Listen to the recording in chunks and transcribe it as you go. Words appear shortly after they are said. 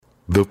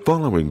The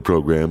following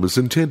program is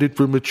intended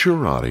for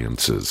mature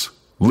audiences.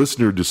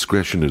 Listener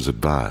discretion is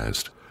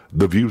advised.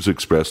 The views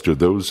expressed are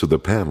those of the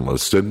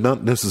panelists and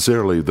not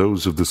necessarily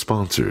those of the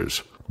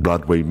sponsors,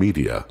 Broadway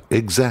Media,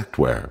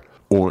 Exactware,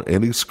 or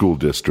any school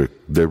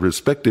district, their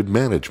respective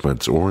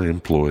managements, or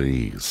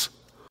employees.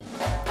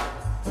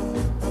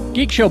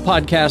 Geek Show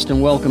Podcast,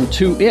 and welcome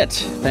to it.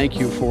 Thank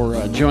you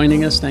for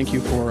joining us. Thank you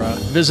for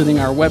visiting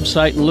our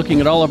website and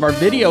looking at all of our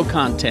video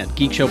content,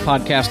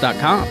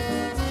 geekshowpodcast.com.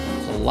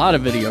 There's a lot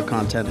of video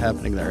content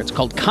happening there. It's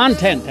called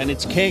Content, and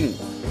it's king.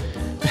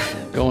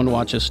 Go and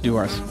watch us do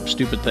our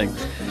stupid thing.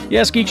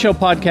 Yes, Geek Show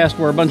Podcast,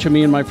 where a bunch of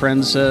me and my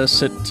friends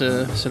sit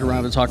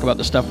around and talk about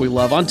the stuff we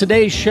love. On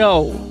today's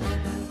show,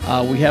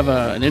 we have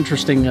an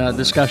interesting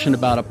discussion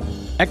about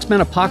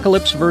XMen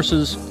Apocalypse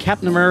versus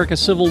Captain America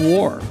Civil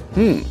War.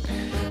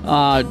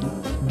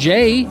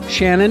 Jay,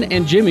 Shannon,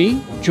 and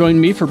Jimmy join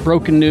me for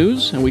Broken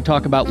News, and we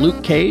talk about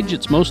Luke Cage.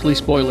 It's mostly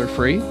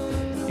spoiler-free,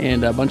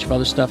 and a bunch of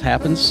other stuff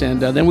happens.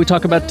 And then we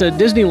talk about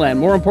Disneyland.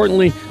 More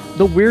importantly,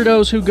 the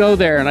weirdos who go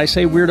there, and I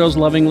say weirdos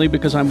lovingly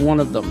because I'm one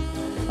of them.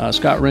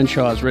 Scott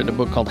Renshaw has written a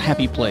book called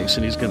Happy Place,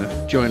 and he's going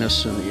to join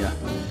us in the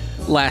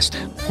last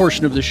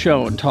portion of the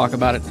show and talk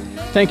about it.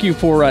 Thank you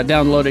for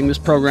downloading this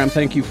program.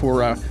 Thank you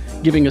for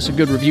giving us a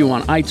good review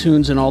on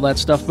iTunes and all that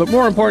stuff. But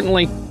more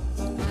importantly,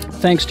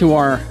 thanks to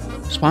our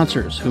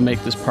sponsors who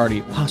make this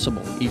party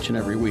possible each and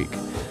every week.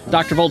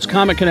 Dr. Volt's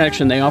Comic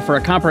Connection. They offer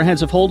a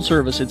comprehensive hold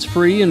service. It's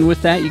free, and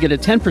with that, you get a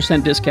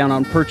 10% discount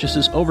on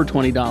purchases over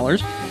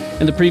 $20,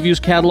 and the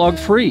previews catalog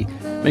free.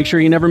 Make sure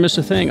you never miss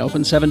a thing.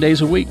 Open 7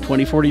 days a week,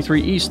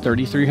 2043 East,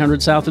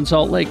 3300 South in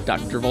Salt Lake.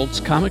 Dr. Volt's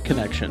Comic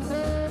Connection.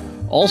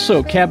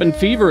 Also, Cabin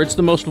Fever. It's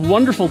the most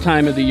wonderful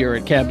time of the year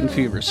at Cabin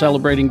Fever,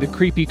 celebrating the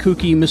creepy,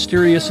 kooky,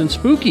 mysterious, and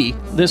spooky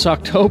this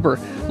October,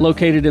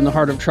 located in the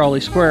heart of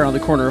Charlie Square on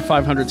the corner of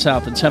 500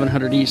 South and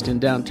 700 East in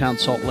downtown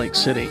Salt Lake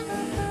City.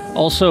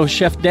 Also,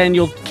 Chef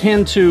Daniel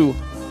Cantu,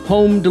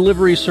 home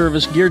delivery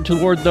service geared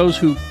toward those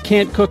who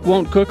can't cook,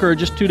 won't cook, or are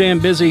just too damn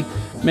busy.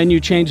 Menu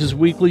changes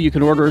weekly. You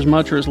can order as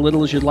much or as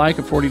little as you'd like,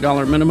 a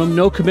 $40 minimum.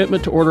 No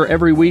commitment to order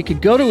every week.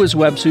 Go to his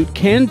website,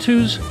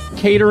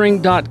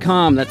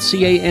 cantuscatering.com. That's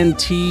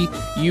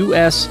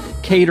Cantus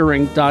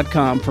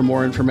catering.com for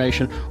more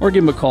information, or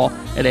give him a call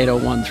at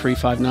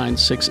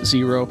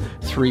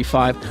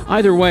 801-359-6035.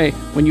 Either way,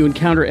 when you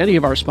encounter any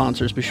of our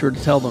sponsors, be sure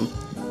to tell them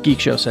Geek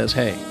Show says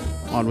hey.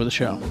 On with the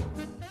show.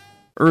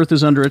 Earth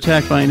is under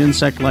attack by an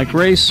insect-like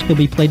race. He'll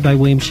be played by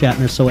William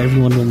Shatner, so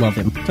everyone will love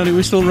him. Tony,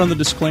 we still run the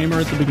disclaimer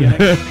at the beginning.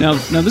 Now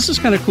this is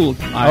kind of cool.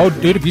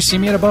 Dude, have you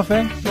seen me at a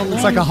buffet?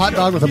 It's like a hot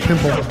dog with a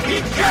pimple.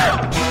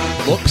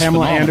 Looks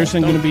Pamela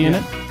Anderson going to be in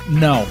it?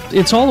 No.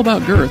 It's all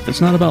about girth. It's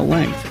not about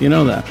length. You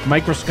know that.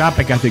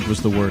 Microscopic, I think,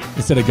 was the word.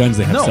 Instead of guns,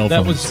 they have cell phones.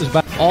 That was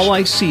about... All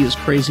I see is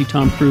crazy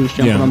Tom Cruise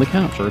jumping on the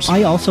couch.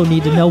 I also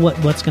need to know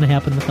what's going to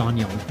happen with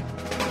Onion.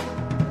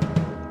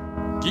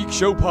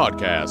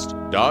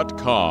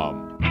 GeekShowPodcast.com.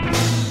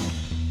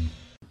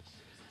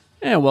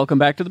 And welcome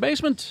back to the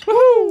basement.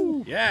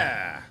 Woohoo!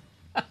 Yeah.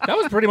 That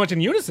was pretty much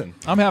in unison.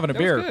 I'm having a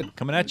beer. Good.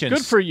 Coming at you.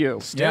 Good for you.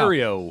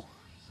 Stereo.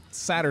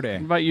 Saturday.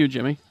 What about you,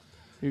 Jimmy?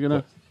 You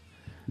going to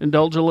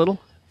indulge a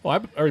little? Well,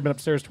 I've already been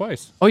upstairs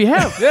twice. Oh, you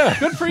have? Yeah.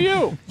 Good for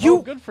you.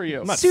 Good for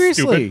you.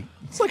 Seriously. Stupid.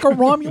 It's like a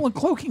Romulan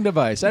cloaking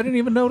device. I didn't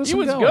even notice He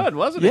was going. good,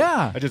 wasn't he?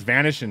 Yeah. I just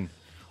vanish and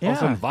all of a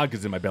sudden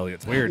vodka's in my belly.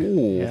 It's weird.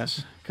 Ooh.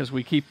 Yes, because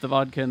we keep the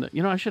vodka in the...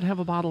 I should have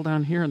a bottle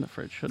down here in the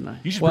fridge, shouldn't I?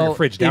 You should bring a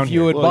fridge down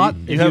here.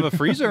 You have a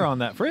freezer on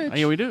that fridge.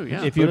 Yeah, we do,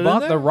 yeah. If you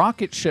bought the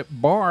rocket ship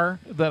bar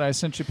that I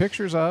sent you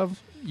pictures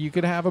of, you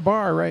could have a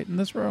bar right in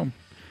this room.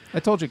 I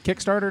told you,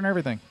 Kickstarter and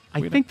everything.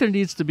 I think there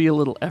needs to be a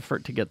little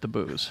effort to get the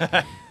booze.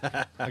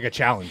 Like a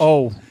challenge.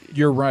 Oh,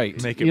 you're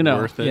right. Make it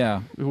worth it.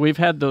 Yeah. We've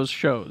had those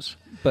shows.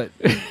 But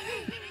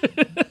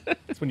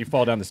it's when you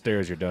fall down the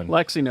stairs, you're done.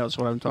 Lexi knows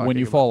what I'm talking about. when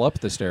you fall up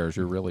the stairs,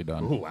 you're really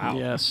done. Ooh, wow.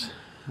 Yes.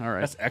 All right.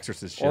 That's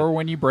exorcist shit. Or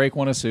when you break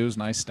one of Sue's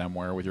nice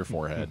stemware with your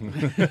forehead.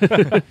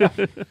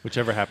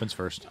 Whichever happens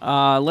first.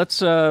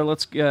 Let's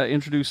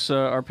introduce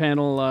our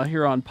panel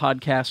here on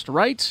Podcast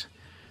Right.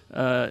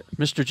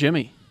 Mr.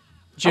 Jimmy.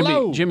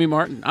 Hello. Jimmy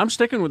Martin. I'm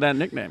sticking with that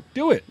nickname.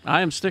 Do it.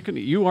 I am sticking.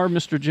 You are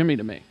Mr. Jimmy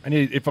to me. I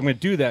need if I'm going to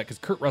do that, because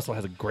Kurt Russell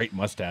has a great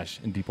mustache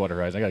in Deepwater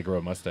Horizon. I got to grow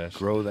a mustache.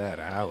 Grow that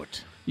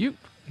out.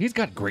 He's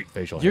got great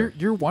facial hair.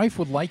 Your wife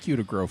would like you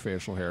to grow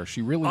facial hair.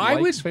 She really I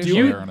likes would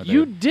facial hair on a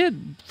You dude.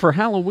 did for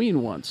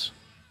Halloween once.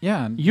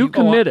 Yeah. And You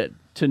committed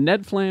to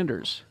Ned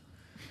Flanders.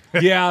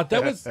 Yeah,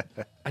 that was.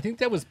 I think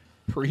that was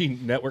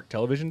pre-network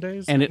television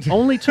days. And it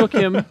only took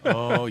him.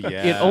 Oh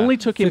yeah. It only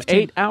took him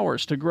 8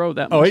 hours to grow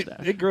that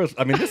mustache. It grows.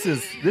 I mean, this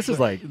is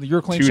like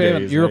You're clean 2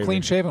 shaven. days, You were maybe.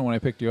 clean shaven when I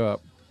picked you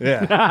up.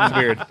 Yeah, it's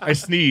weird. I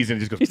sneeze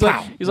and it just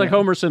goes. He's like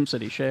Homer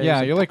Simpson. He shaves.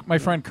 Yeah, you're like my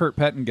friend Kurt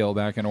Pettengill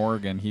back in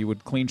Oregon. He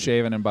would clean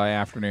shaven, and by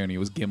afternoon he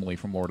was Gimli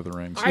from Lord of the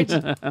Rings. I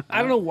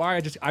don't know why.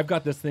 I've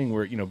got this thing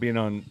where being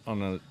on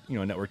a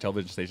network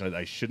television station,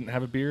 I shouldn't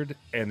have a beard.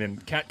 And then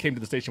Kat came to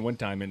the station one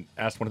time and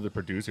asked one of the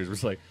producers,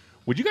 was like,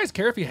 "Would you guys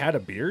care if he had a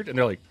beard?" And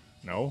they're like,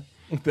 "No."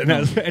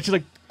 And she's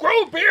like,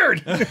 grow a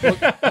beard.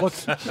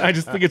 I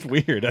just think it's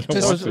weird. I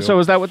don't want to. So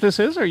is that what this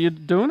is? Are you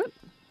doing it?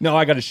 No,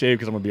 I got to shave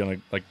because I'm going to be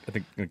on I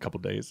think in a couple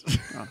days.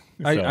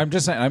 I'm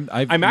just saying,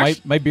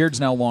 my beard's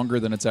now longer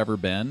than it's ever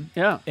been.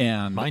 Yeah.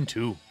 And Mine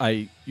too.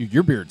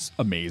 your beard's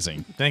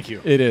amazing. Thank you.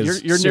 It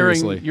is.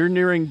 You're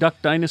nearing Duck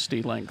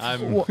Dynasty length.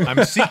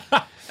 I'm sea,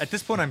 at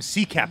this point. I'm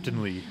sea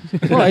captain Lee.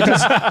 Well,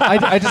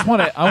 I just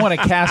want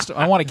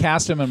to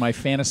cast him in my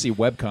fantasy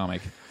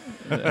webcomic.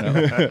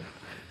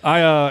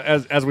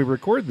 As we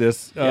record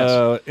this,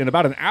 Yes. in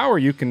about an hour,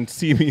 you can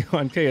see me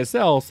on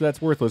KSL, so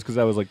that's worthless because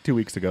that was like 2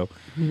 weeks ago.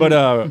 But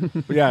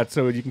yeah,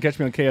 so you can catch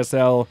me on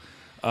KSL,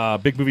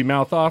 Big Movie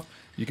Mouth Off.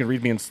 You can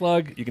read me in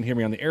Slug. You can hear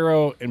me on the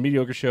Arrow and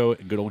Mediocre Show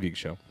and Good Old Geek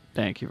Show.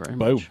 Thank you very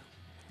Boom. much.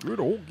 Good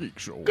old geek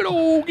show. Good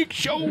Old Geek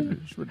Show.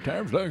 With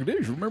times like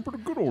this, remember the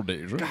good old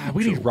days. Right? God,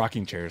 we need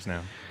rocking chairs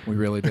now. We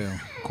really do.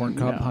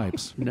 Corncob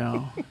pipes.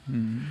 No.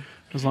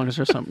 As long as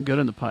there's something good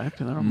in the pipe,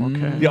 then I'm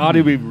okay. The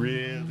audio will be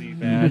really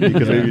bad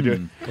because maybe you do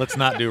it. Let's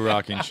not do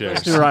rocking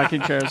chairs. Do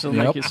rocking chairs. It'll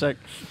make you sick.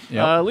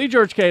 Yep. Lee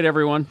George Cade,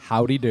 everyone.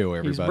 Howdy do,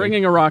 everybody. He's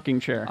bringing a rocking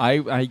chair.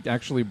 I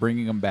actually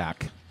bringing them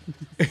back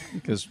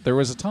because there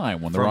was a time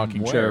when the From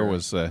rocking chair where?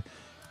 was a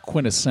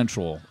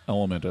quintessential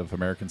element of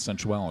American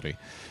sensuality.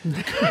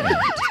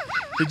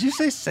 Did you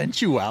say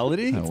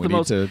sensuality? We It's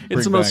need to the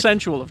bring most back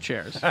sensual of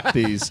chairs.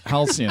 these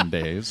halcyon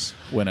days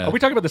when Are we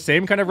talking about the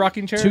same kind of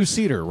rocking chair?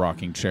 two-seater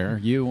rocking chair,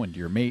 you and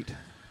your mate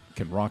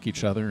can rock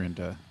each other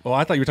into. Oh,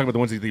 I thought you were talking about the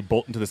ones that they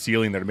bolt into the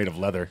ceiling that are made of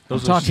leather. I'm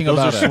talking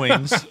about Those are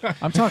swings.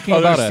 I'm talking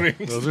about a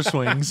Those are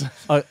swings.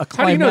 a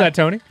How do you know that,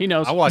 Tony? He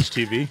knows. I watch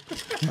TV.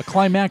 a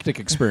climactic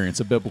experience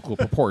of biblical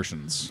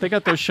proportions. They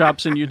got those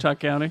shops in Utah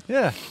County.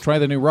 Yeah. Try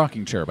the new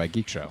rocking chair by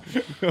Geek Show.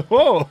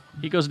 Whoa.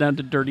 He goes down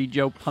to Dirty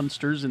Joe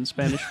Punsters in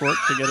Spanish Fork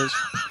to get his.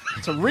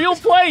 It's a real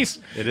place.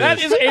 It That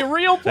is. is a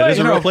real place. That is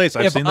a real place.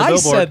 I've seen the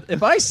billboard.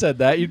 If I said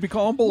that, you'd be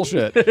calling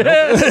bullshit.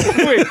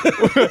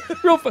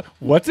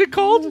 What's it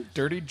called?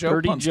 Dirty Joe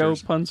Dirty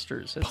Punsters. Joe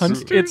Punsters. It's,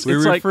 Punsters? It's, We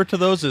it's like refer to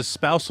those as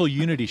spousal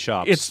unity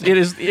shops. it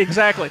is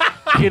exactly.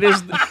 It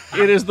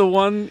is the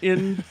one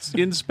in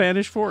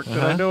Spanish Fork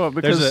that I know of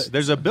because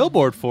there's a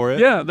billboard for it.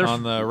 Yeah, there's-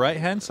 on the right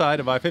hand side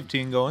of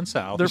I-15 going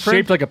south. They're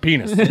Shaped like a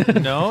penis.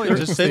 No, it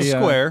just says the,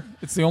 square.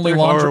 It's the only Or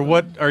lingerie.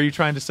 what are you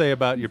trying to say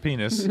about your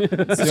penis?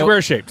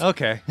 Square shaped.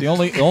 Okay. The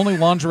only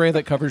lingerie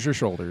that covers your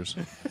shoulders.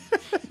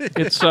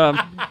 it's.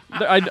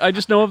 I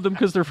just know of them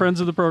because they're friends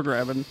of the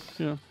program, and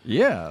you know.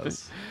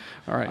 Yes.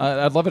 All right.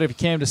 I'd love it if you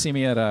came to see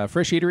me at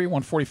Fresh Eatery,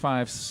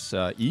 145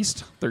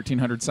 East,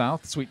 1300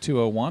 South, Suite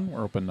 201.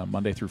 We're open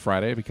Monday through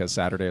Friday because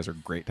Saturdays are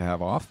great to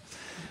have off.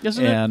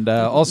 Isn't And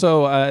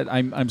also,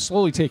 I'm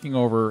slowly taking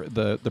over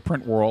the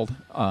print world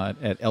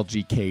at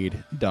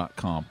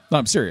lgcade.com. No,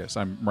 I'm serious.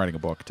 I'm writing a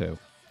book too.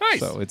 Nice.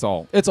 So it's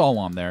all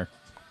on there.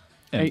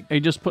 And Are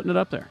you just putting it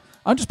up there?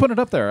 I'm just putting it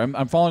up there.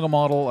 I'm following a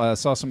model.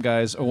 Saw some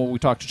guys. Well, we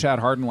talked to Chad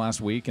Harden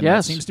last week, and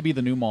Yes. that seems to be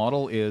the new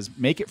model: is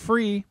make it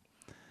free,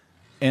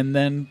 and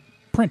then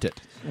print it.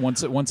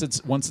 Once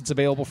it's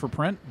available for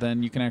print,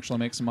 then you can actually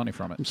make some money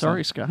from it. I'm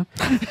sorry, Scott.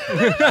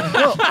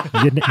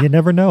 You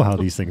never know how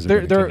these things are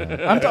going to turn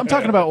out. I'm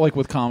talking about like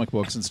with comic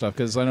books and stuff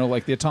because I know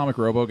like the Atomic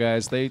Robo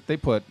guys they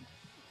put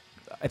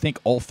I think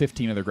all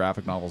 15 of their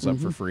graphic novels up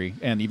for free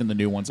and even the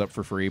new ones up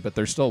for free, but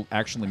they're still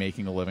actually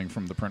making a living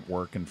from the print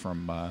work and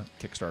from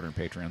Kickstarter and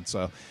Patreon.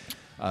 So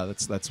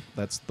that's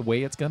the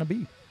way it's gonna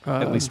be,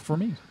 at least for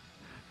me.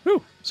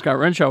 Whew. Scott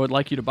Renshaw would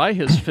like you to buy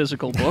his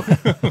physical book.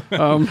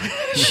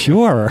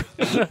 Sure.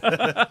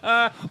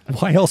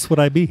 Why else would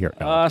I be here?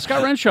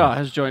 Scott Renshaw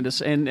has joined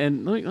us,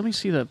 and let me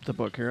see the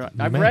book here.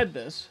 I've may. read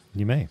this,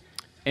 You may.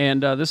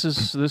 and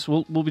this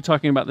we'll be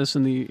talking about this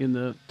in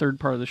the third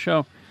part of the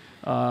show.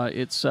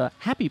 It's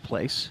Happy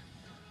Place,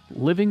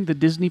 Living the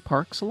Disney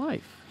Parks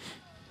Life,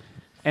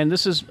 and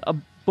this is a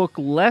book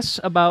less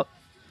about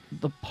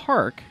the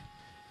park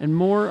and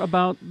more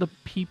about the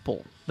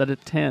people that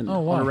attend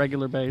on a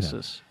regular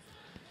basis.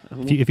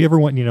 If you ever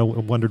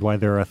wondered why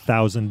there are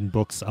 1,000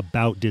 books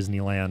about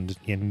Disneyland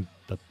in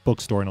the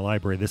bookstore in a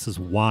library, this is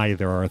why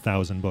there are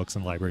 1,000 books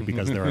in the library,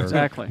 because there are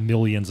Exactly.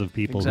 millions of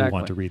people who Exactly.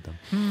 want to read them.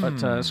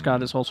 But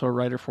Scott is also a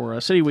writer for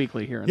City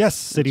Weekly here.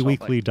 Yes, in Salt Lake.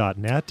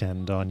 cityweekly.net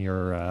and on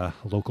your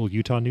local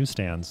Utah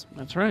newsstands.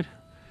 That's right.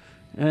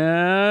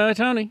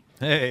 Tony.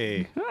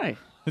 Hey, Hi.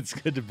 it's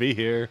good to be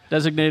here.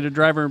 Designated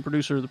driver and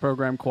producer of the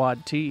program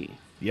Quad T.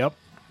 Yep,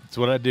 that's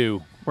what I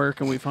do. Where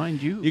can we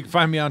find you? You can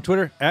find me on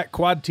Twitter at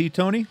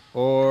QuadTTony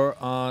or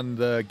on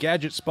the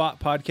Gadget Spot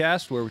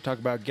podcast where we talk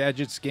about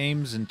gadgets,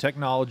 games, and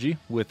technology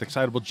with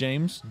Excitable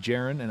James,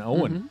 Jaron, and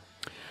Owen.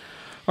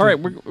 All right.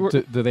 We're,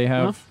 Do they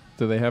have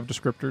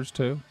descriptors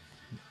too?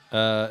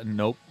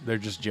 Nope, they're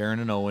just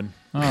Jaron and Owen.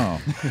 Oh,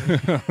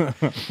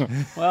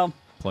 well,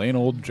 plain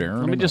old Jaron.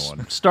 let me and just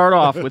Owen. start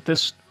off with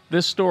this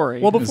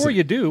story. Well, before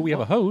you do, we have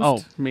a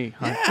host. Oh, me.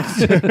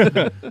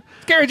 Hi.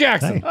 Gary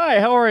Jackson. Hey. Hi,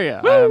 how are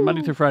you?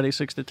 Monday through Friday,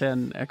 6 to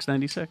 10,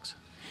 X96.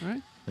 All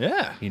right.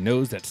 Yeah. He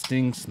knows that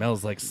Sting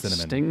smells like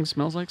cinnamon. Sting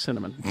smells like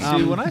cinnamon.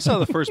 See, when I saw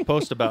the first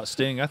post about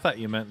Sting, I thought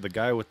you meant the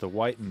guy with the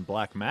white and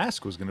black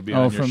mask was going to be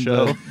on your from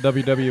show. the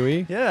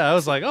WWE? Yeah, I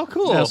was like, oh,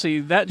 cool. Now, see,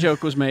 that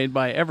joke was made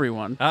by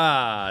everyone,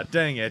 Ah,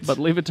 dang it. but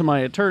leave it to my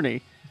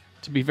attorney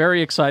to be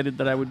very excited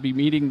that I would be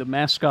meeting the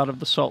mascot of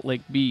the Salt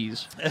Lake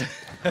Bees,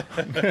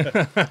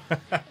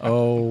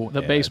 Oh,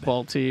 the Ed.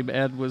 baseball team.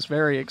 Ed was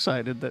very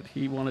excited that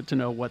he wanted to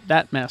know what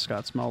that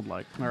mascot smelled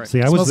like. All right. See,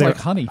 I Smells was there. like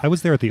honey. I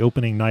was there at the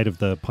opening night of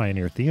the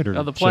Pioneer Theater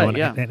Oh, the play, show, and,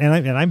 yeah.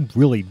 and I'm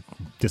really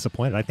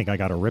disappointed. I think I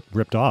got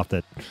ripped off.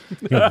 That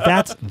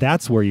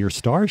that's where your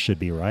stars should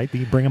be, right?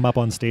 You bring them up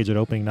on stage at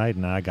opening night,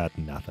 and I got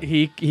nothing.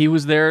 He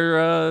was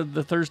there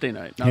the Thursday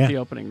night, not Yeah. the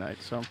opening night,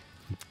 so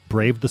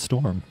Braved the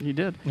storm. he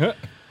did.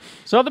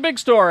 So the big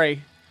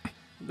story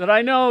that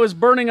I know is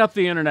burning up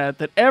the internet,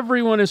 that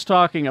everyone is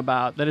talking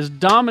about, that is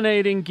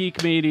dominating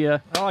geek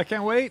media, oh, I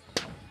can't wait.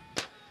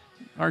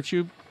 aren't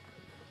you?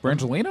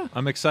 Brangelina?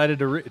 I'm excited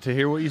to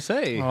hear what you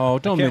say. Oh,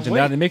 don't I can't mention wait.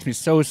 that. It makes me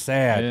so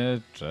sad.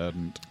 It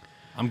shouldn't.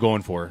 I'm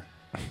going for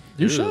her.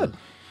 You should.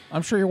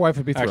 I'm sure your wife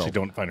would be I thrilled. actually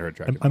don't find her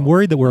attractive. I'm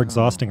worried that we're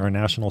exhausting our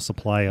national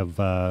supply of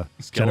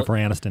Jennifer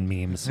Aniston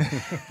memes.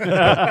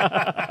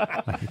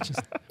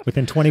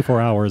 Within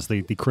 24 hours,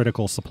 the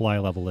critical supply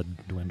level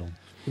had dwindled.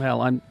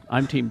 Well,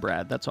 I'm Team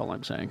Brad. That's all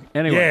I'm saying.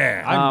 Anyway,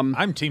 Yeah,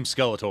 I'm Team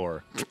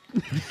Skeletor.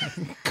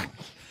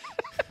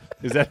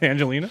 Is that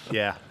Angelina?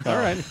 Yeah. all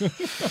right.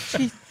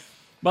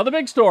 Well, the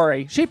big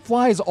story, She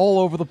flies all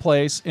over the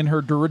place in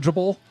her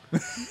dirigible,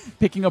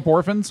 picking up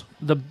orphans.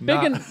 the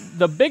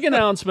big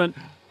announcement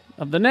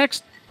of the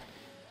next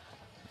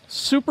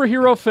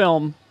superhero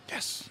film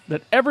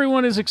that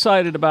everyone is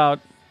excited about.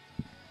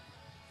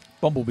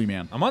 Bumblebee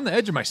Man. I'm on the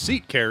edge of my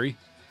seat, Carrie.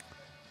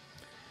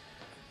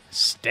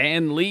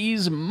 Stan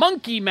Lee's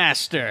Monkey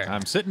Master.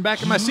 I'm sitting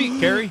back in my seat,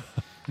 Carrie.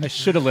 I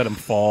should have let him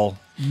fall.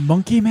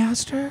 Monkey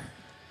Master?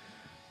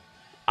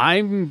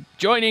 I'm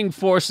joining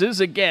forces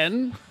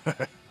again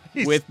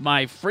with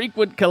my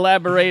frequent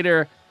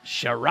collaborator,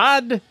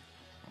 Sharad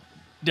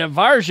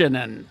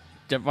Devarjanin.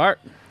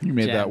 You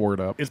made that word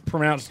up. It's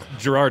pronounced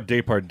Gerard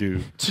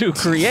Depardieu. To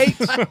create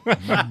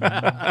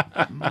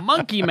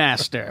Monkey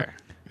Master.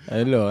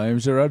 Hello, I'm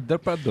Gerard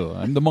Depardieu.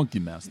 I'm the Monkey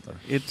Master.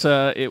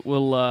 It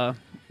will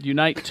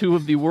unite two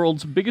of the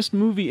world's biggest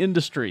movie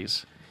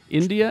industries,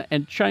 India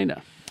and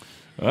China.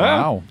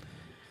 Wow.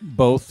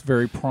 Both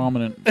very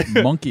prominent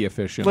monkey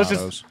aficionados.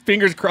 Let's just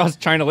fingers crossed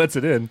China lets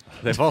it in.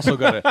 They've also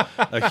got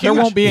a huge... There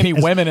won't be any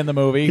women in the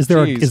movie. Is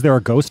there Jeez. is there a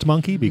ghost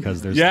monkey?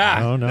 Because there's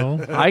Yeah. Oh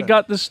no. I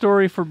got this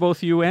story for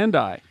both you and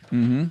I.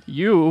 Mm-hmm.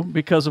 You,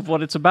 because of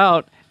what it's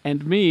about,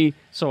 and me,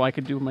 so I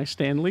could do my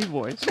Stan Lee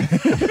voice.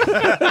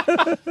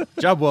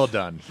 Job well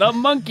done. The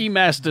Monkey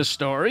Master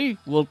story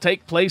will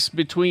take place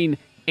between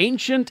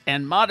ancient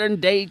and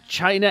modern-day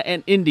China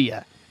and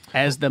India,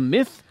 as the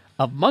myth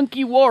of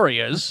monkey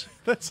warriors,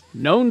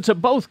 known to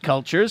both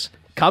cultures,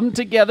 come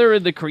together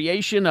in the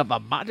creation of a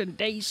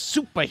modern-day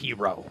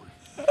superhero.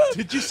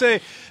 Did you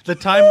say the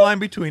timeline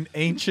between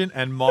ancient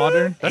and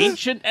modern?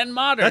 Ancient and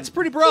modern. That's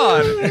pretty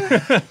broad.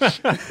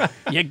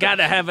 You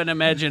gotta have an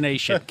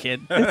imagination,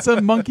 kid. It's a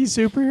monkey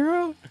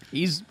superhero?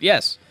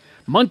 Yes.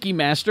 Monkey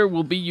Master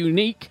will be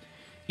unique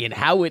in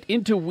how it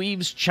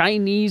interweaves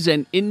Chinese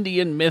and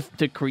Indian myth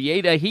to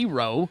create a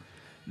hero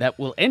that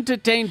will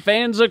entertain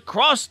fans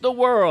across the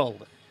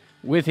world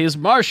with his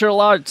martial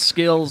arts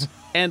skills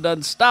and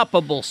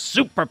unstoppable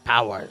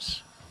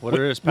superpowers. What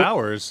are his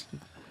powers?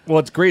 Well,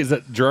 what's great is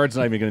that Gerard's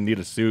not even going to need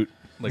a suit.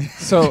 Like,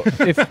 So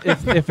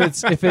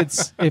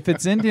if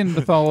it's Indian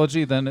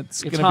mythology, then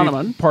it's going to be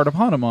Hanuman. part of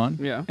Hanuman.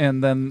 Yeah.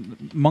 And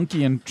then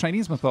monkey in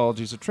Chinese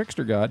mythology is a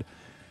trickster god.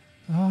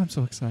 Oh, I'm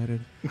so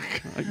excited.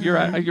 You're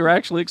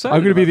actually excited.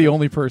 I'm going to be about the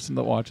only person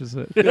that watches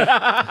it.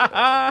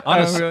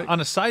 On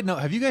a side note,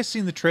 have you guys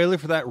seen the trailer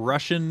for that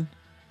Russian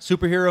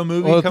superhero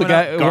movie Well, coming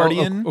out?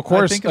 Guardian, of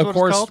course, I think is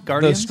what it's called. the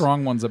Guardians?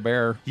 strong one's a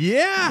bear.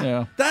 Yeah,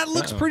 Yeah. that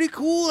looks pretty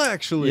cool,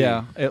 actually.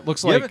 Yeah, it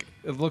looks You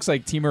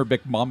like Timur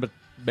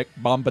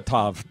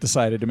Bekmambetov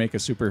decided to make a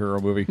superhero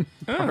movie.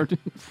 it.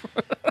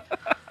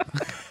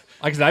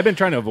 like I said, I've been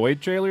trying to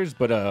avoid trailers,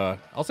 but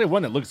I'll say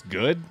one that looks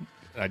good.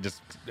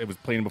 It was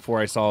playing before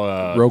I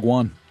saw Rogue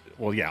One.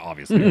 Well, yeah,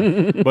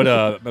 obviously,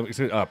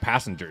 but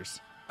Passengers.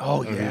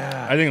 Oh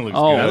yeah. I think it looks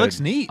Oh, good. That looks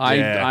neat.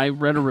 I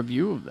read a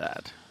review of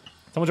that.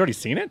 Someone's already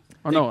seen it.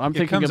 Oh no, I'm It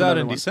thinking comes of out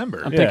another in one.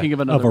 December. I'm Yeah. thinking of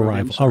another Of movie.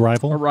 I'm sorry.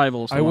 Arrival?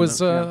 Arrival. I was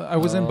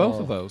in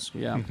both of those.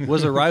 Yeah.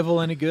 Was Arrival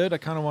any good? I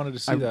kind of wanted to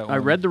see that one. I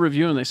read the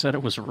review and they said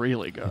it was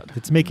really good.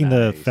 It's making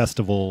the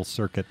festival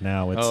circuit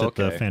now. It's Oh, at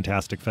the okay.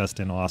 Fantastic Fest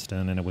in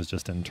Austin, and it was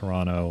just in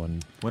Toronto.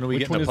 And When are we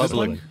Which getting one a is this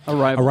public? one?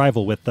 Arrival.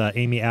 Arrival with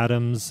Amy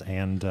Adams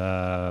and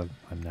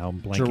I'm now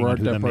blanking Gerard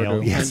on who the male.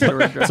 Depardieu. Yes,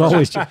 Gerard it's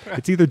always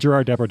it's either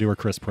Gerard Depardieu or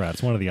Chris Pratt.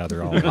 It's one or the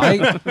other. Always.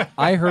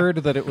 I heard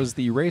that it was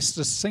the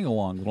racist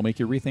sing-along that'll make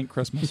you rethink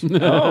Christmas.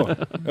 Oh,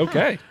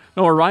 okay.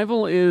 No,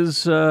 Arrival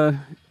is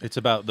It's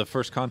about the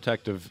first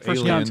contact of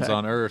First aliens contact.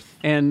 on Earth,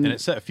 and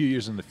it's set a few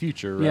years in the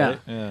future, yeah.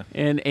 right?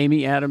 And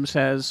Amy Adams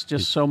has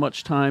just so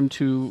much time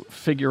to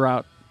figure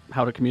out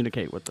how to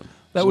communicate with them.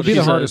 That would be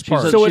the hardest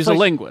part. So So she's it's a like-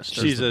 linguist.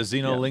 She's a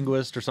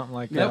xenolinguist or something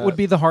like that. That would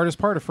be the hardest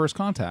part of First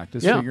Contact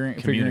is Yeah. figuring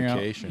out.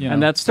 Communication. You know.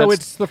 and that's So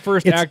it's the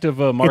first act of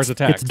Mars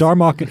Attacks. It's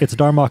Darmok. It's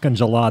Darmok and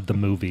Jalad the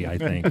movie, I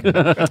think.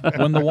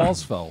 when the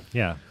walls fell.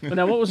 Yeah. But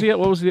now, what was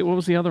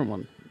the other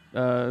one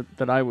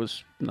that I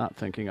was not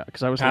thinking of?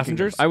 Because I was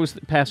Passengers?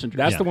 Passengers.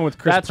 That's Yeah. the one with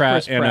Chris That's Pratt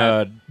Chris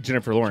Pratt. and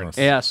Jennifer Lawrence.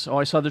 Yes. Oh,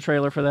 I saw the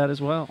trailer for that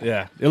as well.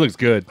 Yeah, it looks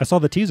good. I saw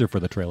the teaser for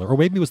the trailer, or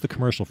maybe it was the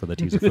commercial for the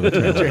teaser for the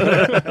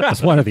trailer.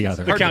 It's one or the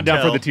other. The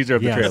countdown for the teaser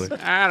of the Yes. trailer.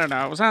 I don't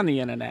know. It was on the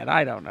internet.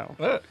 I don't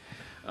know.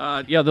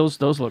 Yeah, those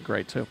look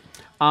great too.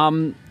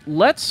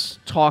 Let's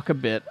talk a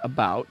bit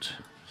about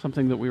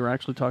something that we were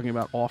actually talking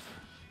about off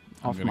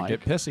I'm gonna mic.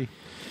 get pissy.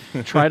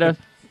 Try to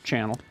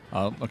channel.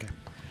 Okay.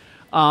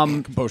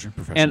 Composure,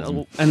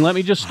 professionalism. And let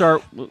me just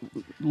start.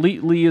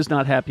 Lee is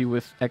not happy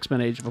with X-Men: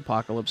 Age of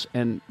Apocalypse,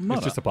 and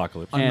It's just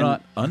Apocalypse. I'm and-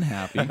 not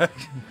unhappy.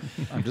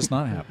 I'm just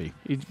not happy.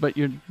 but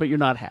you're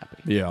not happy.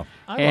 Yeah.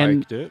 I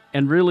liked it.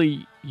 And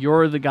really,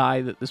 you're the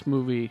guy that this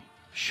movie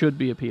should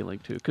be appealing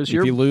to because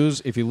If you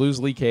lose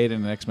Lee Cade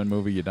in an X-Men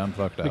movie, you done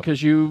fucked up.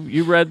 because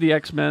you read the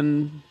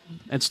X-Men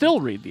and still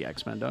read the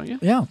X-Men, don't you?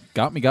 Yeah,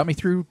 got me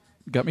through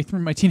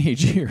my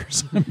teenage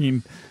years. I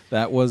mean,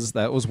 that was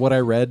what I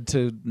read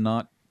to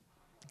not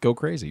go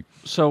crazy.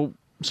 So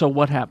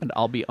what happened?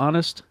 I'll be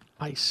honest.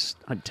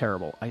 I'm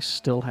terrible. I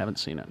still haven't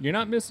seen it. You're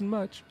not missing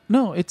much.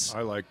 No, it's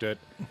I liked it.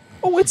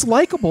 it's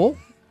likable.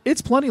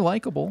 It's plenty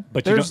likable.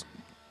 But you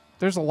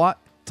there's a lot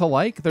to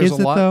like. There's Is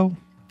a it lot. though?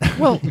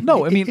 Well,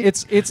 no, I mean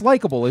it's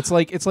likable. It's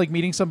like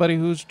meeting somebody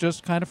who's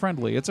just kind of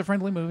friendly. It's a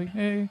friendly movie.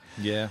 Hey.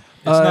 Yeah,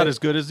 it's not as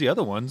good as the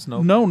other ones.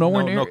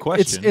 Nowhere near. No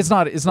question. It's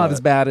not But- as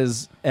bad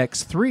as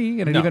X3,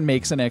 and it No. even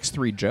makes an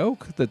X3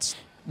 joke that's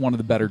one of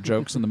the better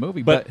jokes in the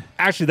movie. But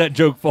actually, that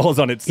joke falls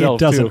on It itself.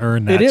 doesn't too.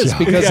 earn that. it is joke.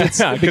 because Yeah, it's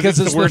 'cause because it's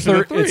it's the worst of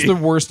the third. It's three. the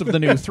worst of the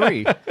new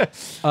three.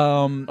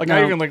 Like Now-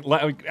 I even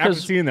after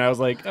seeing that, I was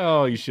like,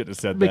 "Oh, you should have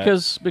said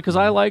that." Because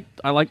I like.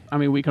 I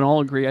mean, we can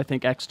all agree. I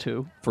think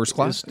X2 First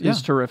Class,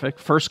 is terrific.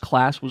 First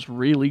Class was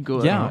really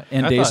good. Yeah,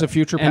 and I Days thought- of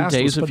Future and Past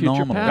Days was of Future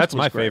phenomenal. Past That's was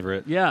my great.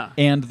 favorite. Yeah.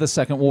 And the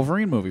second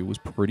Wolverine movie was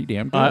pretty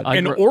damn good. I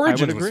And agree- I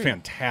Origins would was agree.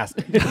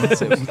 fantastic.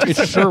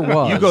 It sure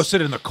was. You go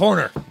sit in the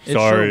corner. It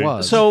Sorry. sure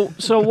was. So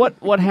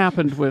what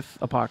happened with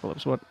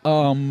Apocalypse? What?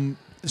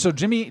 So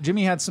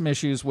Jimmy had some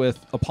issues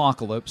with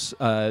Apocalypse.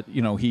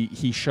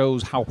 He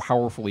shows how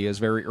powerful he is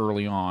very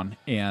early on,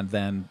 and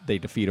then they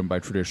defeat him by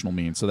traditional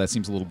means. So that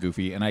seems a little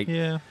goofy. And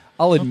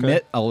I'll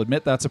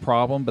admit that's a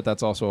problem, but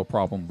that's also a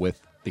problem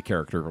with the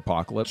character of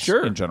Apocalypse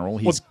Sure. in general.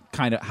 He's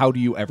kind of, how do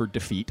you ever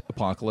defeat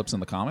Apocalypse in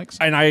the comics?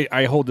 And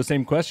I hold the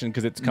same question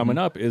because it's coming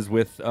up. Is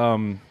with now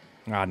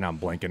I'm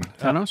blanking.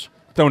 Thanos?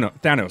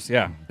 Thanos.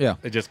 Yeah. Yeah.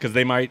 It just because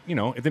they might,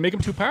 if they make him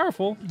too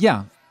powerful.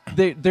 Yeah,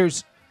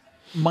 there's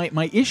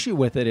my issue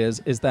with it is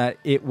that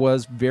it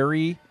was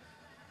very,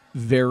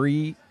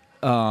 very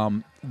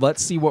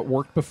let's see what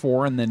worked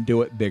before and then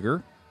do it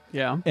bigger.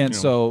 Yeah. And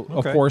so, of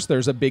okay. course,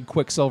 there's a big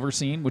Quicksilver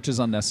scene, which is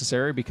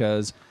unnecessary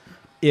because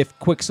if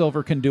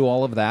Quicksilver can do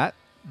all of that,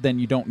 then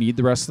you don't need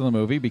the rest of the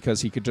movie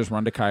because he could just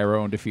run to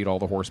Cairo and defeat all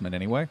the horsemen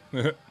anyway.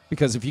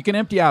 Because if you can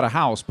empty out a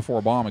house before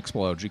a bomb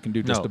explodes, you can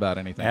do just about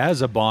anything.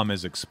 As a bomb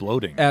is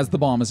exploding. As the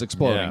bomb is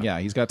exploding, yeah,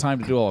 he's got time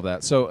to do all of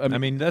that. So I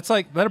mean, that's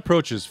like that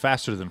approach is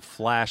faster than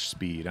Flash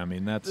speed. I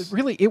mean, that's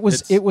really it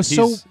was he's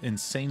so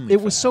insanely.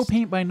 It was so fast.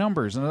 paint by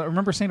numbers, and I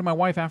remember saying to my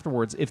wife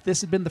afterwards, "If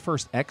this had been the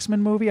first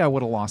X-Men movie, I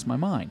would have lost my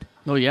mind."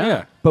 Oh yeah.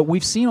 Yeah. But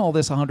we've seen all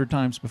this 100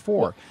 times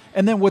before.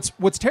 And then what's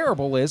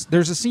terrible is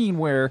there's a scene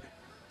where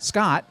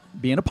Scott,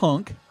 being a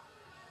punk,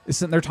 is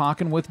sitting there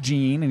talking with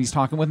Jean, and he's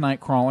talking with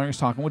Nightcrawler, and he's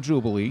talking with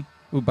Jubilee.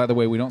 Who, by the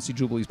way, we don't see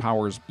Jubilee's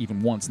powers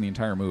even once in the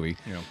entire movie.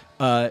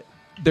 Yeah.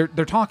 They're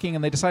talking,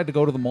 and they decide to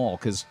go to the mall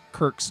because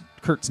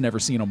Kurt's never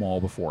seen a mall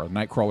before.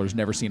 Nightcrawler's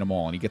never seen a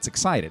mall, and he gets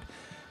excited.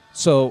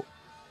 So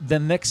the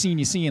next scene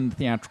you see in the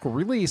theatrical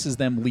release is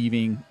them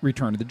leaving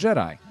Return of the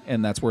Jedi,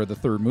 and that's where the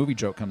third movie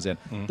joke comes in.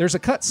 There's a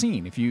cut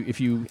scene if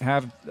you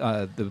have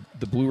the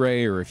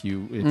Blu-ray or if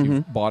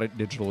you bought it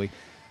digitally.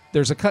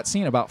 There's a cut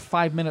scene about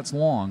 5 minutes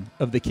long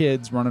of the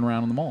kids running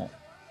around in the mall,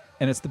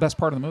 and it's the best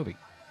part of the movie.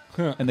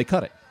 And they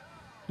cut it.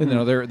 And,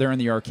 they're in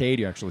the arcade.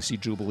 You actually see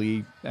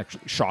Jubilee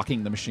actually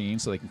shocking the machine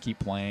so they can keep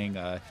playing.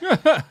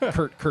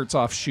 Kurt's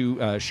off shoe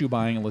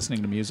buying and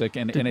listening to music,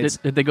 and it's.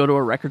 Did they go to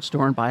a record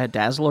store and buy a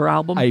Dazzler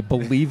album? I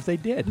believe they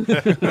did,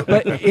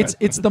 but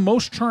it's the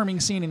most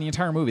charming scene in the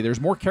entire movie. There's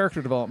more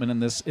character development in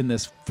this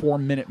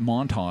 4-minute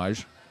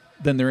montage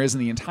than there is in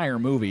the entire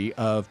movie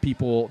of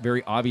people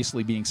very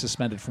obviously being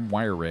suspended from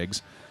wire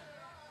rigs.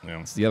 Yeah.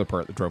 It's the other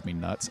part that drove me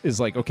nuts. Is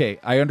like, okay,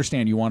 I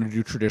understand you want to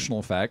do traditional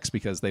effects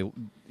because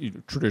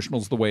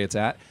traditional's the way it's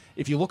at.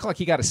 If you look like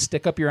you got a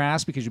stick up your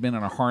ass because you've been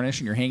in a harness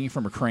and you're hanging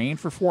from a crane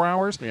for 4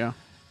 hours, yeah.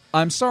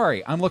 I'm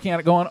sorry. I'm looking at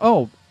it going,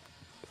 oh,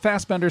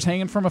 Fassbender's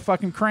hanging from a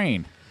fucking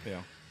crane.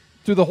 Yeah.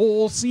 through the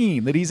whole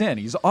scene that he's in.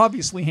 He's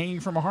obviously hanging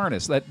from a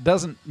harness. That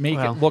doesn't make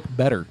Well, it look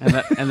better.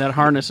 And that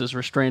harness is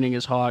restraining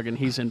his hog, and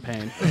he's in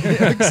pain.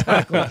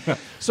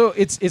 So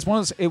it's one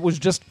of those, it was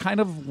just kind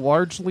of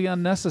largely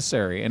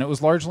unnecessary, and it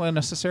was largely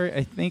unnecessary,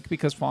 I think,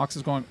 because Fox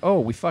is going, oh,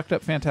 we fucked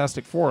up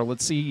Fantastic Four.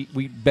 Let's see,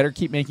 we better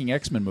keep making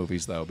X-Men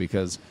movies though,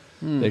 because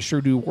they sure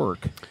do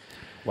work.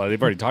 Well,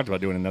 they've already talked about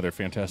doing another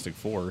Fantastic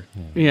Four.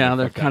 Yeah,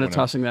 they're Fuck that kind of one up.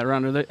 tossing that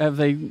around. Have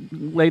they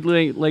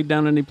laid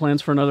down any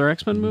plans for another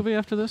X-Men movie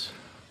after this?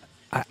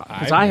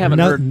 Because I haven't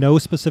heard. No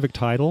specific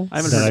title. I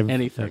haven't that heard I've-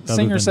 anything. other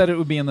Singer than- said it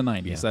would be in the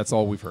 90s. Yeah. That's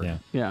all we've heard. Yeah.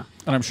 Yeah.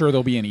 And I'm sure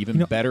there'll be an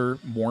even better,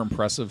 more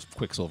impressive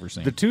Quicksilver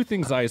scene. The two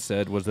things I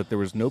said was that there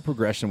was no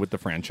progression with the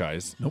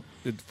franchise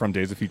from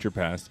Days of Future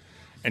Past,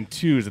 and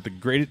two is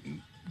that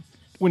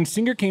when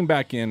Singer came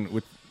back in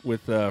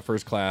with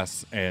First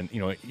Class, and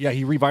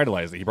he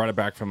revitalized it. He brought it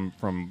back from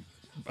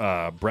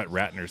Brett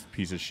Ratner's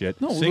piece of shit.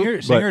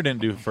 Singer didn't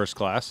do First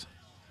Class.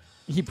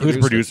 he He was a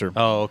producer.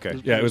 Oh, okay.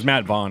 Yeah, it was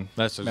Matt Vaughn.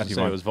 That's what I was Matthew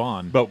gonna say, it was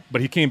Vaughn.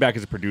 But he came back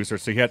as a producer,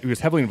 so he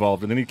was heavily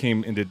involved, and then he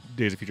came into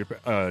Days of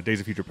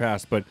Future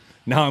Past. But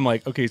now I'm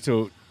like, okay,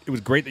 so it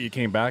was great that you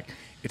came back.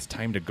 It's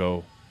time to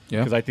go. Yeah.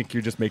 Because I think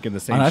you're just making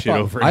the same And shit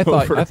over and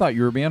over. I thought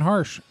you were being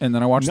harsh, and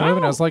then I watched the movie and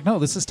I No. was like, no,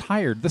 this is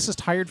tired. This is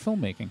tired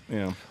filmmaking.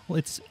 Yeah. Well,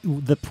 it's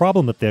the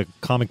problem that the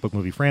comic book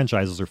movie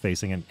franchises are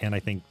facing, and I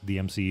think the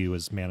MCU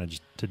has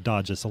managed to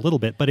dodge this a little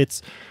bit, but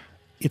it's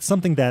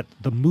something that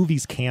the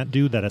movies can't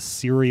do that a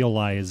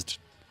serialized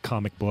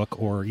comic book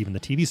or even the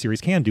TV series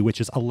can do, which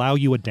is allow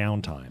you a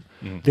downtime.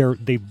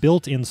 They've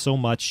built in so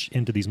much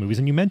into these movies,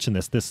 and you mentioned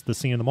the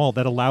scene in the mall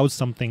that allows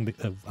something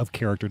of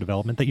character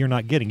development that you're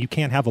not getting. You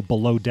can't have a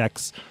below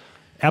decks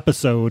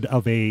episode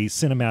of a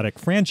cinematic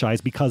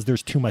franchise because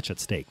there's too much at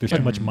stake. There's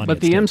too much money. But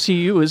at the stake.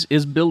 MCU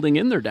is building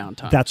in their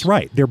downtime. That's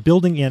right. They're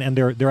building in, and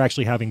they're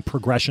actually having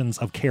progressions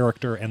of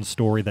character and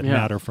story that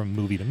matter from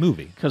movie to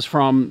movie. Because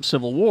from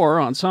Civil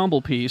War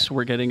ensemble piece,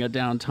 we're getting a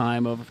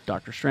downtime of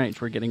Doctor Strange.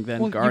 We're getting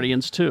then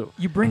Guardians 2.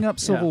 You bring up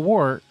Civil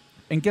War,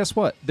 and guess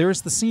what?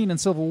 There's the scene in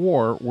Civil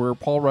War where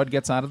Paul Rudd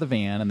gets out of the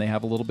van and they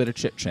have a little bit of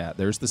chit-chat.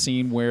 There's the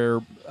scene where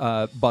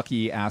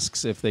Bucky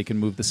asks if they can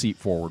move the seat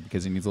forward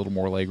because he needs a little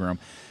more legroom.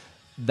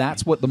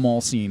 That's what the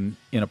mall scene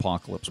in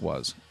Apocalypse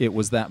was. It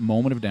was that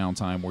moment of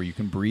downtime where you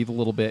can breathe a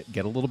little bit,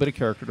 get a little bit of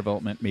character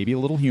development, maybe a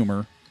little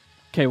humor,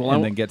 Okay, well,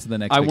 and then get to the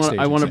next big I stage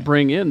want to scene.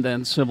 bring in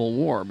then Civil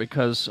War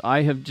because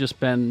I have just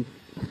been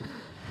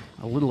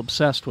a little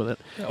obsessed with it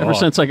ever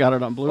since I got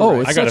it on Blu-ray. Oh,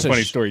 it's I got a such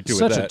funny story, too, with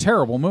Such a that.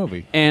 terrible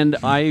movie. And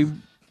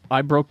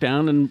I broke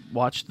down and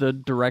watched the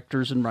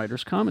director's and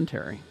writer's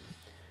commentary.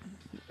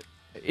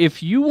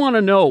 If you want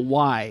to know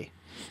why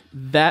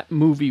that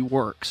movie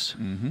works,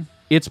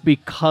 it's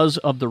because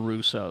of the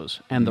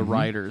Russos and the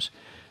writers.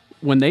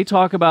 When they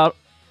talk about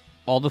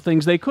all the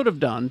things they could have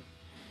done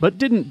but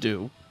didn't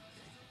do,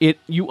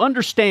 you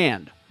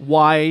understand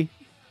why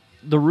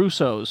the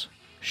Russos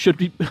should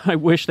be, I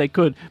wish they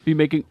could be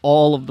making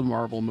all of the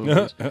Marvel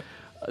movies.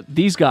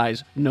 These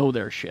guys know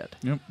their shit.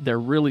 Yep. They're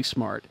really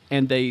smart,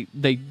 and they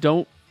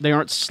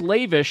aren't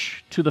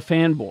slavish to the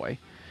fanboy.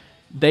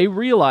 They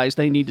realize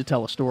they need to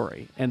tell a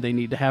story, and they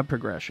need to have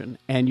progression,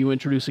 and you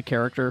introduce a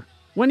character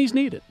when he's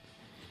needed.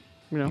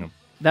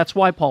 That's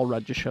why Paul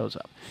Rudd just shows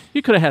up.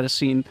 You could have had a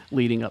scene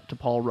leading up to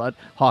Paul Rudd,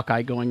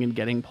 Hawkeye going and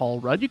getting Paul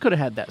Rudd. You could have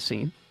had that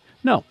scene.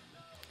 No.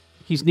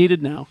 He's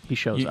needed now. He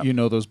shows up. You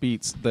know those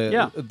beats.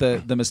 Yeah.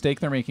 The mistake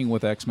they're making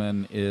with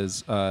X-Men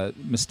is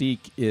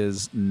Mystique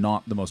is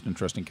not the most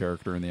interesting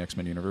character in the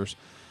X-Men universe.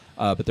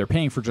 But they're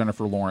paying for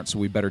Jennifer Lawrence, so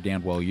we better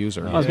damn well use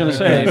her. I was going to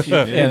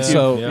say. And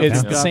so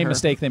it's the Got same her.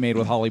 mistake they made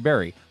with Holly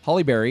Berry.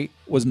 Holly Berry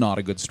was not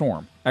a good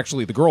Storm.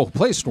 Actually, the girl who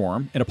plays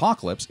Storm in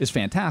Apocalypse is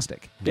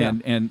fantastic.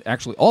 And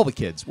actually, all the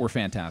kids were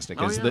fantastic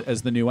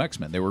as the new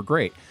X-Men. They were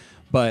great.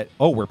 But,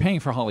 we're paying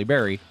for Holly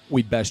Berry.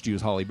 We'd best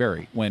use Holly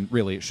Berry. When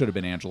really it should have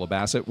been Angela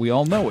Bassett. We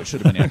all know it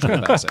should have been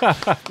Angela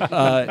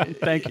Bassett.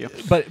 Thank you.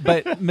 But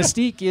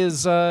Mystique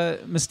is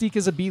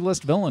a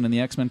B-list villain in the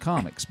X-Men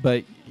comics.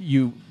 But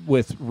you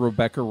with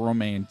Rebecca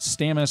Romaine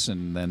Stamis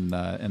and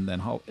then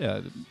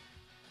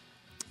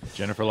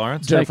Jennifer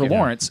Lawrence. Jennifer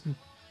Lawrence,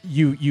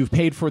 you've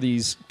paid for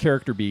these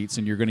character beats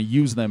and you're going to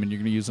use them and you're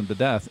going to use them to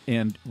death.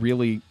 And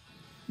really,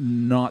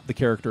 not the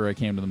character I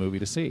came to the movie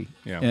to see.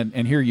 Yeah.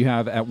 And here you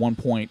have at one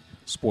point,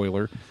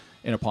 spoiler,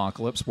 in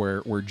Apocalypse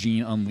where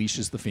Jean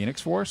unleashes the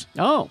Phoenix Force.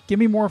 Oh. Give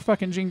me more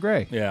fucking Jean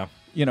Grey. Yeah.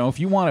 If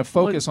you want to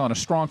focus on a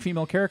strong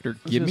female character,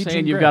 give me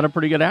Jean You've Grey. got a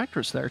pretty good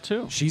actress there,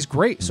 too. She's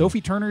great.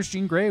 Sophie Turner's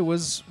Jean Grey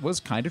was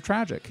kind of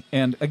tragic.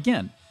 And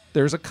again,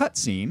 there's a cut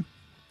scene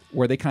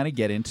where they kind of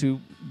get into,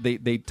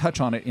 they touch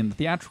on it in the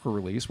theatrical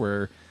release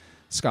where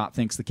Scott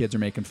thinks the kids are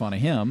making fun of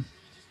him.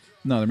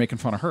 No, they're making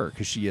fun of her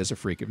because she is a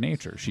freak of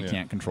nature. She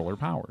can't control her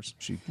powers.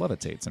 She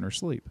levitates in her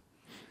sleep.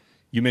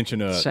 You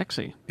mentioned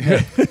Sexy.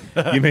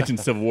 you mentioned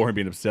Civil War and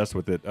being obsessed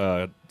with it.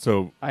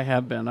 So I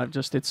have been. I've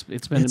just it's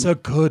been It's a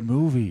good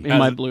movie. in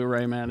my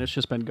Blu-ray, man. It's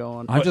just been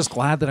going. I'm just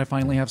glad that I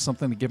finally have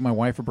something to give my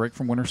wife a break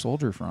from Winter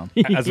Soldier from.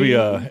 as we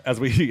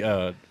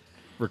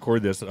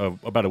record this,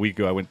 about a week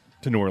ago, I went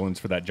to New Orleans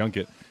for that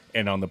junket,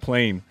 and on the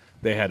plane,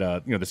 they had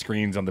the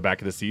screens on the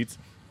back of the seats,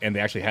 and they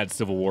actually had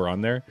Civil War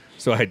on there.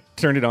 So I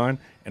turned it on,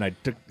 and I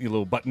took the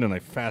little button and I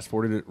fast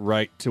forwarded it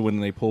right to when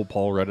they pulled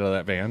Paul Rudd out of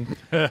that van,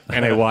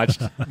 and I watched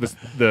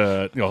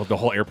the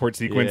whole airport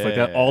sequence like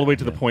that, all the way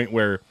to the point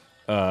where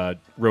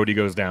Rhodey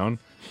goes down,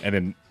 and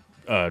then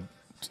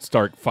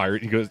Stark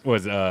fired.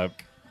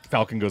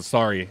 Falcon goes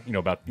sorry,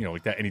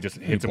 like that, and he just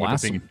hits him with the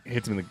thing.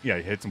 Hits him he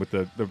hits him with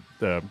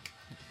the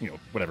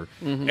whatever.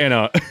 Mm-hmm.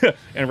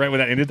 And right when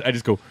that ended, I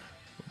just go.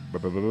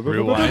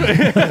 Rewind.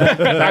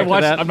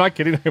 I'm not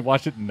kidding. I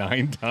watched it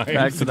 9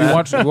 times. Did you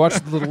watch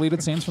the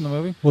deleted scenes from the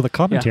movie? Well, the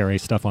commentary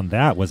stuff on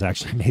that was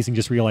actually amazing.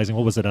 Just realizing,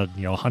 what was it,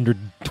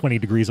 120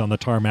 degrees on the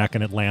tarmac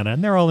in Atlanta,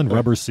 and they're all in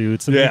rubber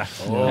suits. And I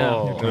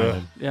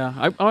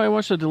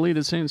watched the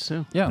deleted scenes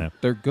too. Yeah,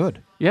 they're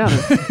good. Yeah,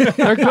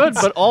 they're good,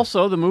 but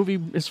also the movie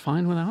is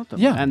fine without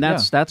them. Yeah, and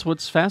that's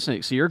what's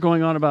fascinating. So you're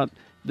going on about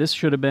this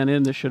should have been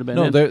in, this should have been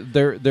in.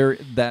 No, they're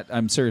that.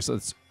 I'm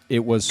serious.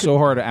 It was so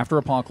hard after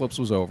Apocalypse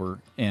was over,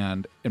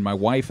 and my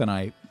wife and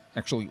I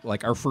actually,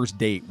 like, our first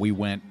date, we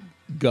went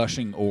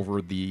gushing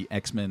over the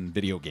X-Men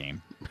video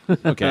game.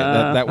 Okay,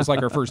 that was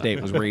like our first date,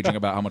 was raging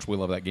about how much we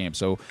love that game.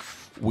 So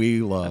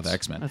we love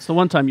X-Men. That's the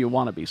one time you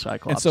want to be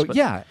Cyclops. And so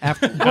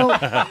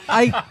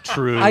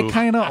I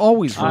kind of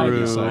always want to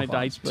be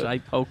Cyclops. I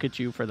poke at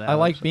you for that. I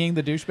like being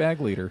the douchebag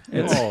leader.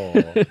 You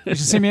should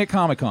see me at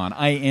Comic-Con.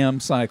 I am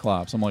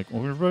Cyclops. I'm like,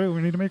 well, everybody,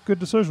 we need to make good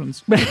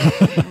decisions.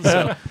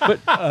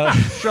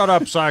 Shut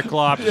up,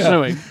 Cyclops. Yeah.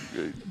 Anyway,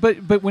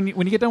 but when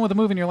you get done with the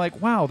movie and you're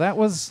like, wow, that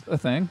was a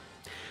thing.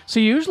 So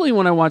usually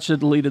when I watch the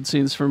deleted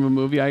scenes from a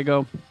movie, I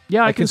go,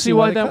 yeah, I can see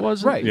why that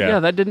wasn't. Right. Yeah,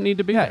 that didn't need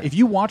to be. Yeah, there. if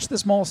you watch the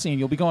small scene,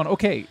 you'll be going,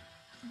 okay,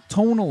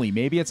 tonally,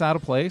 maybe it's out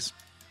of place.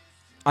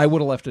 I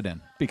would have left it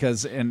in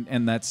because,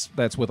 and that's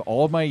with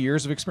all of my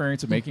years of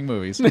experience of making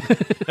movies.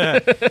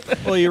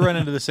 Well, you run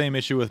into the same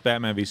issue with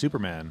Batman v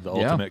Superman. The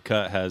Ultimate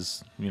Cut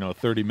has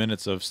 30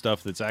 minutes of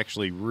stuff that's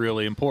actually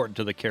really important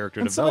to the character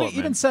and development. Somebody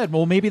even said,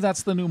 well, maybe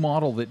that's the new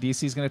model that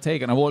DC's going to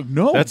take. And I'm like,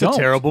 no, that's don't. a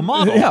terrible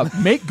model. Yeah,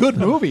 make good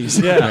movies.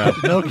 Yeah,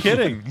 no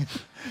kidding.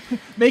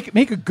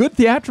 Make a good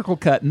theatrical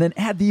cut and then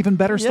add the even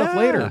better stuff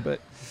later.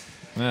 But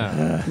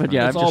yeah,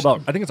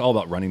 I think it's all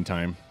about running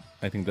time.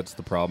 I think that's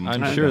the problem.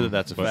 I'm sure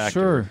that's a factor.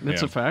 Sure.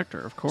 It's a factor,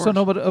 of course. So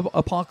no, but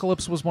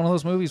Apocalypse was one of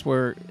those movies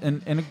where,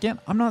 and again,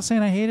 I'm not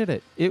saying I hated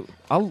it.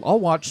 I'll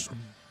watch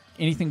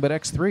anything but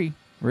X3,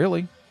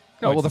 really.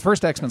 No, well, the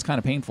first X-Men's kind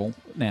of painful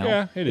now.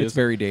 Yeah, it is. It's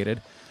very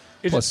dated.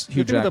 Plus,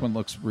 Hugh Jackman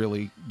looks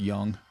really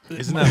young.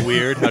 Isn't that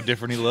weird how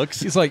different he looks?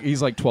 He's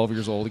like 12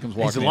 years old. He comes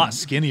walking. He's a lot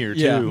skinnier,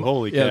 too. Yeah.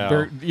 Holy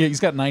cow. He's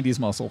got 90s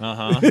muscle.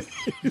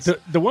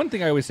 The one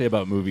thing I always say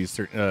about movies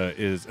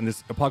is, and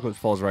this Apocalypse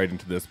falls right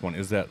into this one,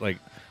 is that, like,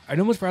 I'd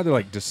almost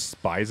rather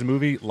despise a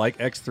movie like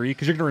X3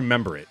 because you're going to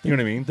remember it. You know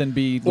what I mean? Than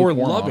be or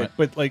love it.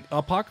 But like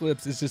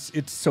Apocalypse is just,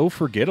 it's so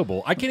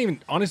forgettable. I can't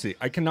even, honestly,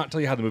 I cannot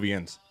tell you how the movie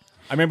ends.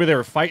 I remember they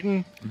were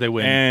fighting. They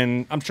win.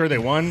 And I'm sure they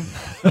won.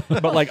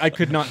 But I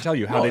could not tell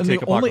you how they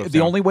take Apocalypse The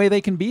down. only way they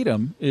can beat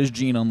him is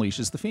Jean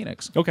unleashes the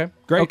Phoenix. Okay,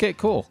 great. Okay,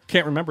 cool.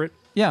 Can't remember it.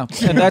 Yeah,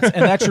 and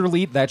that's your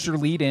lead. That's your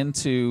lead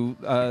into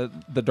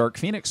the Dark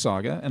Phoenix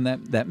saga, and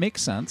that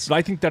makes sense. But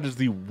I think that is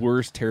the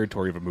worst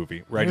territory of a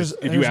movie. Right? If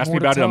you there's ask me more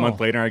to about it a tell. month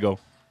later, I go,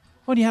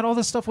 Well, and you had all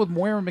this stuff with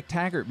Moira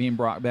McTaggart being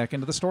brought back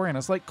into the story, and I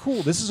was like,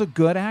 cool, this is a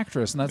good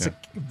actress, and that's a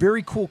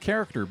very cool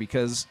character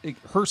because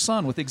her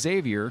son with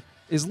Xavier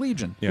is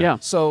Legion. Yeah.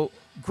 So,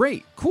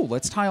 great, cool,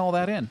 let's tie all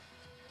that in.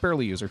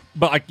 Barely use her.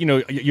 But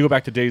you go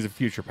back to Days of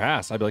Future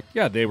Past. I'd be like,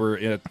 yeah, they were,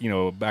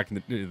 back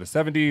in the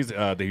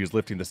 70s. They was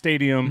lifting the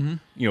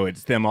stadium. Mm-hmm.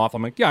 It's them off.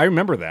 I'm like, yeah, I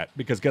remember that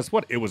because guess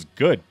what? It was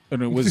good,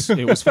 and it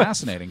was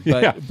fascinating.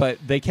 But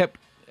they kept,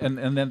 and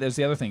then there's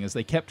the other thing is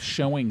they kept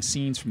showing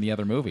scenes from the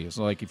other movies.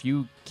 Like if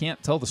you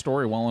can't tell the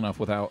story well enough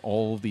without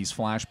all of these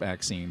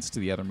flashback scenes to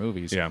the other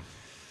movies,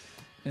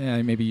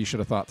 maybe you should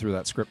have thought through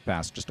that script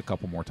past just a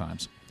couple more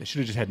times. They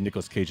should have just had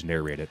Nicolas Cage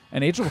narrate it.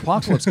 And Age of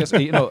Apocalypse,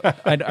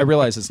 I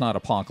realize it's not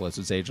Apocalypse,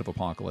 it's Age of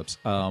Apocalypse.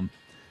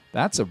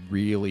 That's a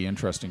really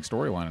interesting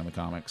storyline in the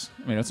comics.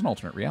 I mean, it's an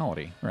alternate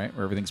reality, right,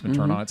 where everything's been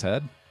turned on its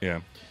head.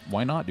 Yeah.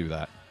 Why not do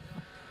that?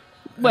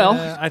 Well,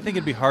 I think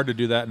it'd be hard to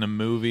do that in a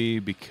movie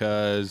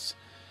because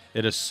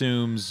it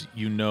assumes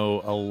you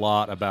know a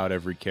lot about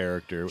every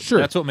character. Sure.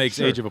 That's what makes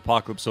Age of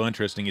Apocalypse so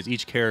interesting is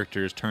each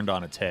character is turned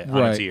on its head,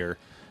 on its ear.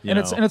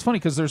 It's funny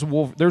because there's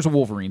a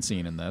Wolverine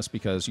scene in this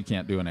because you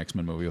can't do an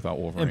X-Men movie without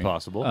Wolverine.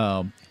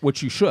 Impossible.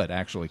 Which you should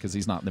actually because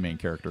he's not the main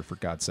character for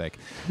God's sake.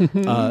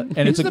 And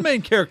he's the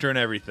main character in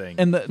everything.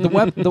 And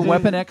the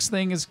Weapon X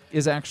thing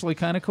is actually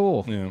kind of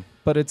cool. Yeah.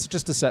 But it's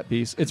just a set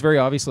piece. It's very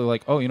obviously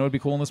like, oh, you know what'd be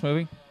cool in this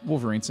movie?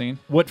 Wolverine scene.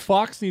 What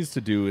Fox needs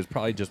to do is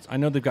probably just, I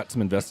know they've got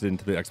some invested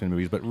into the X-Men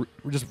movies, but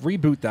just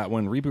reboot that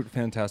one, reboot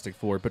Fantastic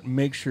Four, but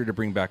make sure to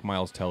bring back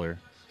Miles Teller.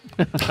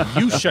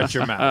 You shut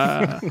your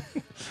mouth.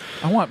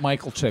 I want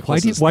Michael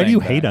Chiklis. Why do you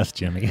hate us,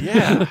 Jimmy?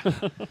 Yeah.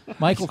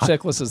 Michael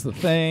Chiklis is the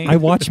thing. I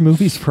watch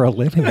movies for a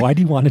living. Why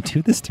do you want to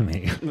do this to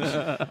me?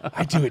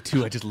 I do it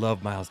too. I just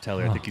love Miles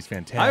Teller. I think he's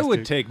fantastic. I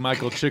would take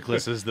Michael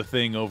Chiklis as the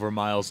thing over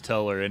Miles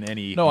Teller in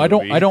any No,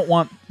 movie. I don't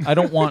want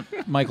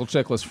Michael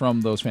Chiklis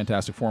from those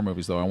Fantastic Four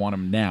movies though. I want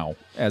him now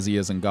as he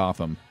is in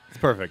Gotham. It's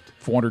perfect.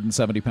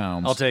 470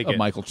 pounds I'll take of it.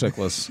 Michael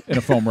Chiklis in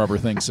a foam rubber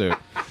thing suit.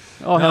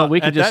 Oh no, we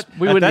could just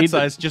we wouldn't need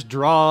size. Just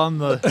draw on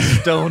the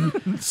stone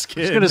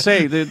skin. I was going to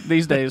say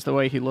these days the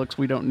way he looks,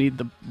 we don't need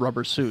the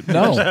rubber suit.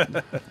 No,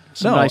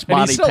 Some nice and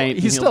body paint.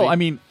 He's and still. he'll I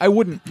be- mean, I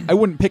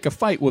wouldn't pick a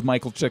fight with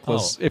Michael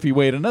Chiklis if he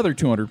weighed another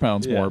 200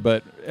 pounds more.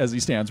 But as he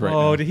stands right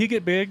now, Oh, did he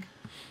get big?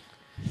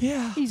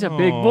 yeah, he's a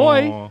big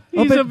boy.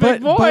 He's a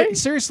big boy. But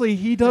seriously,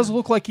 he does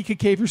look like he could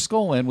cave your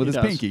skull in with his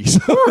does. pinky.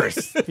 Of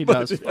course. He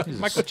does.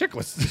 Michael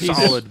Chiklis.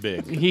 solid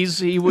big.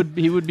 He would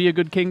be a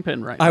good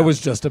kingpin right now. I was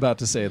just about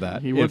to say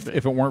that. He would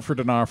If be. it weren't for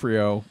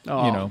D'Onofrio,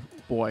 Oh,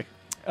 boy.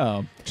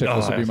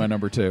 Chiklis would be my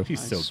number 2. He's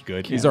so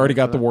good. He's already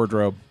got the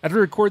wardrobe. As we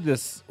record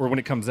this, or when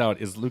it comes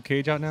out, is Luke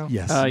Cage out now?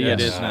 Yes.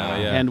 Yes. It is now,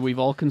 yeah. And we've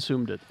all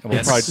consumed it. And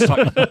we'll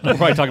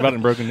probably talk about it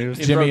in Broken News.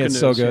 In Jimmy, Broken it's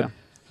so News, good.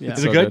 Yeah.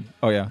 Is it good?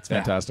 Oh yeah, it's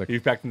fantastic. Are you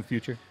back in the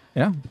future?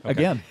 Yeah,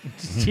 again.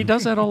 He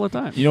does that all the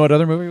time. You know what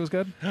other movie was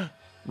good?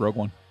 Rogue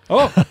One.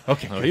 Oh,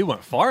 okay. Oh, he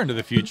went far into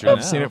the future. I've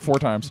now. seen it 4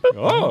 times.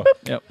 Oh,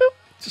 Yep.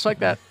 Just like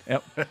that.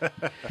 Yep.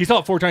 he saw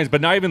it 4 times, but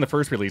not even the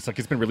first release. Like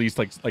it's been released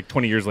like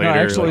 20 years No, later.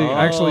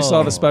 I actually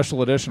saw the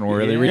special edition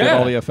where they redid Yeah.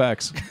 all the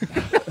effects.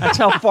 That's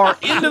how far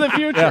into the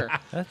future.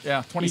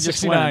 Yeah, He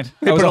just 2069. went.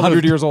 I was put all 100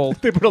 those- years old.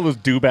 They put all those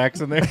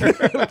dewbacks in there.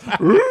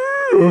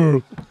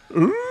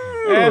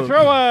 And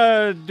throw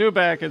a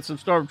dewback at some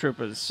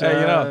stormtroopers.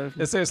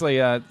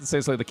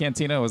 Seriously, the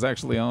cantina was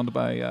actually owned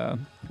by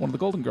one of the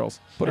Golden Girls.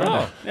 Put her in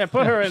there. Yeah,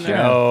 put her in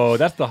there. Oh,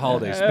 that's the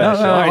holiday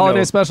special. I Holiday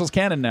know. special's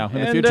canon now in the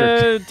And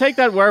future. take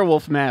that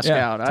werewolf mask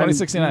Yeah, out.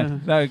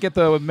 2069. Now get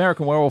the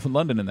American Werewolf in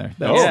London in there.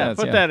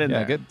 Put that in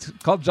there.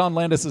 Call John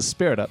Landis'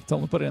 spirit up. Tell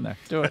him to put it in there.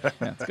 Do it. Yeah,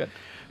 it's good.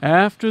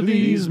 After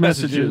these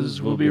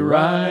messages, we'll be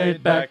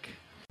right back.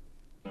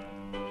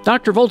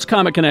 Dr. Volt's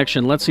Comic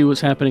Connection. Let's see what's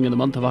happening in the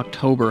month of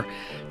October.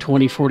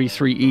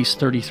 2043 East,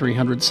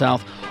 3300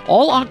 South.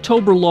 All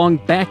October-long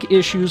back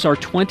issues are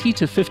 20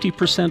 to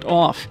 50%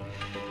 off.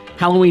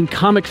 Halloween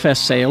Comic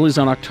Fest sale is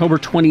on October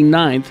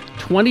 29th,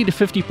 20 to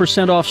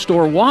 50% off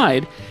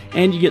store-wide,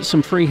 and you get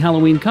some free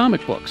Halloween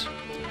comic books.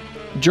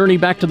 Journey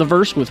back to the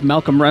verse with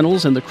Malcolm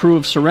Reynolds and the crew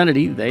of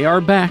Serenity. They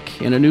are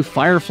back in a new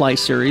Firefly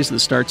series that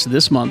starts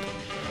this month.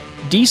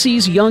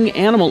 DC's Young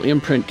Animal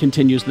imprint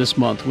continues this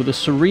month with a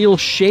surreal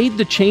Shade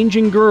the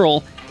Changing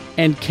Girl,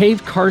 and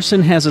Cave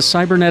Carson has a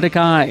cybernetic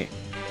eye.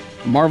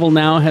 Marvel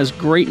Now has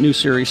great new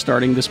series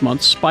starting this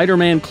month: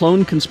 Spider-Man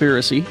Clone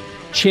Conspiracy,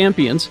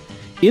 Champions,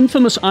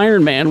 Infamous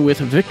Iron Man with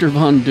Victor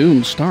Von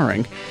Doom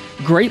starring,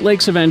 Great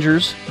Lakes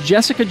Avengers,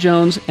 Jessica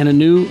Jones, and a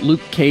new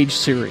Luke Cage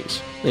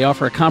series. They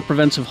offer a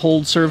comprehensive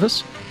hold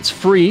service. It's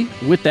free.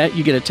 With that,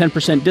 you get a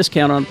 10%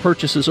 discount on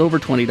purchases over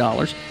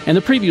 $20, and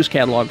the previews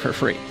catalog for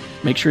free.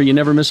 Make sure you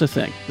never miss a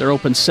thing. They're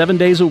open 7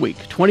 days a week.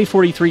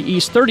 2043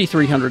 East,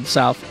 3300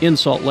 South in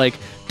Salt Lake.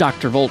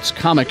 Dr. Volt's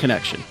Comic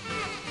Connection.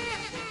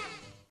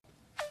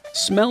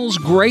 Smells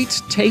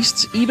great,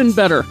 tastes even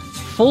better.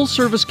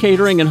 Full-service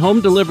catering and home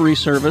delivery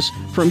service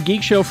from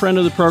Geek Show friend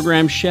of the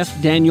program,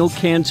 Chef Daniel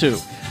Cantu.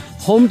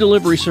 Home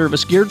delivery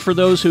service geared for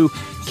those who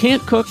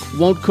can't cook,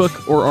 won't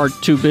cook, or are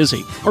too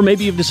busy. Or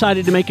maybe you've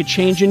decided to make a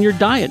change in your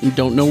diet and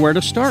don't know where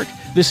to start.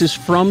 This is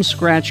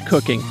from-scratch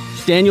cooking.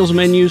 Daniel's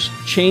menus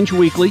change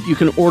weekly. You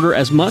can order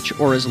as much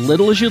or as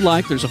little as you'd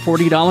like. There's a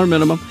 $40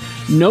 minimum.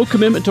 No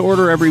commitment to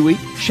order every week.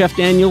 Chef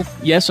Daniel,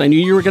 yes, I knew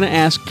you were going to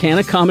ask, can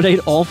accommodate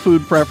all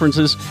food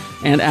preferences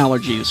and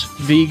allergies.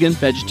 Vegan,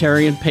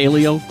 vegetarian,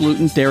 paleo,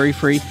 gluten,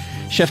 dairy-free.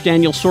 Chef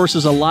Daniel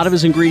sources a lot of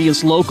his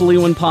ingredients locally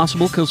when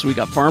possible because we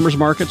got farmers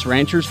markets,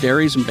 ranchers,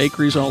 dairies, and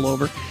bakeries all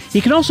over.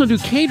 He can also do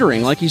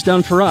catering like he's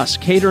done for us.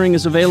 Catering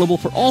is available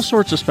for all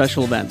sorts of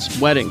special events: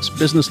 weddings,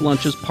 business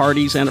lunches,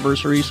 parties,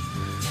 anniversaries,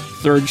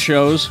 third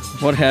shows,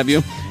 what have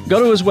you.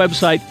 Go to his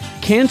website,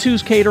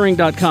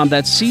 cantuscatering.com.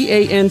 That's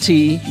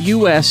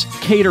CANTUS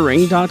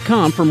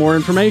catering.com for more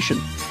information.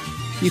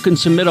 You can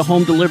submit a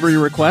home delivery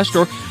request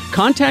or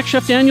contact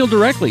Chef Daniel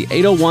directly,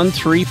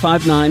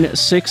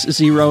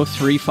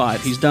 801-359-6035.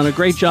 He's done a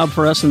great job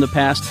for us in the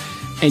past,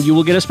 and you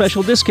will get a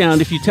special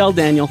discount if you tell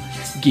Daniel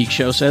Geek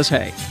Show says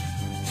hey.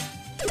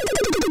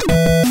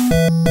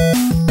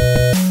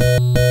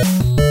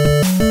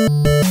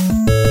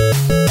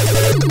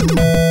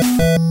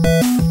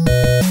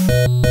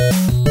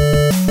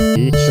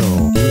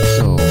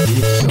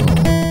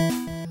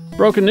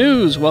 Broken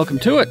news, welcome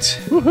to it.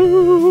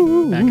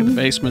 Woohoo! Back in the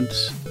basement,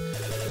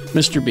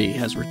 Mr. B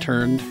has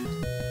returned.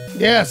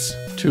 Yes.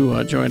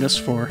 To join us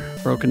for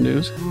Broken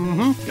News.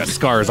 Mm-hmm. Got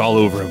scars all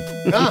over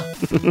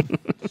him.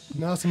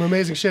 No, some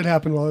amazing shit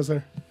happened while I was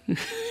there.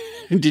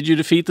 Did you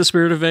defeat the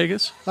Spirit of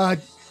Vegas?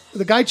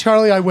 The guy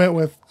Charlie I went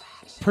with,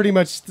 pretty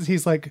much,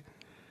 he's like,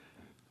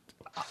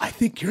 I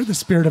think you're the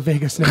Spirit of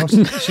Vegas now,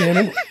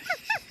 Shannon.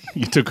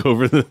 You took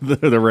over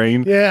the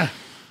reign. Yeah.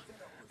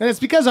 And it's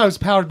because I was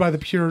powered by the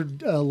pure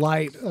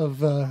light of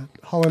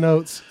Hall &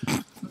 Oates.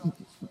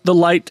 The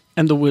light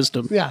and the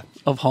wisdom Yeah.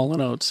 of Hall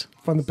 & Oates.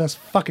 One of the best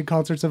fucking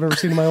concerts I've ever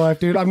seen in my life,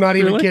 dude. I'm not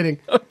even Really? kidding.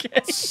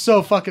 Okay.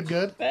 So fucking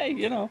good. Hey,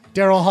 you know.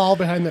 Daryl Hall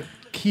behind the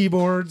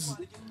keyboards.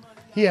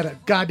 He had a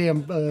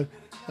goddamn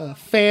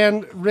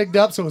fan rigged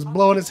up so it was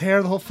blowing his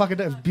hair the whole fucking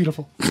day. It was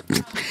beautiful.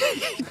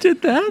 He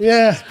did that?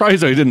 Yeah. Probably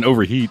so he didn't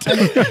overheat.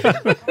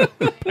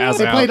 Pass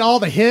They out. played all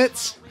the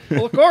hits.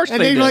 Well, of course And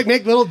they they'd did. like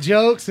make little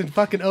jokes and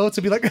fucking Oates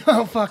would be like,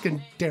 oh,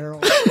 fucking Daryl.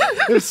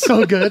 It was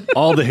so good.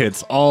 All the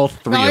hits, all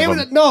three No, of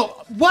them. no,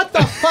 what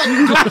the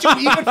fuck?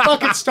 Don't you even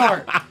fucking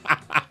start.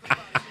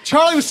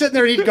 Charlie was sitting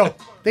there and he'd go,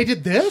 they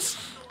did this?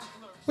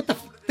 What the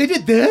they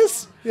did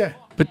this? Yeah.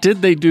 But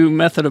did they do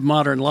Method of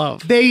Modern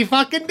Love? They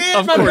fucking did,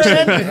 Of my course.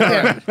 friend.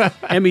 Yeah.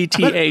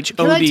 METHOD.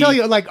 Can I tell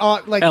you, like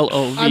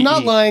Love. I'm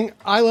not lying.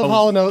 I love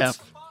Hall & Oates.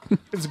 F. It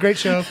was a great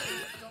show.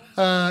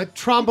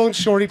 Trombone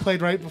Shorty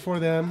played right before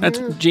them. That's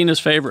Gina's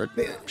favorite.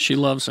 She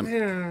loves him.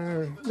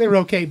 They were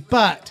okay,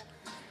 but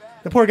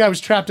the poor guy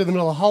was trapped in the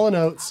middle of Hall &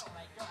 Oates,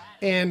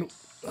 and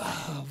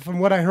from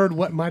what I heard,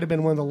 what might have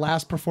been one of the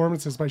last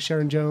performances by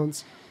Sharon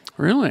Jones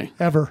Really?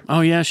 ever.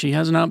 Oh, yeah, she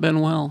has not been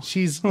well.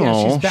 She's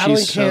battling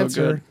She's so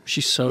cancer. good.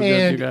 She's so good,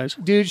 And you guys.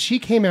 dude, she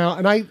came out,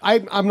 and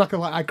I'm not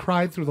gonna lie, I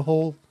cried through the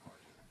whole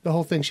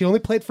thing. She only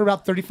played for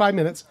about 35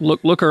 minutes.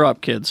 Look her up,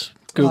 kids.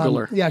 Google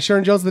her. Yeah,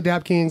 Sharon Jones, the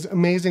Dap Kings,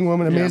 amazing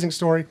woman, amazing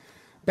story.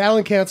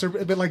 Battling cancer,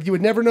 but like you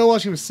would never know while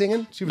she was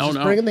singing. She was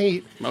just bringing the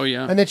heat. Oh,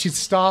 yeah. And then she'd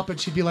stop and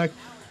she'd be like,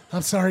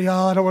 "I'm sorry,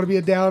 y'all. I don't want to be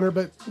a downer,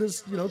 but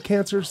this,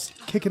 cancer's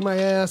kicking my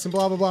ass and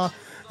blah blah blah."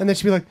 And then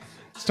she'd be like,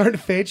 starting to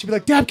fade. She'd be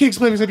like, "Dap Kings,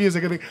 play me some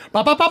music." And,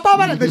 ba, ba, ba, ba,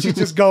 ba, and then she'd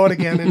just going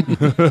again. And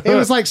it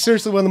was like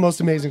seriously one of the most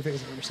amazing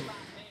things I've ever seen.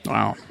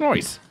 Wow.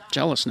 Nice.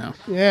 Jealous now.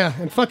 Yeah,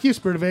 and fuck you,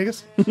 Spirit of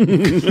Vegas.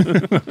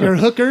 Your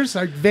hookers.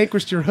 I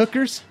vanquished your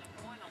hookers.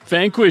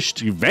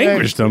 Vanquished. You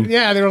vanquished them.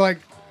 Yeah, they were like,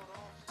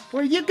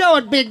 "Where you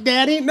going, Big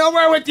Daddy?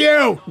 Nowhere with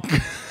you."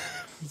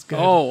 It's good.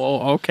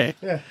 Oh, okay.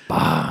 Yeah.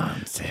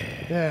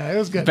 Yeah, it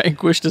was good.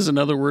 Vanquished is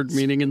another word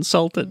meaning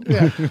insulted.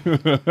 Yeah.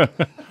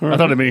 I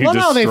thought it meant he Well,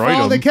 no,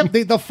 destroyed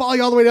them. they'll follow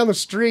you all the way down the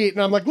street,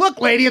 and I'm like,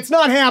 "Look, lady, it's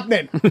not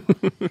happening."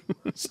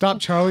 Stop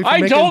Charlie from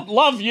making...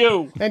 love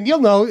you. And you'll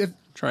know,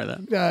 Try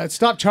that.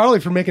 stop Charlie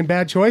from making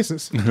bad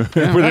choices. Were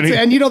there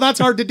any, That's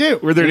hard to do.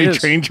 were there It any is.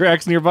 train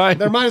tracks nearby?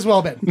 There might as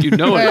well have been. You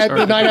know it's The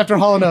hard. night after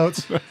Hall &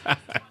 Oates.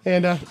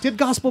 And did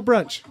gospel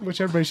brunch,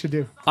 which everybody should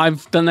do.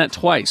 I've done that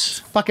twice.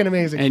 Fucking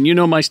amazing. And you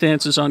know my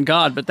stance is on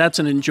God, but that's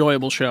an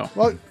enjoyable show.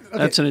 Well, okay.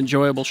 That's an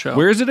enjoyable show.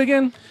 Where is it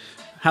again?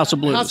 House of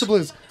Blues. House of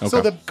Blues.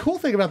 So the cool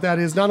thing about that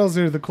is not only is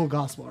there the cool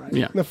gospel, right?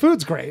 Yeah. The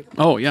food's great.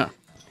 Oh, yeah.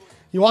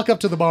 You walk up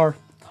to the bar,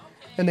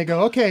 and they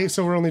go, "Okay,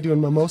 so we're only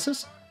doing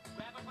mimosas,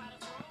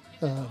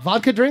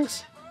 vodka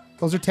drinks.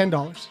 Those are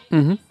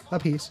 $10 a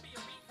piece.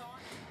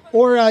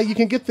 Or you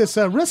can get this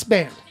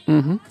wristband.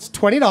 It's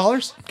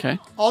 $20. Okay.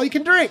 All you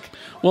can drink."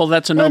 Well,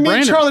 that's a And me and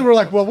no-brainer. Charlie were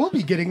like, "Well, we'll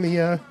be getting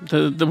the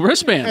The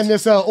wristbands. and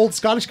this old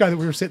Scottish guy that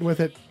we were sitting with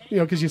it,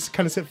 because you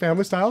kind of sit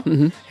family style.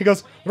 He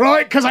goes,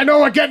 "Right, because I know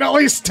we're getting at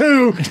least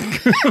 2."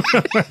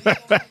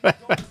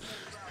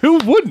 Who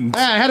wouldn't?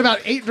 I had about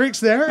 8 drinks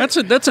there.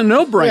 That's a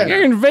no-brainer.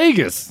 You're in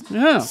Vegas.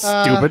 Yeah.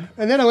 Stupid.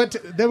 And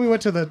then we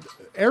went to the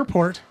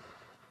airport.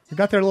 We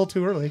got there a little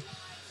too early.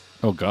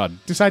 Oh, God.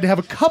 Decided to have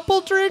a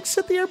couple drinks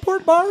at the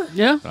airport bar.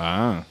 Yeah.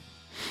 Ah.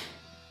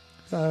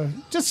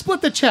 Just split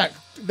the check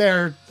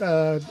there.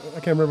 I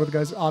can't remember what the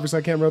guy's. Obviously,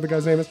 I can't remember what the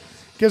guy's name is.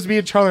 Gives me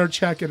and Charlie a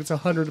check, and it's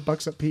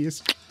 $100 a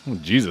piece. Oh,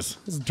 Jesus.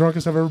 It's the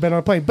drunkest I've ever been on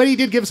a plane. But he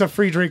did give us a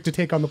free drink to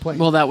take on the plane.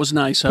 Well, that was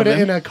nice of Put it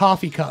him. in a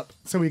coffee cup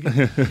so we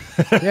could.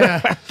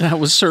 Yeah. That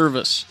was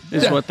service,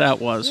 is what that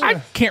was. I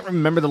can't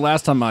remember the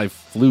last time I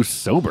flew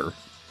sober.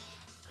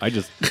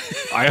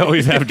 I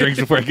always have drinks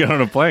before I get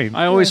on a plane.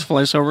 I always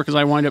fly sober because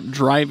I wind up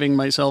driving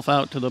myself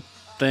out to the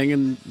thing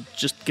and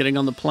just getting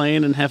on the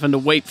plane and having to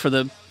wait for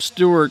the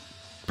steward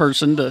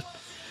person to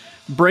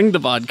bring the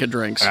vodka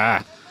drinks.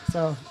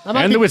 So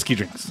And the whiskey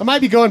drinks. I might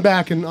be going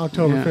back in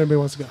October Yeah. if anybody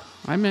wants to go.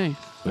 I may.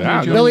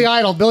 Yeah. Billy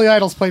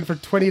Idol's played for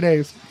 20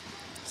 days.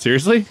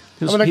 Seriously?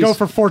 I'm going to go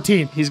for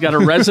 14. He's got a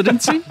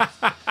residency?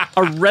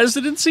 A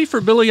residency for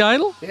Billy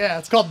Idol? Yeah,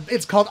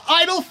 it's called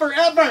Idol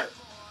Forever.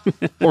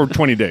 Or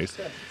 20 days.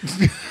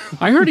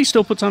 I heard he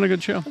still puts on a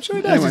good show. I'm sure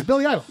he does. Anyway. It's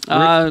Billy Idol.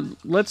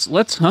 Let's, I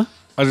was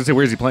going to say,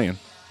 where's he playing?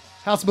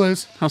 House of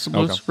Blues. House of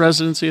Blues. Okay.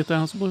 Residency at the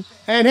House of Blues.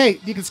 And hey,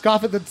 you can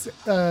scoff at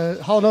the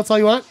Hall & Oates all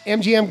you want.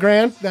 MGM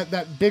Grand,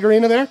 that big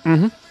arena there.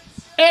 Mm-hmm.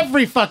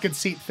 Every fucking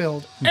seat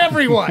filled.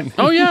 Everyone.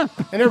 Oh, yeah.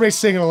 And everybody's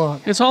singing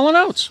along. It's Hall &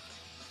 Oates.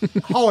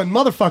 Hall &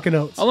 motherfucking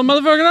Oates. All the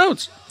motherfucking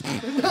Oates.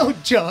 No,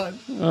 John.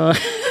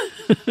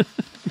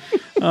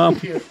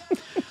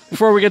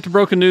 Before we get to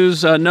Broken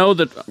News, know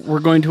that we're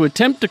going to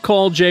attempt to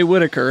call Jay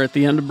Whitaker at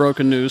the end of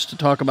Broken News to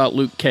talk about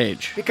Luke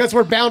Cage. Because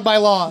we're bound by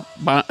law.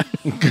 I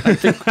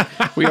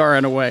think we are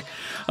in a way.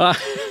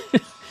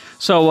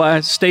 So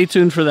stay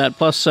tuned for that.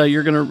 Plus,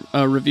 you're going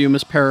to review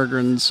Miss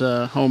Peregrine's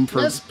Home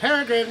for Miss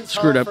Peregrine.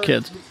 Screwed Up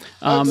Kids.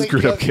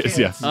 Screwed up kids,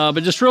 yeah.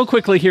 But just real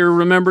quickly here,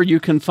 remember you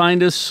can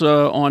find us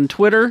on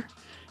Twitter,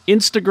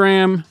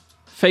 Instagram,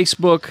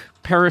 Facebook,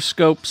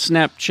 Periscope,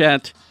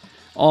 Snapchat,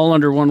 all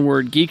under one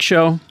word, Geek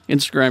Show.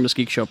 Instagram is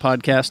Geek Show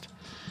Podcast.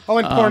 Oh,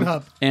 and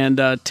Pornhub. And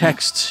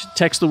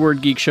text the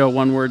word Geek Show,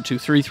 one word, to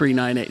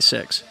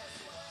 33986.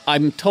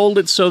 I'm told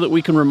it's so that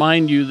we can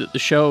remind you that the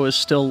show is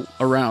still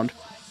around.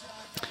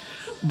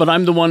 But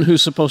I'm the one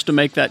who's supposed to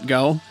make that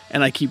go,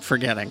 and I keep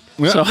forgetting.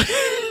 Yeah.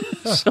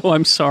 So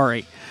I'm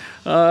sorry.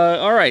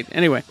 All right,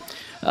 anyway.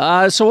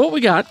 So what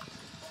we got,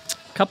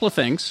 a couple of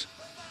things.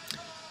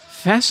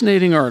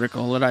 Fascinating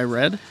article that I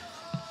read.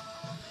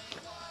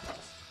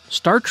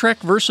 Star Trek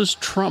versus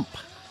Trump.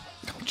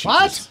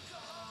 What?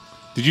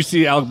 Did you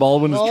see Alec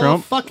Baldwin as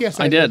Trump? Fuck yes,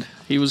 I did.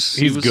 He was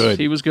good.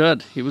 He was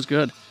good. He was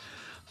good.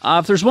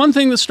 If there's one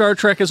thing that Star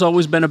Trek has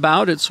always been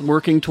about, it's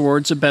working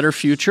towards a better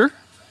future.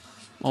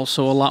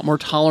 Also a lot more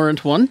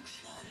tolerant one.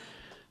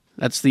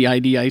 That's the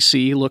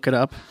IDIC. Look it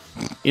up.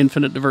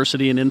 Infinite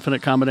diversity and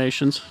infinite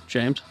combinations.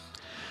 James.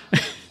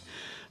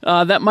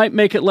 That might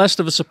make it less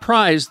of a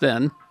surprise,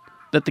 then,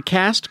 that the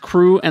cast,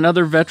 crew, and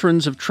other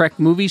veterans of Trek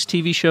movies,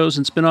 TV shows,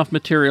 and spin-off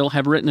material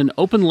have written an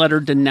open letter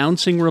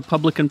denouncing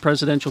Republican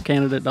presidential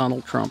candidate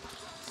Donald Trump.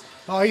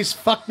 Oh, he's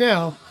fucked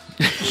now.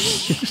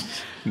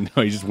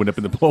 No, he just went up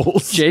in the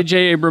polls. J.J.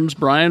 Abrams,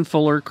 Brian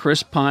Fuller,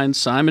 Chris Pine,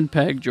 Simon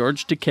Pegg,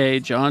 George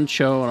Takei, John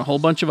Cho, and a whole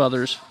bunch of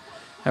others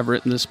have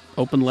written this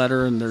open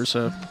letter, and there's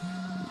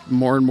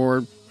more and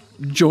more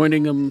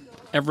joining them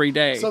every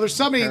day. So there's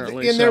somebody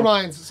in their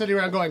minds sitting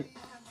around going,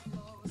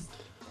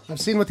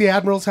 I've seen what the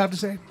admirals have to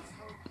say.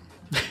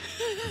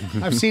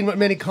 I've seen what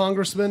many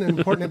congressmen and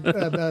important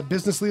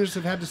business leaders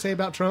have had to say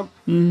about Trump.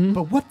 Mm-hmm.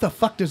 But what the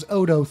fuck does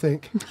Odo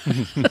think?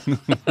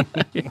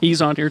 He's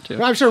on here,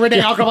 too. I'm sure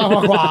Renee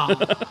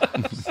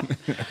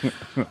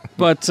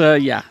But,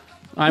 yeah.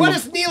 What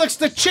does Neelix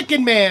the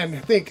Chicken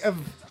Man think of...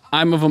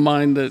 I'm of a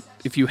mind that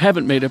if you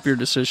haven't made up your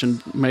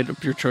decision, made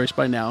up your choice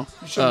by now,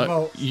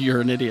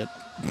 you're an idiot.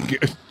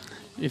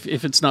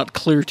 If it's not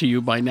clear to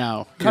you by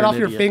now, cut off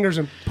your fingers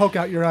and poke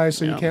out your eyes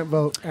so you can't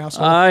vote,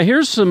 asshole.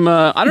 Here's some,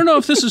 I don't know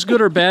if this is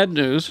good or bad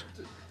news.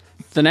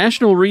 The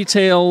National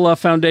Retail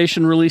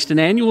Foundation released an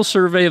annual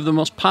survey of the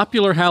most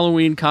popular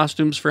Halloween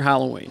costumes for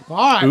Halloween. All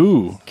right.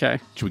 Ooh. Okay.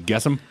 Should we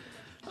guess them?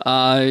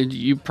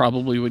 You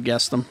probably would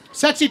guess them.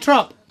 Sexy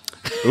Trump.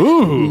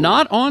 Ooh.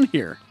 Not on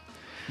here.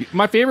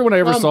 My favorite one I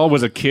ever saw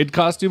was a kid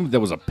costume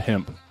that was a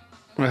pimp.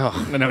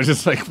 Oh. And I was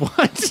just like,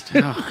 what?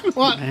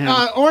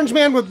 Orange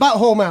man with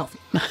butthole mouth.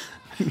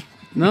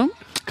 No?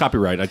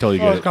 Copyright. I totally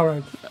get it.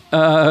 Copyright.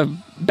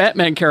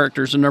 Batman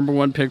characters are number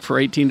one pick for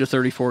 18 to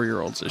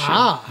 34-year-olds this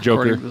year.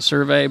 Joker. According to the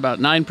survey, about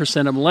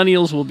 9% of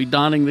millennials will be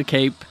donning the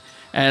cape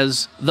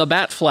as the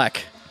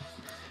Batfleck.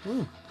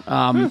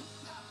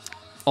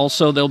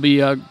 Also, there'll be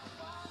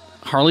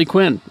Harley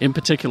Quinn, in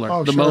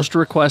particular, the most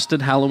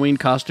requested Halloween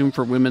costume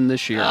for women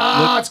this year.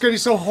 It's going to be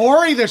so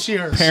hoary this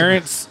year.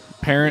 Parents,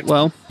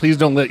 well, please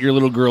don't let your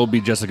little girl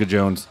be Jessica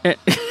Jones.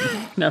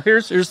 Now,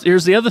 here's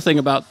the other thing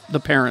about the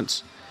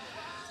parents.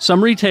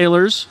 Some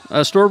retailers,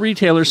 store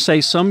retailers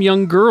say some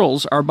young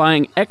girls are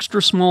buying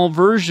extra small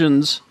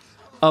versions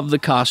of the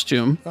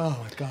costume.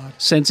 Oh, my God.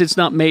 Since it's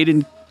not made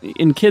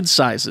in kid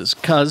sizes,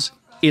 because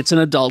it's an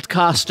adult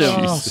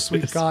costume. Oh,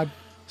 sweet God.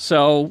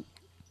 So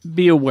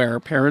be aware,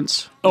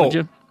 parents. Would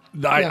you?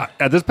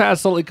 At this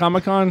past Salt Lake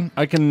Comic-Con,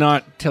 I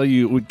cannot tell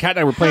you. Kat and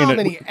I were playing How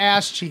many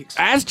ass cheeks?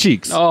 Ass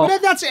cheeks. Oh.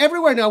 But that's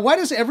everywhere now. Why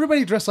does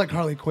everybody dress like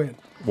Harley Quinn?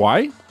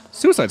 Why?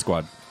 Suicide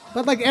Squad.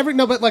 But I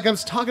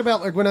was talking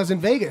about like when I was in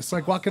Vegas,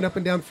 like walking up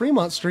and down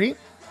Fremont Street,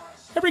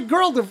 every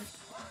girl, their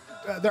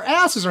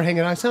asses are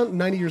hanging. I sound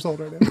 90 years old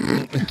right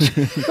now.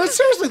 But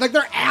seriously, like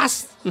their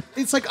ass,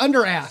 it's like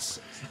under ass.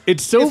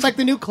 It's like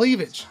the new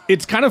cleavage.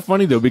 It's kind of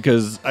funny though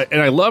because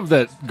I love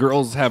that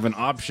girls have an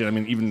option. I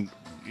mean, even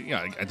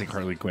I think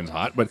Harley Quinn's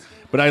hot, but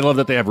I love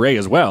that they have Ray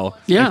as well.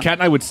 Yeah, and Kat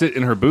and I would sit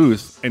in her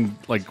booth and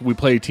like we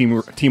play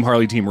Team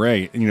Harley, Team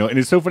Ray, and and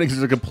it's so funny because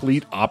it's a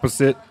complete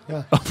opposite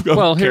of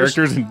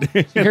characters.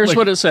 Here's like,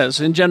 what it says: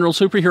 in general,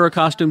 superhero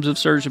costumes have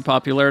surged in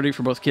popularity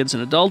for both kids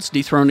and adults,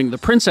 dethroning the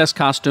princess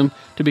costume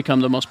to become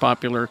the most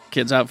popular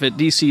kids outfit.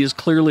 DC is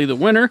clearly the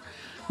winner.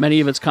 Many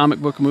of its comic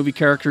book and movie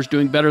characters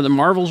doing better than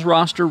Marvel's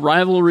roster.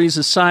 Rivalries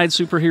aside,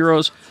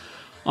 superheroes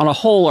on a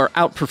whole are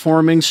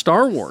outperforming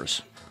Star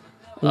Wars.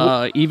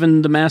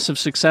 Even the massive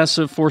success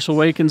of Force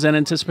Awakens and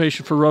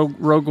anticipation for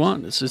Rogue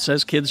One. It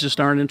says kids just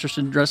aren't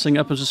interested in dressing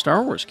up as a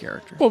Star Wars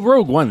character. Well,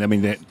 Rogue One, I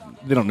mean, they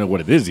don't know what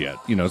it is yet,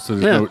 so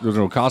there's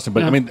no costume.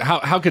 But, I mean,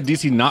 how could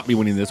DC not be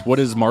winning this? What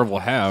does Marvel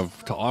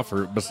have to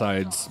offer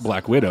besides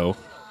Black Widow,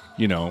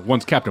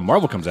 once Captain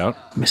Marvel comes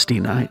out? Misty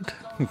Knight.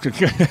 But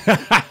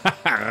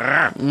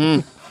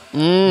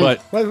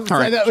was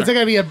that going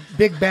to be a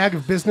big bag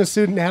of business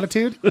student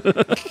attitude?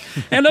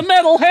 And a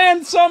metal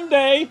hand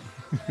someday.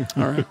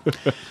 All right.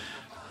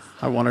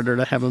 I wanted her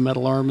to have a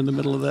metal arm in the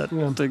middle of that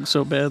thing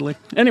so badly.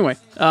 Anyway,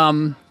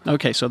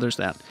 okay, so there's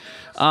that.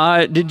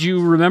 Did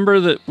you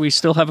remember that we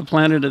still have a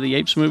Planet of the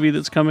Apes movie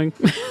that's coming?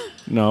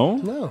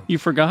 No. You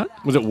forgot?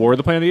 Was it War of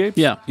the Planet of the Apes?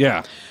 Yeah.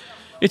 Yeah.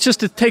 It's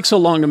just it takes so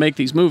long to make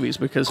these movies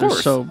because they're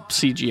so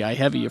CGI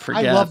heavy. You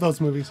forget. I love those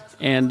movies.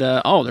 And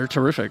they're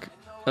terrific.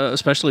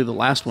 Especially the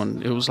last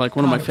one. It was like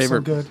one of my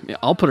favorite. So good. Yeah,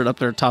 I'll put it up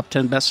there, top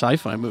 10 best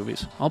sci-fi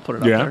movies. I'll put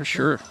it up there.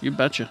 Sure, you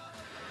betcha.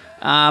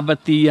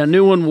 But the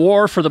new one,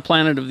 War for the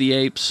Planet of the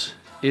Apes,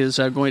 is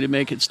going to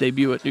make its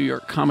debut at New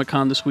York Comic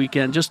Con this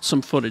weekend. Just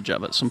some footage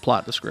of it, some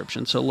plot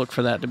description. So look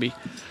for that to be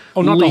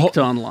leaked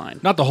online.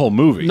 Not the whole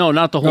movie. No,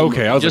 not the whole movie.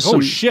 Okay, I was like, oh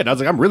shit. I was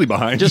like, I'm really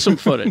behind. Just some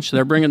footage.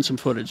 They're bringing some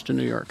footage to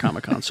New York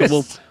Comic Con.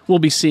 So we'll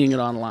be seeing it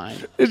online.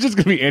 It's just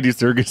going to be Andy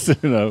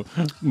Serkis in a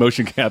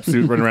motion cap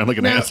suit running around like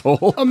an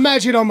asshole.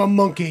 Imagine I'm a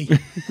monkey.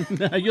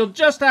 You'll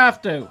just have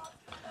to,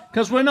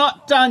 because we're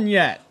not done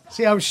yet.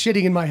 See, I'm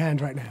shitting in my hand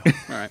right now. All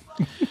right.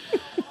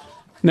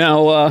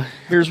 Now,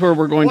 here's where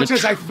we're going Watch to...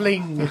 as I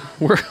fling.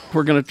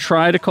 We're going to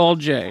try to call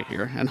Jay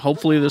here, and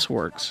hopefully this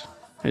works.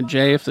 And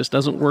Jay, if this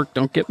doesn't work,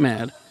 don't get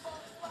mad.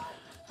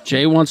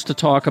 Jay wants to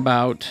talk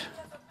about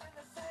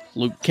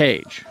Luke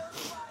Cage,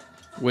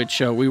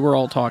 which we were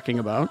all talking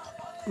about.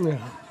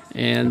 Yeah.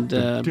 And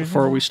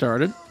before we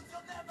started...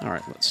 All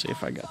right, let's see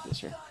if I got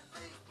this here.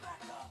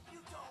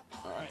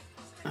 All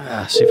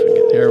right. See if I can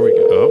get... There we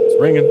go. Oh,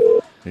 it's ringing.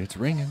 It's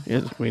ringing.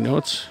 Yeah, we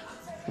know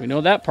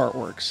that part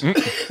works.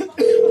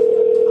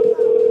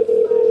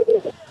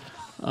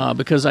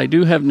 Because I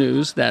do have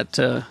news that...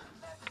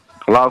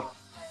 Hello?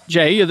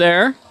 Jay, you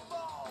there?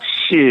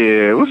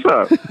 Shit, what's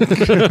up?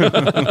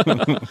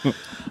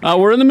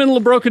 We're in the middle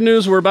of broken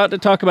news. We're about to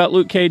talk about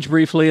Luke Cage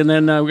briefly, and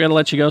then we got to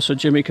let you go so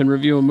Jimmy can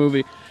review a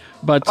movie.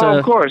 But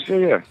of course,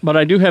 yeah. But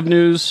I do have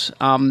news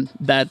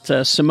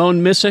that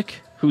Simone Missick,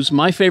 who's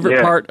my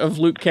favorite part of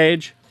Luke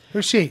Cage...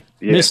 Who's she?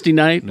 Yeah. Misty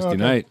Knight. Misty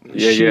Knight.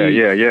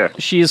 Yeah.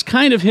 She has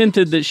kind of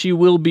hinted that she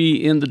will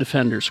be in the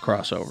Defenders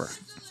crossover.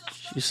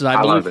 She says,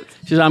 I love it.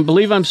 She says, I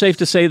believe I'm safe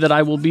to say that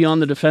I will be on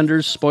the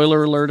Defenders.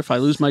 Spoiler alert, if I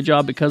lose my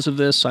job because of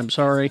this, I'm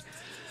sorry.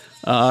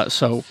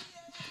 So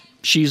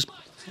she's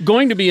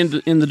going to be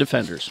in the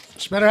Defenders.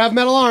 She better have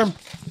metal arm.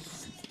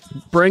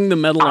 Bring the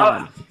metal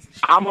arm.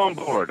 I'm on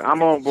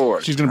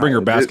board. She's going to bring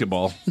her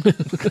basketball.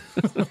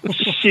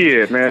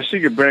 Shit, man. She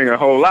could bring a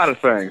whole lot of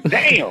things.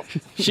 Damn.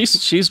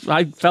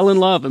 I fell in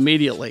love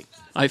immediately.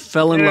 I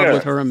fell in love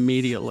with her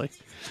immediately.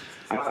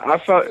 I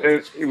felt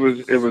it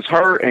was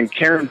her and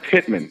Karen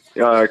Pittman.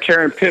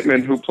 Karen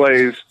Pittman, who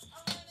plays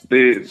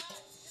the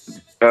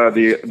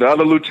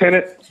other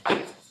lieutenant.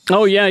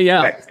 Oh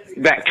yeah.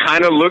 That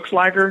kind of looks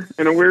like her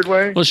in a weird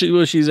way. Well,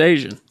 she's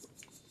Asian.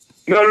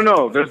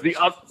 No. There's the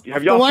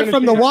have y'all The one finished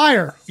from The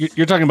Wire.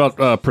 You're talking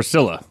about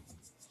Priscilla.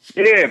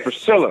 Yeah,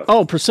 Priscilla.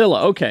 Oh,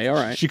 Priscilla. Okay, all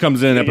right. She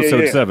comes in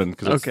episode 7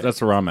 because Okay. that's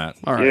where I'm at.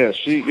 All right.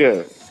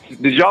 Yeah.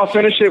 Did y'all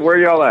finish it? Where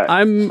y'all at?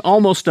 I'm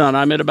almost done.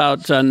 I'm at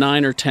about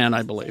 9 or 10,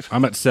 I believe.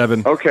 I'm at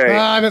 7. Okay.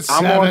 I'm at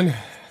 7.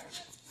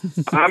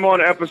 I'm on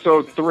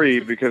episode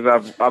 3 because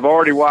I've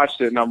already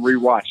watched it and I'm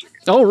rewatching it.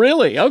 Oh,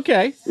 really?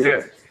 Okay.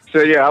 Yeah.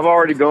 So yeah, I've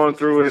already gone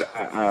through it.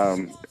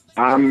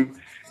 I'm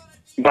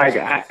like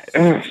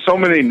so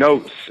many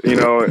notes,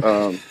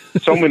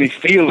 so many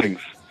feelings.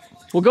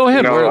 Well, go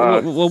ahead.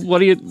 What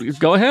do you?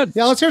 Go ahead.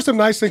 Yeah, let's hear some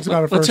nice things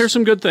about it first. Let's hear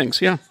some good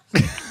things. Yeah.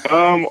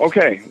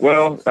 Okay.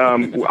 Well,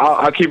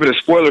 I'll keep it as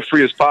spoiler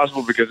free as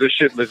possible because this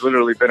shit has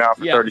literally been out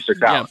for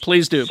 36 hours. Yeah,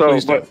 please do. So,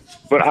 please do.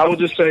 but I will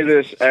just say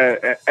this,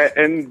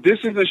 and this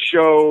is a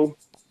show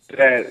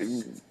that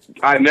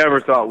I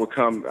never thought would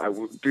come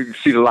to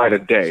see the light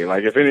of day.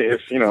 Like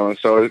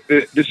so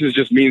this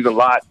just means a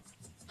lot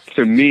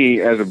to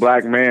me as a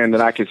black man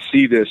that I could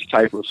see this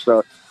type of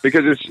stuff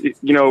because it's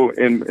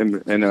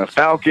in a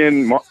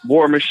Falcon,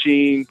 War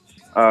Machine,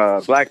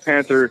 Black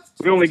Panther,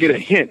 we only get a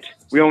hint.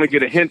 We only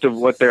get a hint of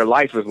what their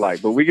life is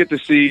like, but we get to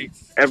see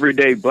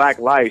everyday black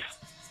life.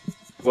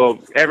 Well,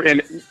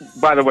 and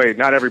by the way,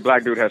 not every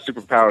black dude has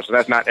superpowers, so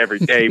that's not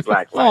everyday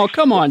black life. Oh,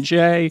 come on,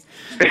 Jay.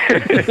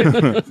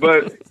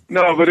 But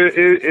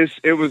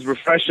it was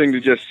refreshing to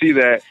just see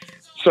that.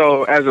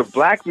 So as a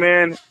black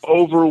man,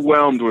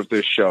 overwhelmed with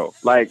this show.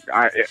 Like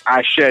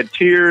I shed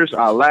tears,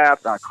 I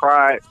laughed, I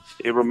cried.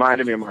 It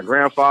reminded me of my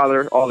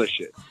grandfather, all this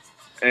shit.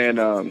 And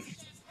did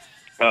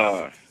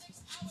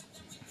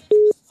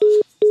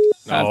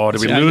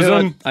we lose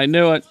him? I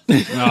knew it.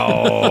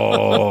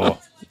 No.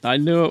 I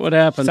knew it would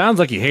happen. Sounds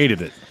like he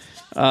hated it.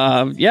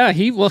 Yeah,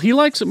 he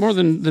likes it more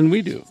than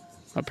we do,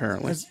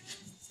 apparently.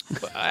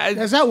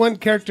 Has that one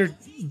character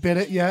been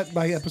it yet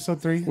by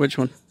episode 3? Which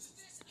one?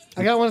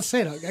 I don't want to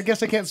say it. I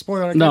guess I can't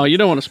spoil it. No, you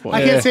don't want to spoil it.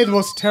 I can't say the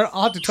most terrible.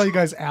 I'll have to tell you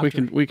guys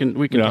after. We can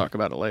talk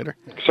about it later.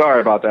 Sorry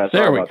about that.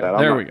 There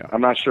we go.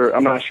 I'm not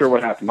sure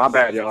what happened. My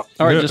bad, y'all.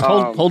 All right, just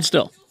hold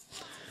still.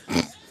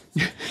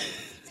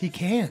 He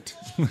can't.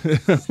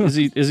 Is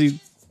he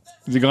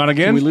gone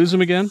again? Can we lose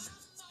him again?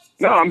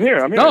 No, I'm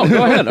here. Oh,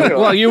 go ahead.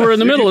 Well, you were in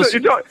the middle of...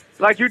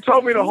 You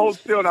told me to hold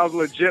still, and I was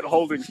legit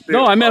holding still.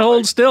 No, I meant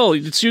hold still.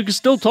 You can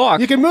still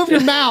talk. You can move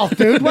your mouth,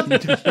 dude. What?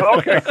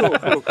 Okay, cool.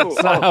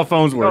 That's not how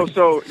phones work.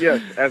 So,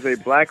 yes, as a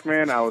black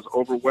man, I was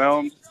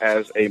overwhelmed.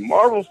 As a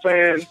Marvel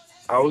fan,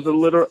 I was a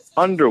little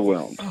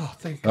underwhelmed. Oh,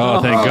 thank God.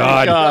 Oh, thank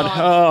God.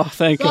 Oh,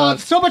 thank God.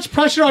 So much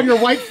pressure on your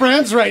white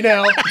friends right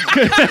now.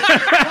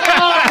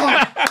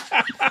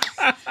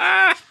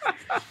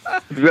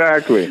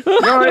 Exactly.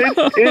 No,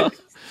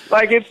 it's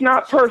like it's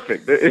not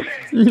perfect.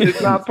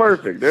 It's not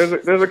perfect.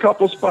 There's a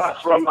couple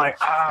spots where I'm like,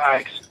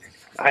 I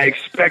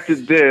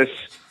expected this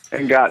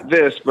and got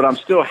this, but I'm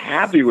still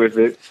happy with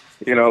it.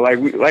 You know,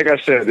 like I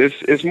said,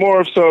 it's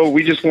more of so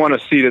we just want a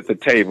seat at the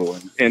table,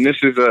 and this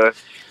is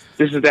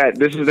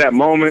that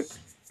moment.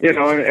 You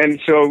know, and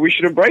so we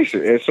should embrace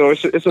it. And so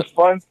it's a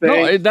fun thing.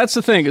 No, that's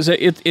the thing. Is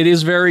it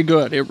is very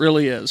good. It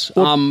really is.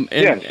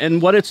 yes.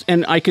 And what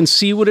and I can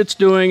see what it's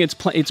doing.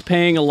 It's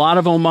paying a lot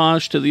of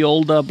homage to the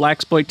old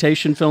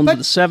blaxploitation films of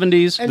the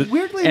 70s. And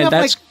weirdly and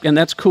enough,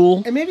 that's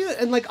cool. And maybe,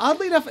 and like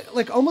oddly enough,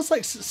 like almost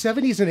like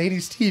 70s and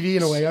 80s TV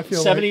in a way. I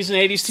feel 70s and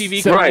 80s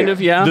TV Right. kind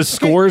of, yeah. The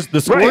score's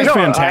Right, no,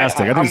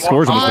 fantastic. I think the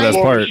score's almost the best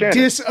part. Shannon.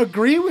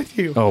 disagree with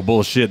you. Oh,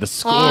 bullshit. The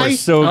score I-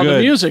 is so Oh, good.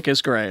 the music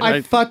is great.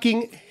 I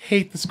fucking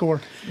hate the score.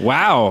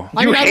 Wow.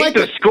 I mean, I hate like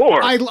the score?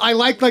 I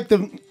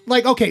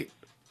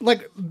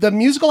like the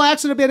musical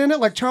acts that have been in it,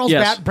 like Charles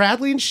Yes.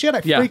 Bradley and shit.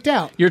 I Yeah. freaked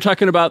out. You're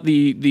talking about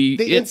the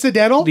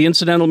incidental? the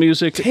incidental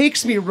music.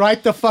 Takes me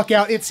right the fuck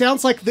out. It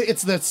sounds like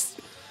it's the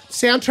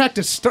soundtrack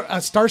to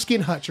Starsky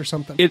and Hutch or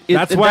something.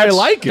 That's why I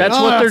like it. That's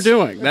Oh, what they're that's-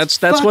 doing. that's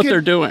That's what fucking- they're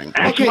doing.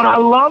 That's Okay. what I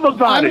love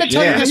about I'm it. going to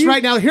tell you Yeah. this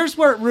right now. Here's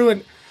where it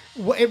ruined.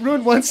 It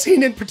ruined one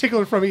scene in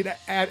particular for me. It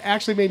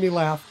actually made me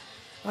laugh.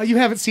 You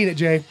haven't seen it,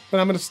 Jay, but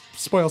I'm going to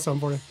spoil some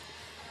for you.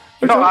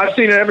 No, I've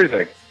seen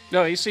everything.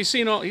 No, he's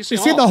seen all. He's seen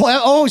You've seen all. the whole.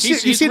 Oh,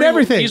 He's you've seen re-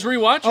 everything. He's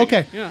rewatching.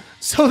 Okay. Yeah.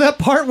 So that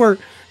part where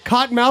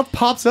Cottonmouth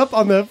pops up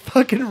on the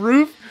fucking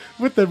roof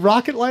with the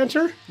rocket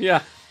lantern,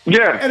 Yeah.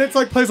 Yeah. and it's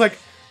like plays like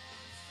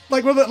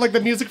the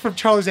music from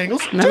Charlie's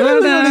Angels.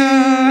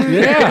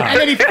 Yeah. And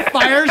then he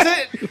fires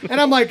it, and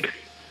I'm like,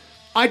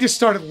 I just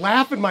started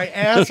laughing my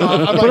ass off.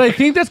 I'm But like, I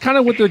think that's kind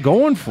of what they're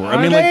going for. I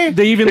Are mean, they? like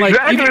they even like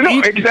Exactly. even, No,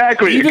 even-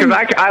 exactly. even-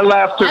 Because I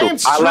laugh too. I am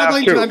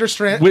struggling to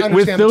understand. with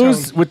understand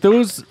those the tone. with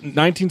those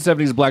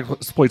 1970s black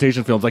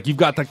exploitation films, like you've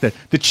got like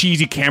the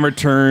cheesy camera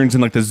turns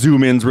and like the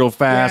zoom ins real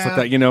fast, Yeah. like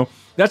that. You know,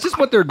 that's just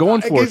what they're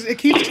going for. It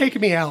keeps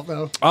taking me out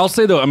though. I'll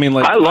say though, I mean,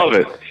 like I love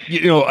it.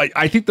 You know,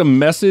 I think the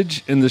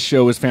message in the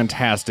show is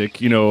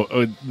fantastic. You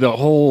know, the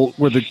whole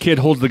where the kid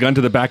holds the gun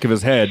to the back of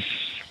his head,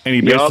 and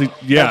he Yup.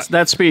 basically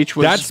That speech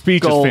was that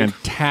speech gold. is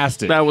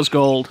fantastic. That was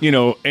gold. You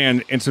know,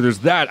 and so there's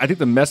that. I think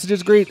the message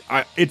is great.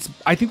 I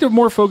think they're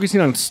more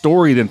focusing on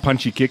story than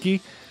punchy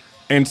kicky,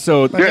 and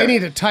so But they need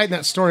to tighten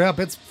that story up.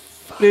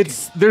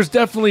 there's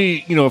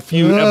definitely a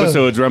few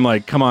episodes where I'm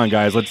like, come on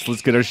guys,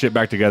 let's get our shit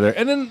back together,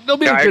 and then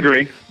I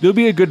agree. there'll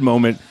be a good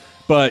moment,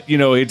 but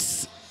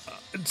it's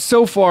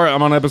so far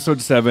I'm on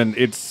episode 7.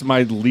 It's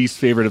my least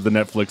favorite of the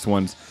Netflix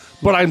ones,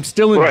 but I'm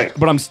still Right.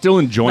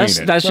 enjoying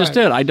it. That's just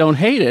it. I don't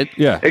hate it.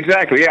 Yeah.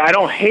 Exactly. Yeah, I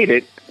don't hate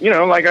it.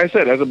 Like I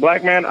said, as a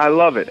black man, I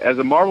love it. As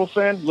a Marvel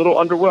fan, a little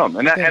underwhelmed,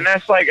 and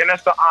that's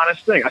the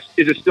honest thing.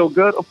 Is it still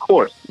good? Of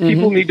course.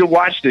 People need to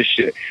watch this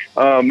shit.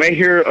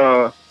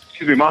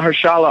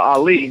 Mahershala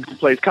Ali, who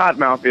plays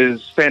Cottonmouth,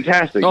 is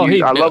fantastic. Oh,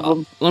 I love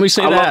him. Let me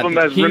say I that. love him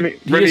as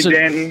Remy is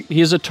Danton. He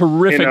is a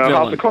terrific in, villain.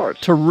 House of Cards.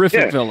 Terrific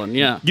Yeah. villain.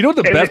 Yeah. You know what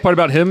the And best part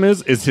about him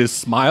is his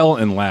smile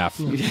and laugh.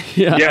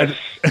 Yeah. Yes.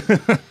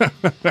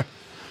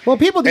 Well,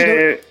 people need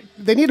Eh.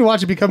 they need to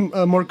watch it become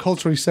more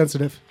culturally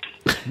sensitive.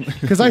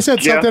 Because I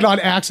said Yeah. something on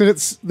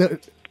accident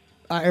that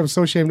I am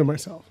so ashamed of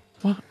myself.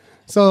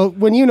 So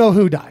when you know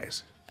who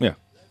dies,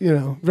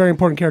 Yeah. very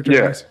important character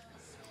Yeah. dies.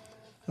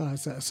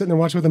 So sitting there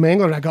watching with the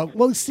mangler, and I go,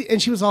 well, see, and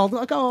she was all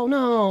like, oh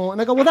no, and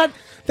I go, well,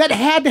 that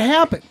had to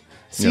happen.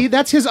 See,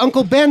 that's his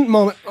Uncle Ben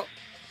moment. Oh,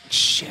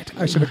 shit,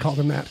 I should have called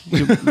him that.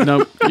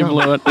 No, you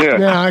blew it. Yeah.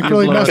 Yeah, I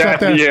really blew messed it. up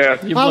there. Yeah.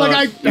 You I'm blew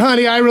like, it.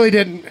 honey, I really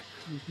didn't.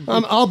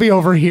 I'll be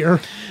over here.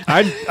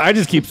 I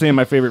just keep saying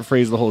my favorite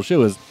phrase of the whole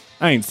show is,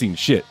 I ain't seen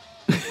shit.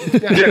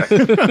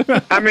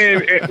 Yeah. I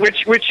mean,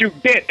 which you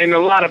get in a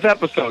lot of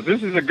episodes.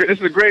 This is a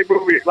great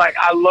movie. Like,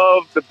 I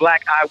love the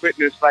black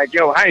eyewitness. Like,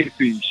 yo, I ain't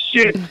seen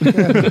shit.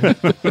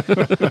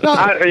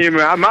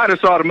 I might have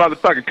saw the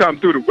motherfucker come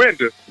through the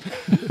window.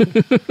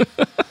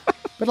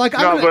 But like,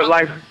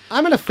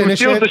 I'm gonna finish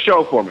steals it. the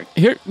show for me.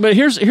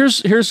 Here's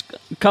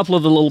a couple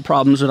of the little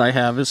problems that I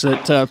have is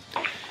that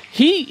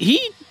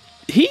he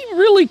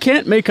really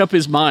can't make up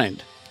his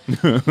mind.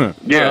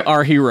 Yeah.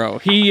 Our hero.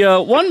 He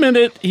 1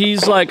 minute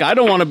he's like, I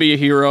don't want to be a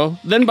hero.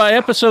 Then by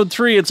episode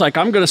 3, it's like,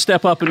 I'm going to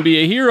step up and be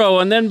a hero.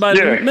 And then by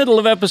the middle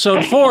of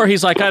episode 4,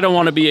 he's like, I don't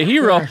want to be a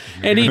hero.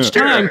 And each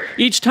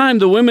time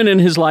the women in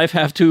his life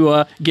have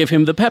to give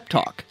him the pep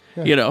talk.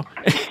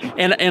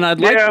 And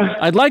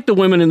I'd like the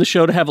women in the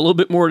show to have a little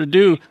bit more to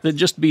do than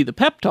just be the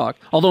pep talk.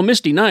 Although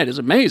Misty Knight is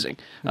amazing,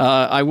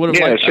 I would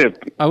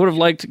have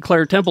liked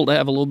Claire Temple to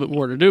have a little bit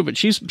more to do. But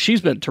she's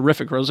been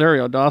terrific.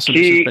 Rosario Dawson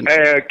has just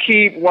been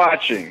keep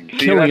watching.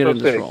 killing it in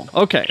this role.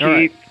 Okay, all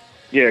right.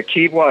 Yeah,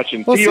 keep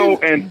watching. Well,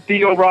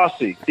 Theo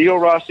Rossi,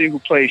 who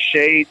plays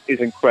Shade, is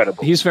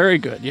incredible. He's very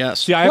good.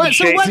 Yes. See,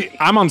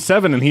 I'm on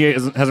 7 and he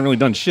hasn't really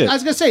done shit. I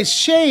was gonna say,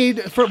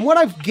 Shade. From what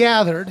I've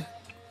gathered,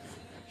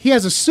 he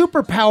has a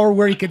superpower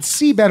where he can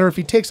see better if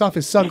he takes off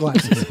his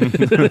sunglasses.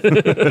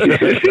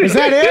 Is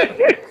that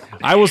it?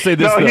 I will say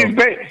this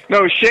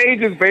though.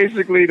 Shades is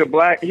basically the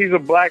black. He's a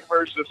black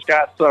version of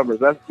Scott Summers.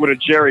 That's with a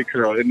Jerry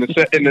curl in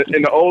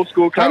the old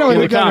school comics. I know in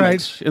the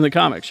comics. In the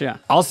comics, yeah.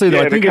 I'll say though.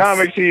 Yeah, I think in the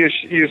comics he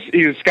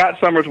is Scott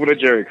Summers with a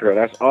Jerry curl.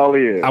 That's all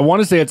he is. I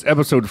want to say it's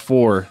episode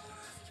 4,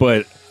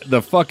 but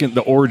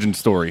the origin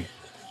story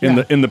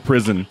in the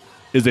prison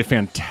is a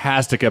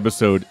fantastic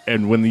episode.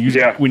 And when you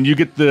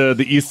get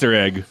the Easter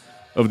egg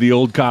of the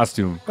old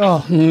costume,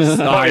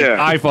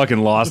 I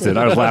fucking lost it.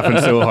 I was laughing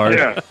so hard.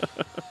 Yeah.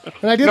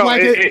 And I did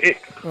like it.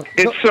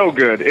 It's so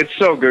good. It's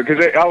so good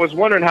because I was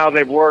wondering how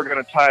they were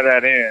going to tie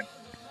that in,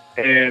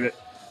 and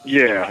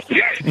yeah,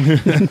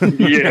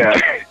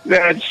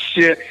 that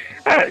shit.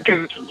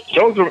 Because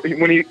those are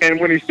when he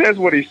says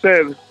what he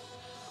says,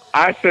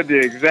 I said the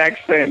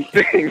exact same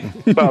thing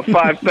about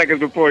 5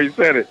 seconds before he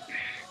said it.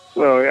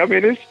 So I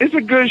mean, it's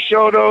a good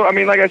show though. I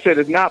mean, like I said,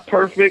 it's not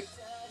perfect.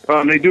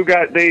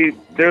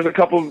 There's a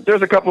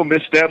couple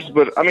missteps,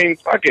 but I mean,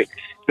 fuck it.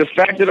 The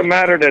fact of the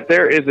matter that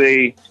there is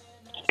a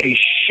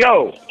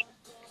show,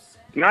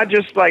 not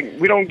just like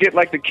we don't get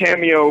like the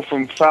cameo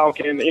from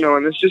Falcon, and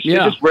it's just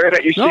rare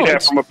that you see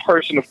that from a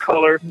person of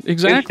color.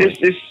 Exactly.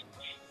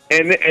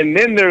 And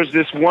then there's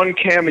this one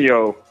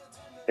cameo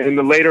in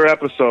the later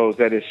episodes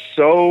that is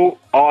so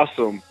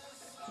awesome.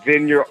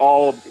 Then you're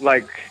all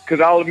like, because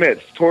I'll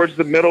admit, towards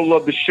the middle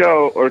of the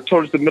show or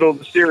towards the middle of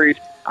the series,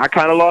 I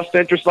kind of lost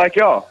interest like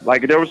y'all.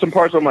 Like there were some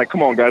parts where I'm like,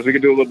 come on guys, we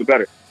can do a little bit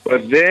better.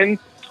 But then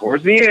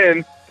towards the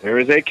end, there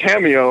is a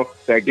cameo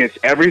that gets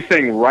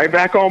everything right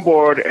back on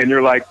board, and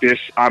you're like,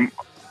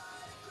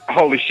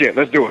 holy shit,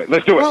 let's do it.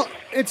 Well,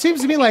 it seems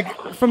to me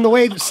like from the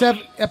way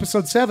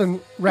episode 7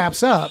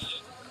 wraps up.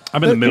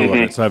 I'm in the middle of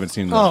it, so I haven't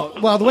seen that. Oh,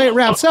 well, the way it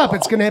wraps up,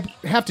 it's going to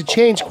have to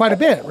change quite a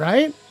bit,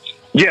 right?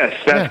 Yes,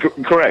 that's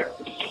correct.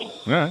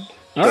 All right.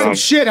 Some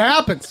shit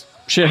happens.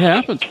 Shit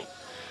happens.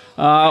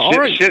 All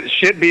right.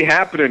 Shit be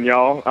happening,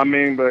 y'all. I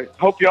mean, but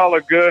hope y'all are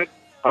good.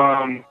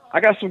 I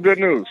got some good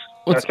news.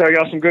 Can I tell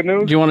y'all some good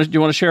news? Do you want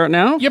to share it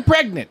now? You're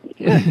pregnant.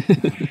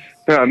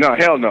 No,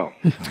 hell no.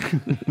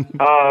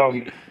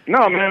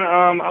 No,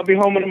 man. I'll be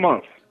home in a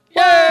month.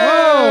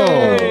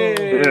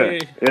 Yay!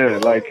 Yeah.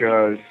 Like,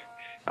 I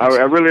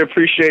really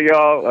appreciate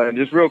y'all.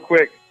 Just real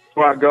quick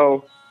before I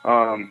go,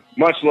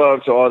 much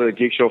love to all the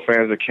Geek Show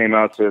fans that came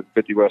out to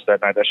 50 West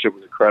that night. That shit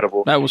was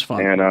incredible. That was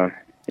fun. And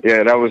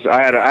that was.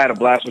 I had a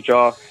blast with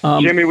y'all.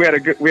 Jimmy, we had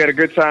a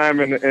good time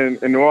in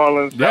New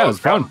Orleans. That was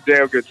fun. That was a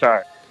damn good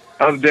time.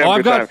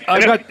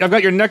 I've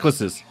got your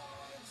necklaces.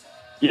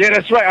 Yeah,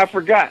 that's right. I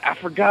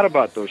forgot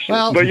about those shit.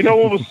 Well, but you know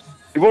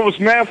what was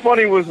mad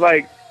funny was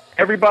like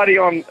everybody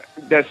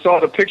that saw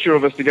the picture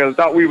of us together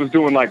thought we was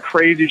doing like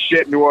crazy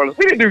shit in New Orleans.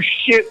 We didn't do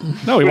shit.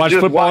 No, we watched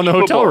football in the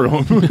hotel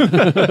room. We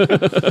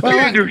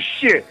didn't do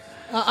shit.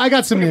 I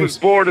got some We news. was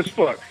bored as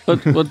fuck.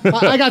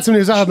 I got some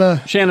news.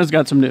 Shannon's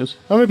got some news.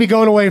 I'm going to be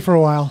going away for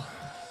a while.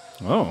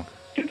 Oh.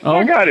 Get the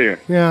fuck out of here.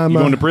 Yeah, I'm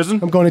going to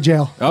prison? I'm going to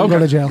jail. Oh, I'm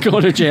going to jail.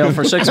 Going to jail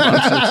for 6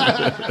 months.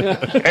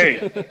 Hey,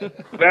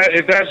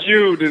 if that's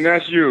you, then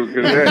that's you.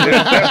 'Cause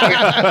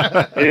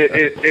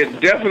it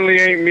definitely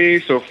ain't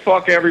me, so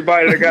fuck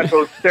everybody that got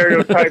those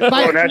stereotypes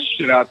throwing that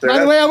shit out there. By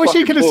the way, I wish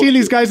you could have seen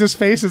these guys. guys'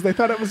 faces. They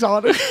thought it was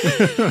honest.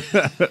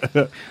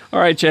 All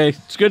right, Jay.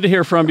 It's good to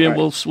hear from you. Right.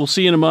 We'll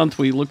see you in a month.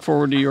 We look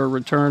forward to your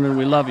return, and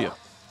we love you.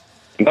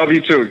 Love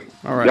you, too.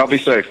 All right. Y'all be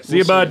safe. See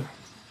you, bud.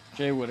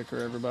 Jay Whitaker,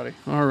 everybody.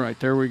 All right,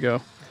 there we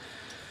go.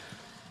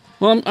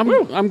 Well,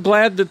 I'm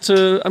glad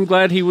that I'm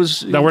glad he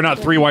was that we're not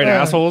three white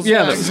assholes.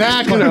 Yeah,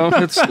 exactly.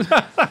 It's.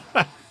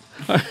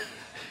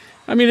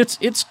 I mean, it's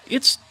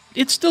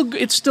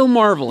still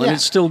Marvel and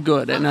it's still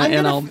good, and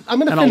I'm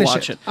gonna finish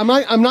watch it. I'm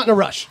not in a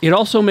rush. It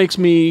also makes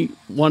me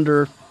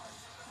wonder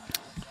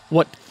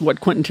what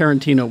Quentin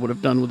Tarantino would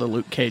have done with a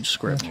Luke Cage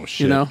script. Oh,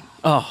 shit. You know?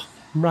 Oh,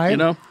 right. You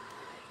know.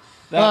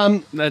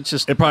 That's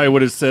just it. Probably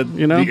would have said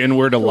the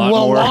N-word a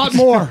lot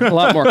more. A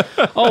lot more.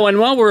 Oh, and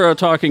while we're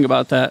talking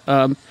about that,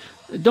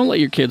 don't let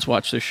your kids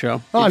watch this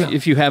show. Oh,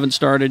 if you haven't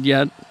started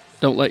yet,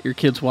 don't let your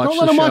kids watch. Don't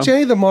let them watch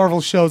any of the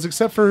Marvel shows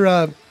except for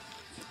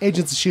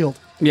Agents of S.H.I.E.L.D.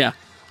 Yeah,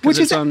 which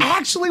is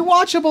actually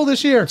watchable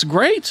this year. It's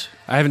great.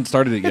 I haven't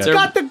started it yet. It's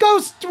got the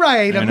Ghost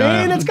Rider,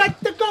 man. It's got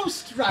the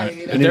Ghost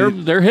Rider.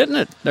 They're hitting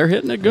it. They're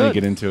hitting it good.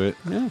 Get into it.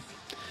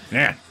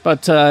 Yeah.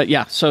 But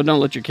so don't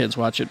let your kids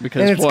watch it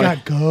because it's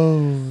got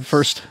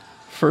ghosts.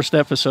 First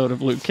episode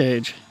of Luke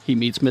Cage, he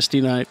meets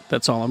Misty Knight.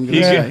 That's all I'm going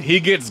to say. He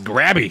gets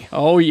grabby.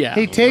 Oh yeah.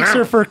 He takes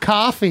her for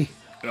coffee.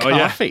 Oh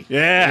coffee.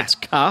 Yeah. It's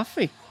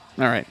coffee.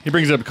 All right. He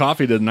brings up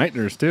coffee to the night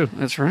nurse too.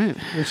 That's right.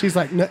 And she's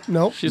like,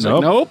 nope. She's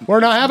like, nope. We're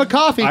not having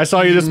coffee. I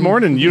saw you this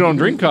morning. You don't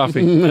drink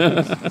coffee.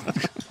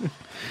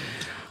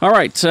 All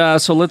right.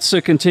 So let's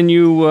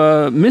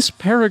continue. Miss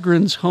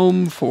Peregrine's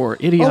Home for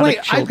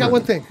Idiotic Children. I've got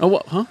one thing. Oh,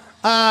 what? Huh?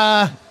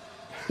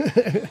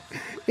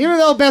 Even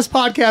though Best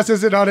Podcast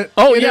isn't on it.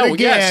 Oh, yeah.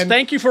 Yes.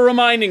 Thank you for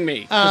reminding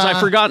me. Because I've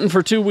forgotten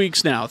for 2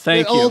 weeks now.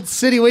 Thank you. Old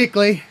City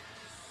Weekly.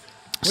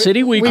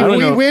 City Weekly.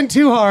 We win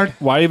too hard.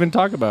 Why even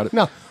talk about it?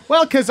 No.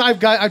 Well, because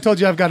I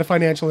told you I've got a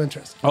financial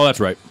interest. Oh, that's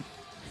right.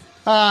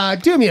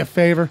 Do me a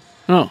favor.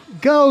 Oh,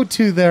 Go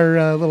to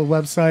their little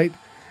website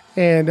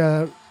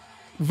and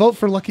vote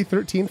for Lucky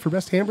 13 for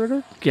best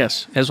hamburger.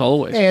 yes, as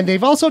always. And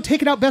they've also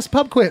taken out best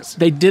pub quiz.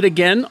 They did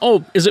again.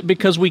 Oh, is it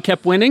because we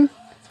kept winning?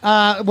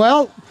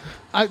 Well,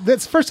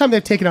 that's the first time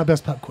they've taken out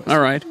best pub quiz. All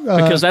right,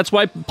 because that's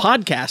why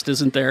podcast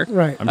isn't there.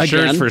 Right. I'm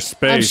sure it's for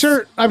space.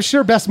 I'm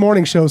sure best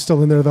morning show's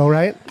still in there though,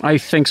 right? I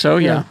think so.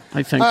 Yeah,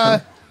 I think so.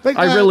 But,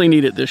 I really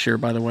need it this year,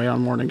 by the way, on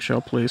morning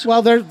show, please.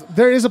 Well,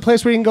 there is a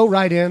place where you can go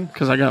write in.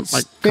 Because I got my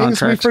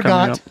Things we contracts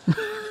coming forgot.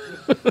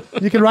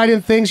 up. You can write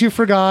in things you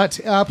forgot.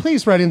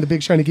 Please write in the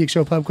Big Shiny Geek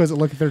Show pub quiz at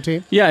Lucky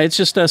 13. Yeah, it's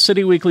just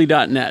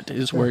cityweekly.net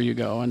is where you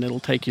go, and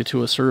it'll take you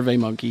to a Survey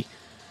Monkey.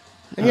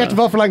 And you have to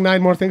vote for like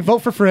 9 more things.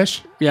 Vote for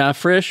Frisch. Yeah,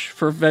 Frisch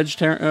for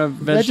vegetarian.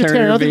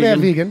 Vegetarian. I don't think they have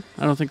vegan.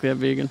 I don't think they have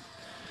vegan.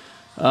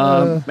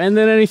 And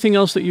then anything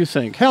else that you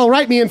think? Hell,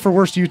 write me in for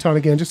Worst Utah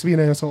again, just to be an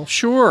asshole.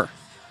 Sure.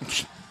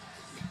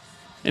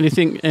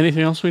 Anything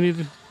else we need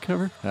to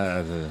cover?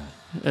 The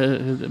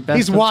best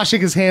He's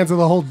washing his hands of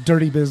the whole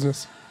dirty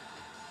business.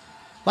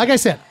 Like I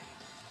said,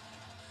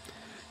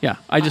 Yeah,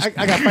 I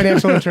got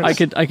financial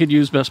interest. I could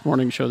use best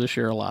morning show this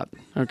year a lot.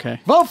 Okay.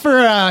 Vote for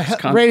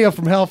Radio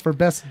from Hell for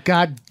best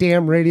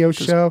goddamn radio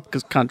show.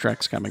 Because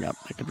contract's coming up.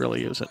 I could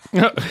really use it.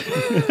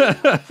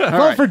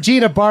 Vote for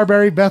Gina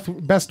Barberry,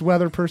 best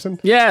weather person.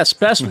 Yes,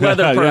 best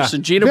weather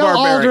person. Gina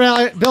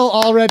Barberry. Bill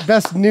Allred,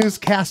 best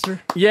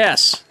newscaster.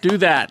 Yes, do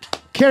that.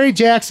 Carrie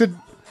Jackson,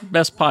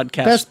 Best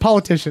podcast. best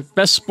politician.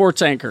 Best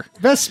sports anchor.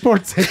 Best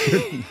sports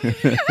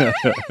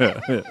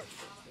anchor.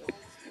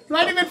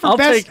 Write him in for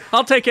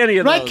I'll take any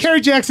of Write those.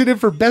 Carrie Jackson in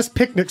for best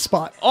picnic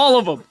spot. All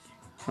of them.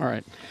 All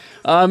right.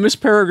 Miss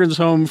Peregrine's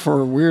Home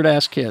for Weird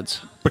Ass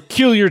Kids.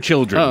 Peculiar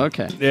Children. Oh,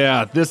 okay.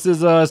 Yeah, this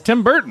is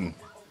Tim Burton.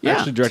 Yeah.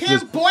 Actually directed Tim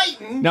this.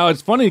 Boynton. Now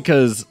it's funny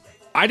because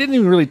I didn't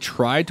even really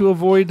try to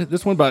avoid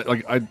this one, but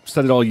like I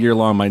said it all year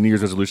long. My New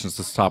Year's resolution is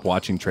to stop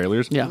watching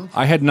trailers. Yeah.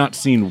 I had not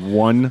seen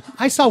one.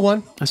 I saw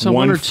one. I saw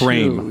one or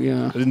frame. two.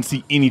 Yeah. I didn't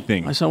see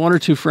anything. I saw one or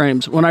two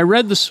frames. When I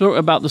read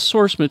about the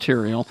source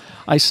material,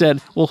 I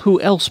said, "Well, who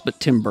else but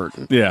Tim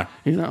Burton?" Yeah.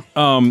 You know.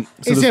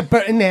 So Is it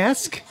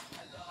Burton-esque?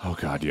 Oh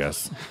God,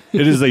 yes.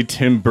 It is a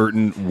Tim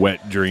Burton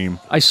wet dream.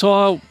 I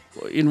saw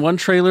in one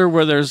trailer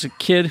where there's a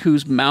kid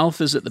whose mouth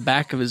is at the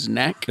back of his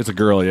neck. It's a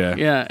girl, yeah.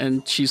 Yeah,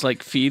 and she's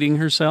like feeding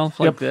herself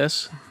like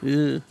this.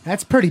 Ugh.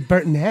 That's pretty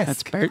Burton-esque.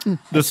 That's Burton.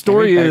 The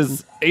story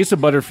is Asa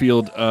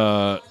Butterfield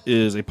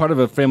is a part of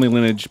a family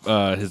lineage.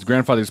 His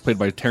grandfather is played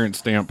by Terrence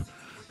Stamp,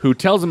 who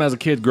tells him as a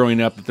kid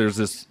growing up that there's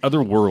this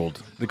other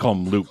world. They call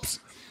them loops,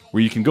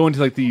 where you can go into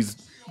like these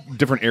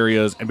different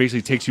areas and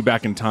basically takes you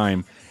back in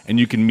time, and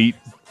you can meet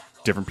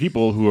different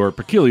people who are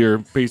peculiar,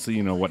 basically,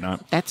 you know,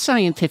 whatnot. That's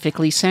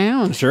scientifically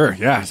sound. Sure,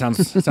 yeah,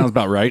 sounds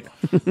about right.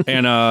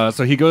 And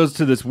so he goes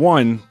to this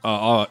one.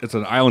 It's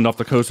an island off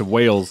the coast of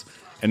Wales,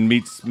 and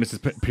meets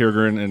Mrs.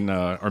 Peregrine and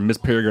or Miss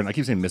Peregrine. I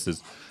keep saying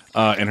Mrs.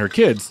 And her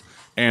kids,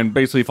 and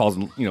basically falls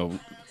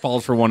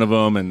for one of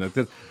them.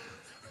 And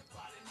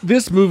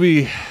this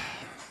movie,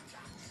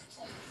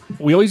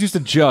 we always used to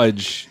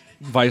judge.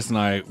 Vice and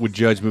I would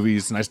judge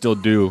movies, and I still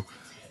do.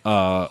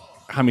 How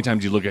many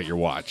times you look at your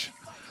watch?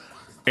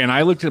 And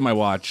I looked at my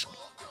watch,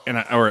 and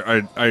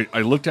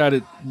I looked at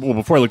it. Well,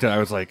 before I looked at it, I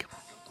was like,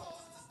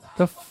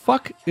 "The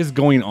fuck is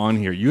going on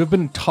here? You have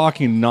been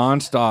talking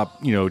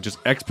nonstop, just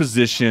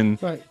exposition,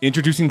 Right.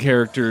 introducing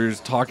characters,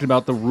 talking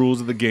about the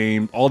rules of the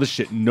game, all this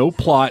shit. No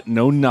plot,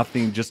 no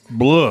nothing, just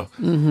blah."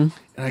 Mm-hmm.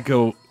 And I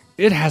go,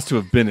 "It has to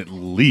have been at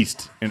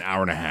least an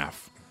hour and a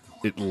half,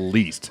 at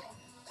least."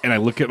 And I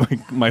look at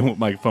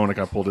my phone. I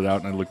pulled it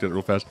out and I looked at it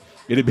real fast.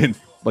 It had been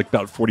like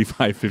about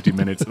 45, 50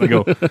 minutes. And I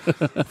go,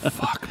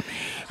 fuck me.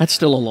 That's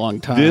still a long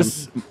time.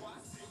 This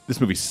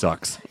movie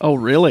sucks. Oh,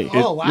 really?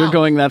 Oh, wow. You're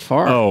going that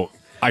far? Oh,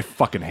 I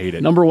fucking hate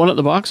it. Number one at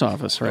the box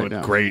office right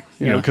now. Great.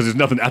 Yeah. Because there's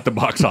nothing at the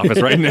box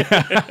office right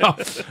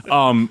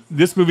now.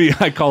 This movie,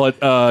 I call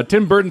it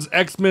Tim Burton's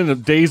X-Men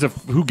of Days of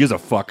Who Gives a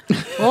Fuck.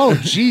 Oh,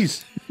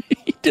 jeez.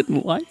 He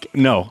didn't like it.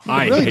 No,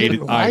 I really hated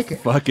didn't it. like I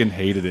it. fucking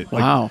hated it.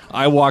 Like, Wow.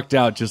 I walked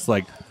out just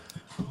like,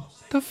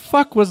 the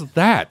fuck was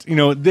that?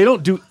 They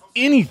don't do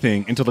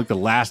anything until like the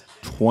last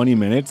 20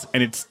 minutes,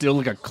 and it's still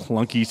like a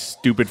clunky,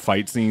 stupid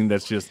fight scene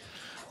that's just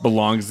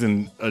belongs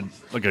in a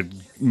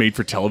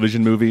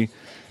made-for-television movie,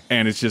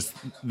 and it's just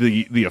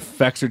the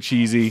effects are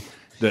cheesy,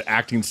 the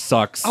acting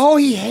sucks. Oh,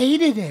 he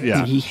hated it.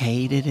 Yeah, He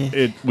hated it.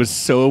 it was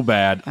so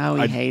bad. Oh,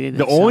 he hated it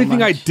The so only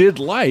thing I much. did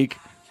like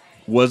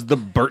was the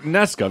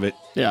Burton-esque of it,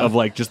 Yeah. of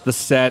like just the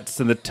sets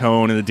and the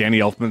tone and the Danny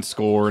Elfman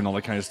score and all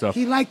that kind of stuff.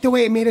 He liked the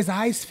way it made his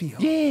eyes feel.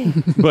 Yeah.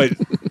 But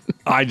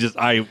I just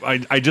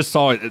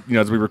saw it,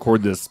 as we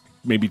record this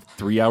maybe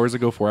 4 hours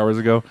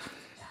ago,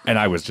 and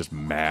I was just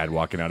mad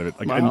walking out of it.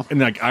 Like, Wow. and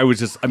like I was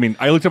just,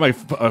 I looked at my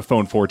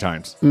phone 4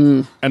 times,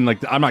 and like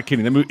I'm not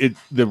kidding.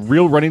 The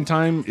real running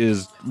time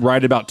is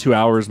right about 2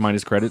 hours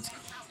minus credits,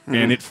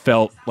 and it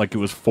felt like it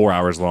was 4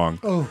 hours long.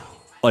 Oh.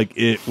 Like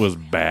it was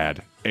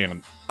bad.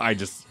 And I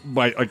just,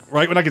 right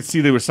when I could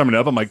see they were summing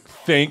up, I'm like,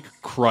 thank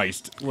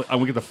Christ. I'm going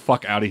to get the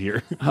fuck out of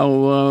here.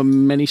 How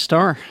many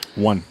star?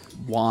 One.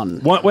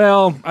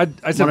 Well, I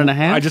said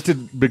 1.5. I just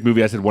did big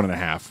movie. I said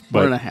 1.5.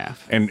 But, 1.5.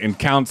 And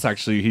Counts,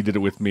 actually, he did it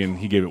with me, and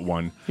he gave it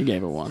 1. He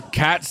gave it 1.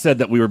 Kat said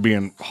that we were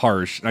being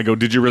harsh. And I go,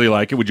 did you really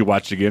like it? Would you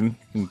watch it again?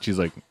 And she's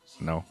like,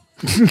 no.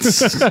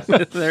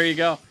 There you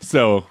go.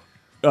 So,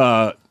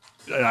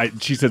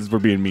 she says we're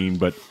being mean,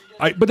 but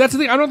that's the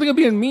thing. I don't think I'm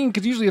being mean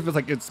because usually if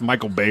it's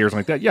Michael Bay or something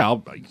like that, yeah,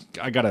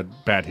 I got a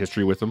bad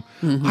history with him.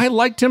 Mm-hmm. I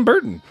like Tim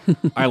Burton.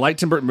 I like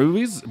Tim Burton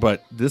movies,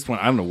 but this one,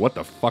 I don't know what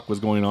the fuck was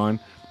going on.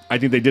 I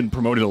think they didn't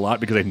promote it a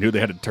lot because they knew they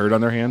had a turd on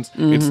their hands.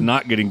 Mm-hmm. It's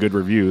not getting good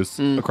reviews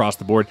across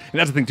the board, and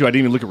that's the thing too. I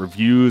didn't even look at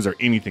reviews or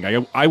anything.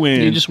 I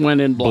went. You just went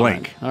in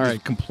blind. blank. All right,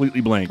 just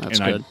completely blank. That's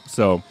and good.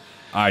 So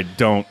I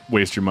don't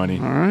waste your money.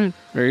 All right,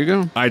 there you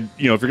go. If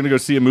you're gonna go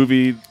see a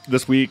movie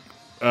this week,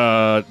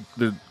 what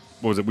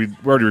was it? We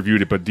already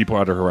reviewed it, but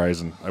Deepwater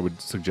Horizon, I would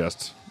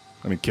suggest.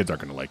 I mean, kids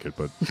aren't going to like it,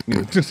 but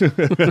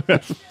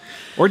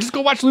or just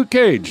go watch Luke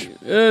Cage.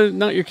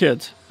 Not your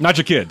kids. Not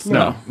your kids.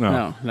 No.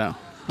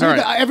 Dude, All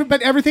right.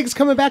 but everything's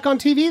coming back on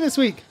TV this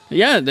week.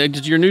 Yeah,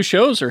 your new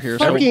shows are here.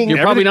 So Fucking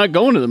you're probably not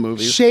going to the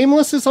movies.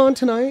 Shameless is on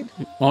tonight.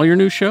 All your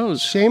new shows.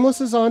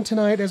 Shameless is on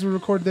tonight as we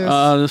record this.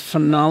 The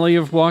finale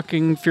of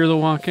Fear the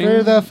Walking.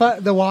 For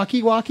the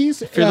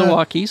walkie-walkies. Fear the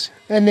Walkies.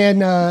 And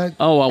then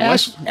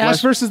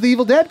Ash versus the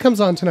Evil Dead comes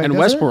on tonight. And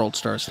doesn't Westworld it?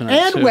 starts tonight.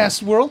 And too.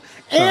 Westworld.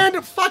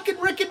 And fucking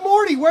Rick and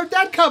Morty. Where'd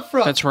that come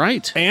from? That's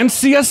right. And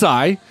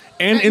CSI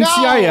and No.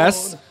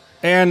 NCIS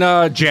and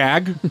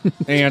JAG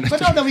and But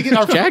don't we get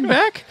our Jag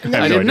back? I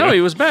no didn't know idea.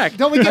 he was back.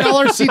 Don't we get all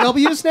our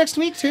CWs next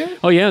week too?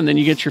 Oh yeah, and then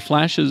you get your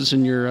Flashes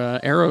and your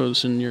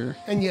Arrows and your.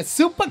 And your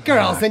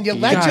Supergirls and your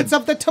Legends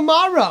of the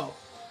Tomorrow.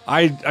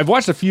 I've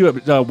watched a few.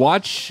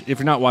 Watch if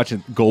you're not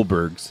watching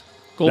Goldberg's.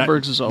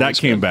 Goldberg's is always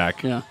that came good.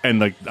 back. Yeah.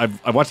 And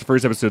I watched the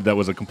first episode. That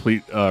was a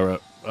complete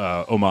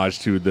homage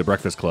to the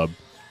Breakfast Club.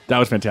 That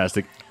was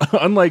fantastic.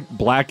 Unlike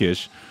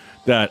Blackish,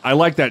 that I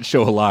like that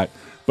show a lot.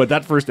 But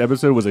that first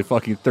episode was a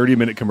fucking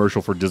 30-minute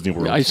commercial for Disney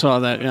World. I saw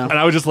that. Yeah. And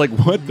I was just like,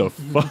 what the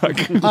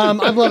fuck?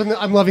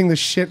 I'm loving the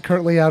shit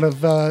currently out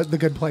of The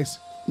Good Place.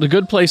 The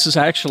Good Place is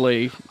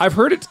actually. I've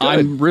heard it's good.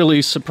 I'm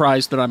really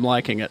surprised that I'm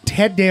liking it.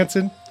 Ted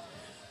Danson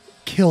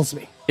kills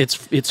me.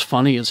 It's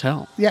funny as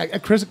hell. Yeah,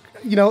 Chris.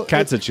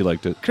 Kat said she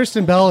liked it.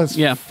 Kristen Bell is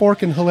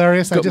forking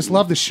hilarious. I just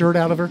love the shirt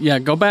out of her. Yeah,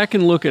 go back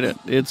and look at it.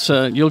 It's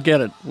you'll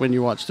get it when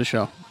you watch the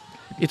show.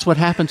 It's what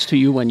happens to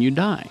you when you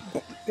die.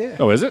 Yeah.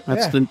 Oh, is it?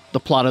 That's the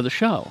plot of the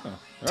show.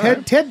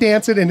 Ted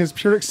Danson and his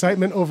pure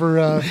excitement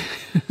over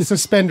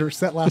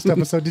suspenders. That last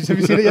episode. Have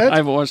you seen it yet? I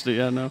haven't watched it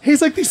yet. No.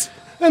 He's like these.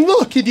 And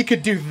look, and you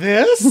could do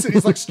this. And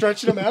he's like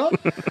stretching them out.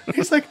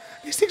 He's like,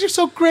 these things are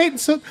so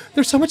great, and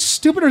they're so much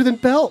stupider than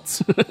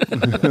belts.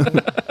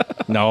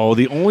 No,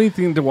 the only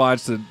thing to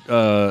watch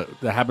that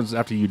happens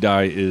after you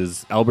die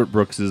is Albert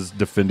Brooks's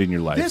 "Defending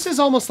Your Life." This is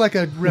almost like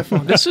a riff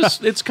on.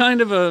 It's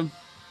kind of a.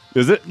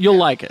 Is it? You'll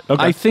like it.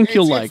 Okay. I think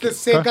you'll like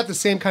it's it. got the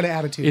same kind of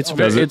attitude.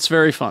 It's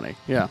very funny.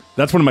 Yeah.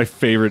 That's one of my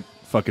favorite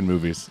fucking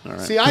movies. All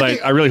right. See,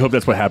 I really hope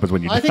that's what happens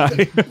when you die.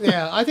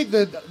 I think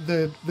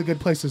the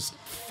Good Place is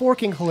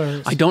forking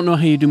hilarious. I don't know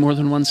how you do more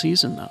than one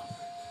season though.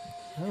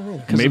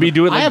 Maybe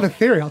do it. I have a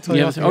theory. I'll tell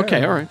you.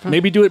 Okay. All right. Fine.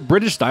 Maybe do it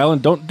British style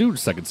and don't do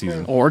second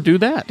season. Or do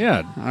that.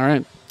 Yeah. All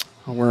right.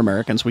 Well, we're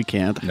Americans. We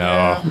can't.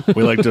 No,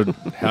 we like to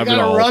have it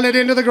all. Run it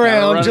into the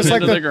ground, Run just it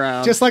like into the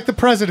ground. just like the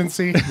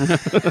presidency.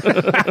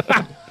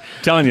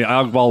 Telling you,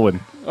 Alec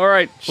Baldwin. All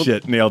right.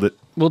 Shit, nailed it.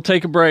 We'll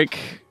take a break,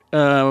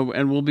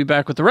 and we'll be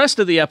back with the rest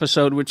of the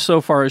episode, which so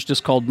far is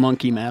just called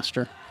Monkey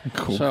Master.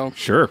 Cool. So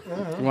Sure.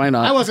 why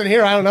not? I wasn't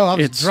here. I don't know. I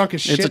was drunk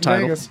as shit It's a in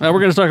title. Vegas. We're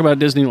going to talk about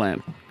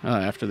Disneyland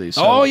after these.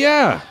 So, Oh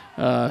yeah.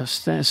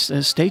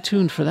 stay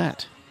tuned for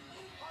that.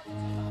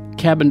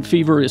 Cabin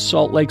Fever is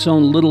Salt Lake's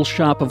own little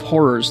shop of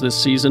horrors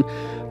this season.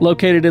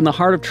 Located in the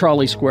heart of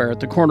Trolley Square at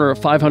the corner of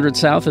 500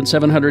 South and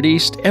 700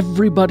 East,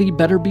 everybody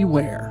better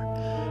beware.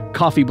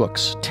 Coffee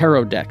books,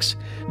 tarot decks,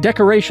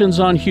 decorations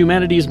on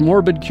humanity's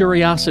morbid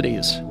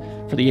curiosities.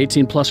 For the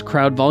 18-plus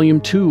crowd, Volume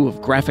 2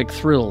 of graphic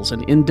thrills,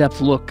 an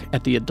in-depth look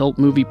at the adult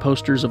movie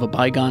posters of a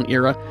bygone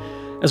era,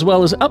 as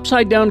well as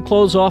upside-down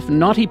close-off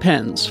naughty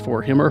pens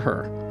for him or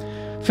her.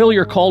 Fill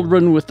your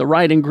cauldron with the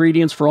right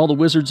ingredients for all the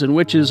wizards and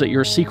witches at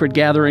your secret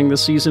gathering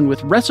this season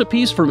with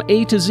recipes from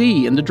A to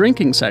Z in the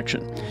drinking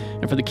section.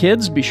 And for the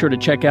kids, be sure to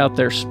check out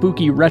their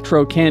spooky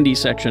retro candy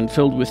section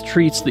filled with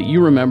treats that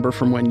you remember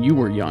from when you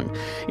were young.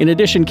 In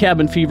addition,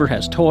 Cabin Fever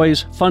has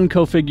toys,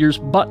 Funko figures,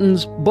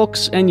 buttons,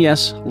 books, and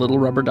yes, little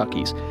rubber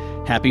duckies.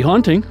 Happy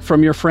haunting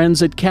from your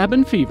friends at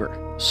Cabin Fever.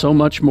 So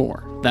much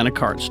more than a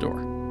card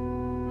store.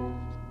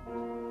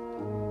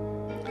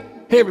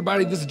 Hey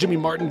everybody, this is Jimmy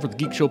Martin for the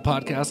Geek Show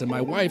Podcast, and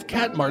my wife,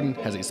 Kat Martin,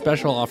 has a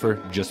special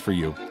offer just for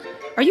you.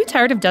 Are you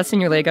tired of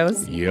dusting your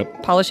Legos?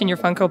 Yep. Polishing your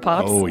Funko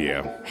Pops? Oh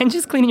yeah. And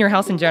just cleaning your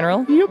house in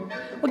general? Yep.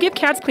 Well, give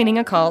Cats Cleaning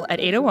a call at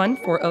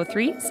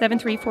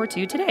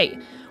 801-403-7342 today.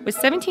 With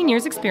 17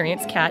 years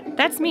experience, Kat,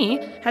 that's me,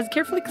 has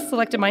carefully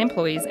selected my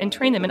employees and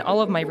trained them in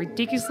all of my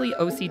ridiculously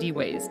OCD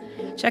ways.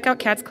 Check out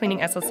Kat's Cleaning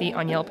SLC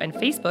on Yelp and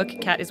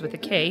Facebook, Kat is with a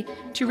K,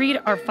 to read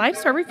our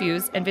 5-star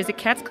reviews and visit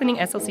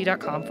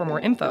catscleaningslc.com for more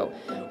info.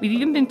 We've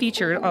even been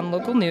featured on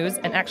local news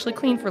and actually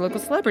cleaned for local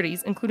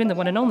celebrities, including the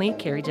one and only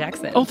Carrie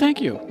Jackson. Oh,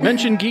 thank you.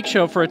 Mention Geek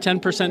Show for a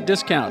 10%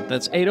 discount.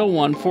 That's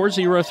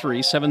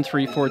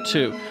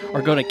 801-403-7342.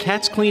 Or go to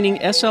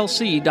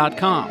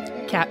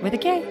catscleaningslc.com. Kat with a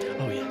K.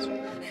 Oh, yes.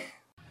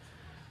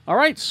 All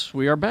right,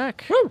 we are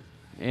back. Woo!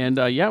 And,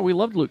 we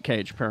loved Luke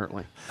Cage,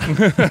 apparently.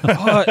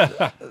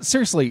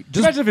 Seriously,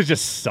 Just imagine if it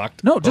just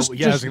sucked. no, I was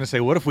just going to say,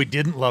 what if we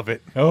didn't love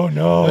it? Oh,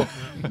 no.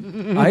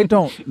 I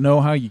don't know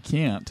how you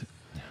can't.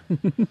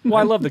 Well,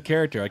 I love the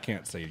character. I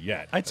can't say it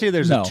yet. I'd say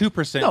there's No. a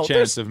 2% No, chance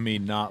there's- of me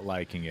not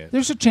liking it.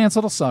 There's a chance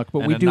it'll suck, but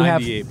And we a do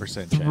have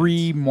 98%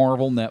 3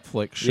 Marvel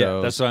Netflix shows.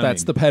 Yeah, that's what I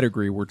mean. the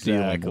pedigree we're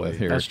dealing Exactly. with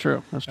here. That's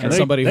true. That's true. And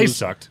somebody They who's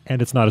sucked.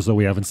 And it's not as though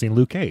we haven't seen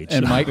Luke Cage.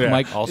 and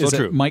Mike also is it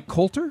true. Mike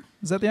Coulter?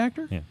 Is that the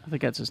actor? Yeah. I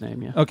think that's his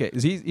name, yeah. Okay,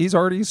 he's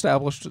already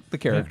established the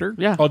character.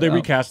 Yeah. Oh, they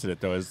recasted it,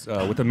 though, as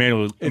with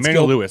Emmanuel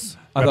Gil- Lewis.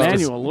 I thought it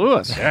was Emmanuel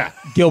Lewis. Yeah.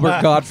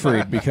 Gilbert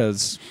Gottfried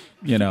because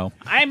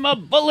I'm a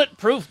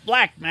bulletproof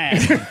black man.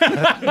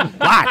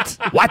 What?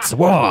 What's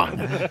wrong?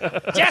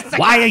 Jessica!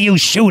 Why are you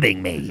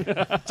shooting me?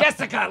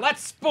 Jessica,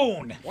 let's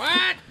spoon.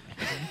 What?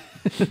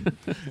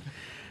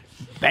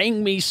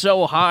 Bang me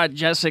so hard,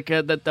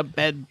 Jessica, that the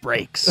bed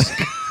breaks.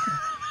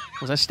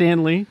 Was that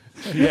Stan Lee?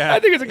 Yeah. I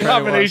think it's a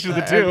combination of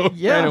the two.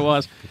 Yeah, it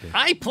was.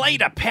 I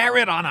played a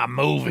parrot on a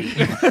movie.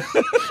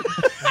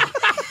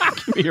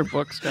 Give me your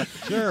book, Scott.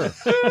 Sure.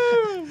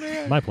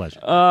 My pleasure.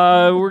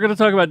 We're going to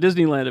talk about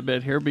Disneyland a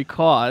bit here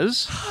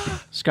because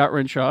Scott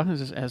Renshaw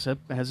has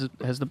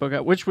the book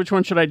out. Which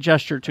one should I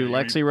gesture to,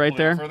 Lexi? Right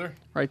there? Further?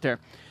 Right there.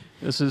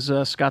 This is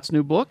Scott's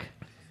new book.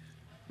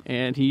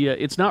 And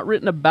it's not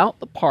written about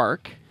the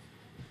park.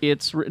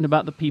 It's written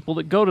about the people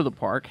that go to the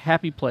park.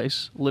 Happy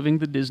place, living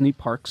the Disney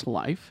parks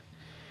life.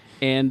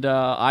 And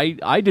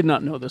I did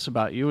not know this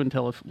about you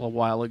until a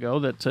while ago,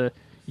 that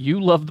you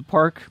love the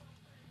park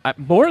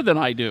more than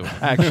I do,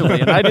 actually.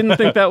 And I didn't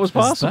think that was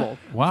possible.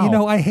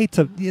 wow. I hate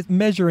to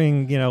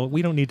measuring.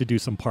 We don't need to do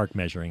some park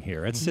measuring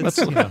here. It's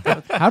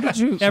How did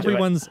you?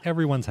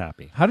 everyone's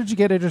happy. How did you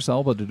get Idris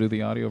Elba to do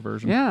the audio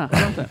version? Yeah.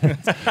 I love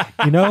that.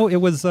 It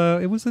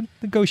was a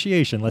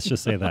negotiation. Let's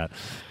just say that.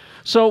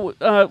 So,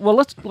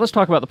 let's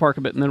talk about the park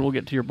a bit, and then we'll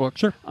get to your book.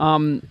 Sure.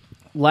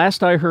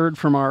 Last I heard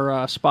from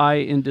our spy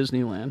in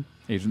Disneyland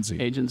Agency.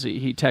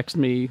 he texted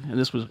me, and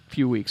this was a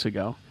few weeks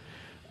ago.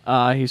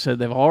 He said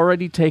they've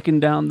already taken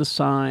down the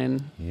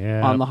sign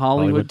on the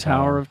Hollywood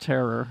Tower of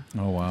Terror.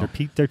 Oh wow.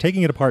 They're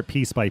taking it apart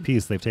piece by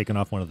piece. They've taken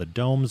off one of the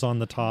domes on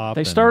the top.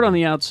 They start on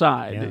the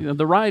outside. Yeah.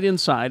 The ride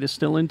inside is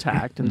still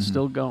intact and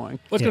still going.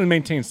 Well, it's going to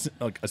maintain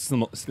a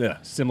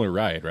similar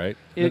ride, right?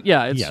 It's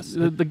Yes.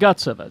 the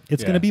guts of it.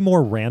 It's going to be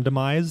more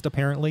randomized,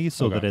 apparently,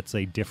 so Okay. that it's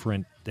a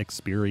different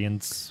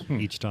experience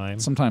each time.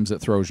 Sometimes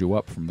it throws you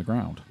up from the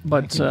ground.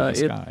 But The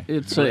sky.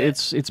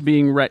 it's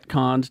being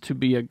retconned to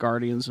be a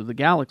Guardians of the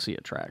Galaxy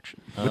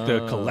attraction. With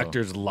the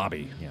collector's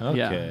lobby.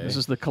 Yeah, this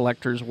is the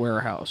collector's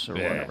warehouse or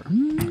whatever.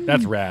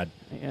 That's rad.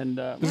 And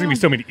There's going to be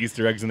so many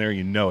Easter eggs in there,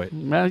 you know it.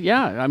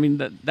 I mean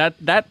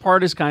that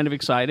part is kind of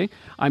exciting.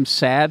 I'm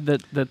sad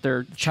that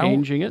they're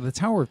changing it. The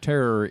Tower of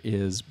Terror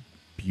is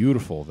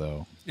beautiful,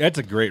 though. Yeah, it's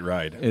a great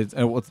ride. It's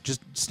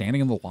just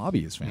standing in the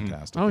lobby is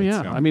fantastic. Oh yeah,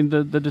 It's- I mean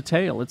the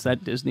detail. It's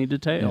that Disney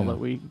detail that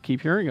we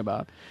keep hearing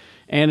about,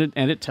 and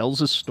it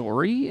tells a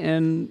story,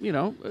 and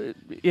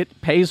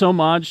it pays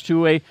homage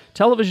to a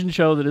television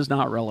show that is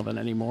not relevant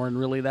anymore, and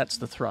really that's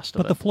the thrust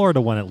But of the it.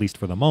 Florida one, at least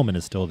for the moment,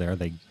 is still there.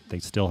 They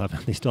still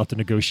have to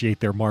negotiate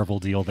their Marvel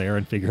deal there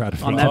and figure out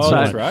if On they that can do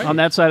side, it. right. on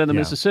that side of the Yeah,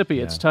 Mississippi,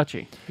 it's yeah.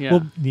 touchy. Yeah.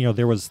 Well,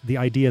 there was the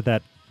idea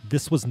that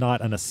this was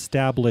not an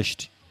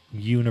established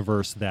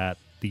universe that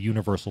the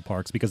Universal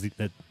Parks, because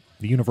the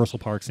Universal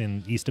Parks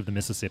in east of the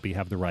Mississippi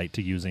have the right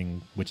to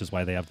using, which is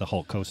why they have the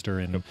Hulk coaster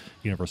in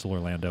Universal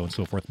Orlando and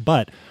so forth.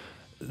 But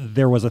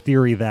there was a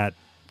theory that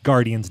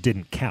Guardians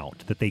didn't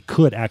count, that they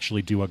could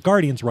actually do a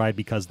Guardians ride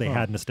because they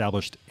hadn't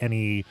established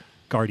any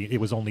Guardian.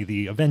 It was only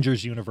the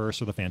Avengers universe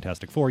or the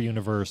Fantastic Four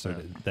universe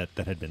that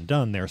had been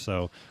done there.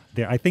 So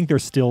I think they're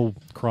still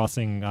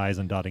crossing I's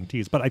and dotting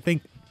T's. But I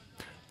think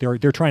they're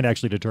trying to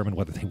actually determine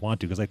whether they want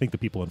to, because I think the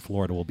people in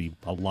Florida will be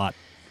a lot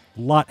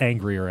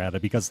angrier at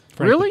it because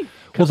frankly, really?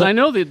 Because I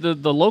know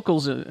the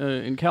locals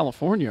in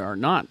California are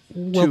not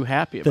too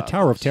happy about the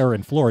Tower of this. Terror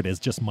in Florida is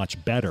just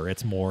much better.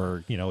 It's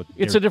more,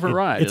 It's a different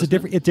ride, It's a isn't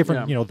different. it? It's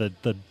different. Yeah.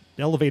 The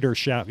elevator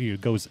shaft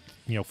goes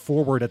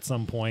forward at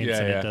some points, Yeah,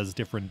 and yeah. it does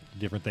different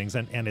things.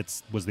 And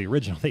was the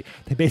original. They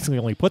basically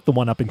only put the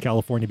one up in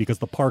California because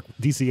the park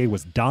DCA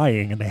was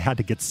dying, and they had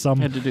to get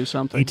Had to do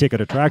something.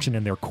 e-ticket attraction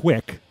in there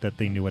quick that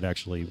they knew would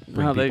actually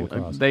bring No, people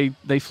across.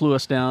 they flew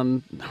us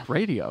down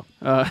radio.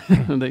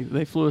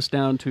 They flew us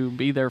down to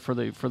be there for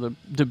the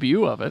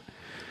debut of it,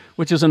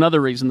 which is another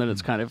reason that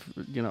it's kind of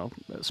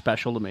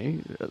special to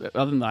me.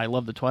 Other than that, I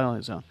love the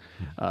Twilight Zone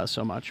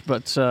so much.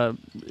 But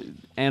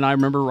and I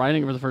remember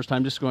writing it for the first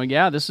time, just going,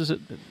 "Yeah, this is a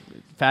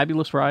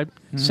fabulous ride.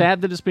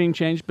 Sad that it's being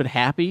changed, but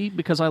happy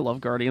because I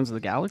love Guardians of the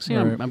Galaxy.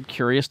 Right. I'm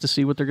curious to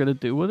see what they're going to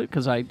do with it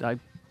because I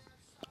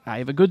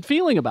have a good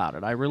feeling about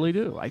it. I really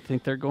do. I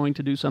think they're going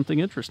to do something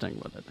interesting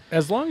with it.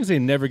 As long as they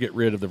never get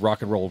rid of the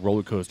rock and roll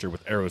roller coaster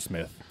with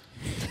Aerosmith.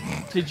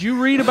 Did you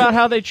read about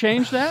how they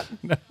changed that?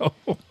 No.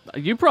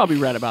 You probably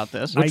read about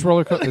this. Which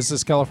roller coaster? Is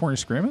this California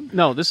Screaming?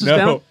 No, this is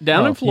No.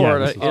 down in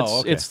Florida.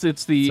 Yeah, It's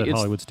at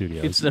Hollywood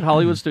Studios. It's at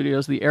Hollywood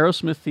Studios, the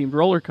Aerosmith themed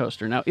roller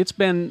coaster. Now it's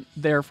been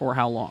there for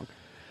how long?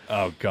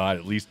 Oh, God,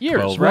 at least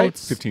Years, 12, right?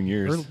 15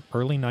 years.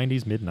 Early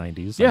 90s, mid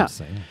 90s. Yeah. I'm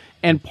saying.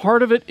 And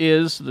part of it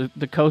is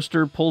the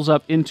coaster pulls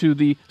up into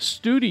the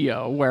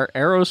studio where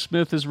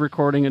Aerosmith is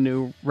recording a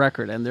new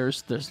record, and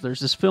there's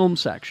this film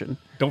section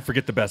Don't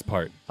forget the best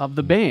part. of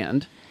the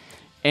band,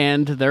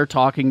 and they're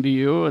talking to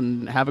you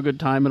and have a good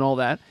time and all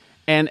that.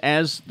 And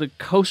as the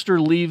coaster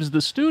leaves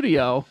the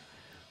studio,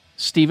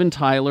 Steven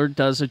Tyler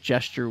does a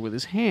gesture with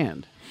his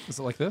hand. Is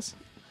it like this?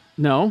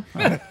 No.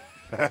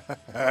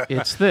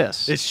 It's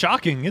this. It's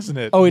shocking, isn't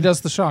it? Oh, he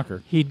does the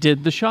shocker. He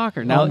did the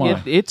shocker. Now, Oh,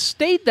 my. it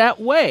stayed that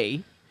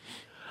way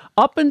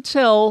up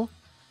until,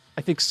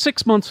 I think,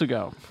 6 months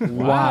ago.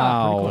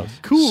 Wow.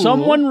 Cool.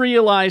 Someone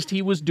realized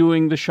he was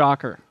doing the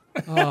shocker.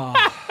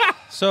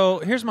 So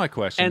here's my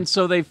question. And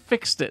so they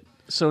fixed it.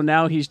 So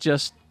now he's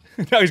just,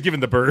 Now he's giving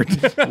the bird.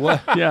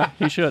 yeah,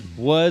 he should.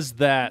 Was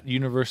that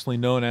universally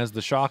known as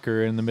the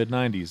shocker in the mid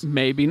 90s?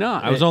 Maybe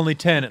not. I was only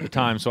 10 at the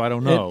time, so I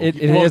don't know.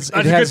 Well, it's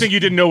a good thing you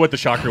didn't know what the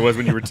shocker was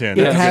when you were 10.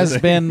 It has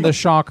been the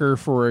shocker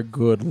for a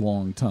good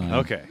long time.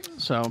 Okay.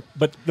 So,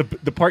 but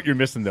the part you're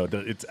missing, though,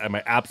 it's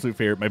my absolute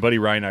favorite. My buddy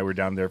Ryan and I were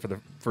down there for the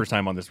first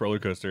time on this roller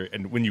coaster,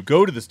 and when you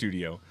go to the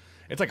studio,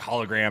 it's like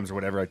holograms or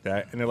whatever like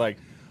that, and they're like,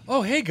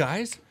 "Oh, hey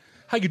guys,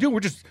 how you doing? We're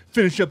just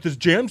finishing up this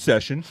jam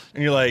session,"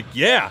 and you're like,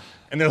 "Yeah,"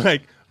 and they're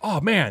like,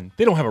 "Oh man,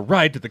 they don't have a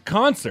ride to the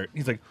concert." And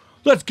he's like,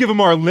 "Let's give them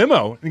our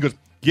limo," and he goes,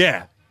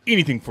 "Yeah."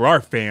 Anything for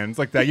our fans,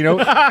 like that, yeah,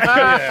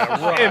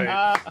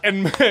 right.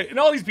 And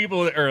all these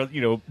people that are,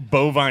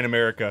 bovine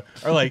America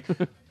are like,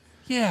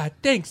 yeah,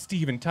 thanks,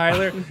 Steven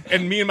Tyler.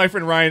 And me and my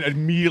friend Ryan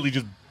immediately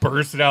just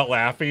bursted out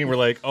laughing, and we're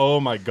like, oh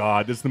my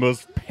God, this is the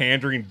most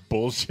pandering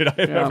bullshit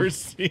I've ever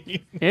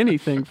seen.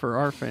 Anything for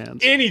our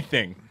fans.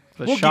 Anything.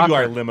 The We'll shocker. give you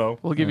our limo.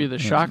 We'll give you the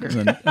shocker.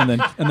 And then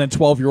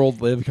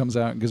 12-year-old Liv comes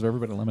out and gives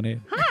everybody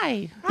lemonade.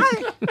 Hi,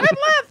 I'm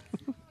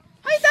Liv.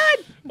 Hi,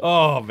 Dad.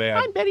 Oh, man.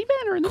 I'm Betty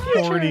Banner in the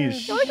Corny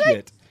as future.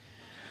 shit.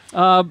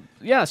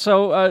 Yeah.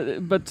 So,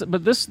 but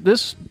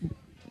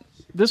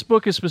this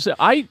book is specific.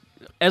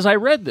 As I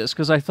read this,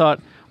 because I thought,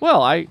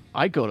 well,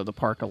 I go to the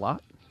park a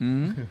lot.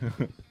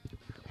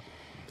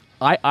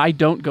 I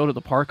don't go to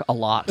the park a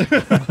lot,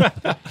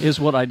 is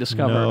what I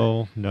discovered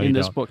No, in you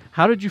this don't. book.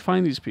 How did you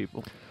find these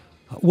people?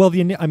 Well,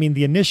 the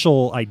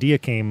initial idea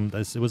came.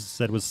 It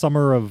was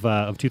summer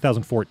of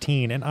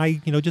 2014, and I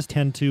just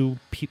tend to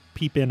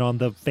peep in on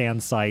the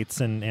fan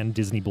sites and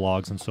Disney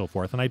blogs and so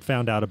forth. And I'd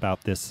found out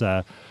about this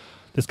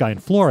guy in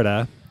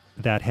Florida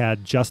that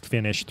had just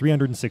finished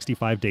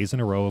 365 days in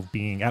a row of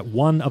being at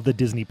one of the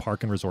Disney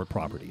park and resort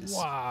properties.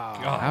 Wow!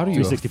 How do you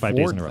 365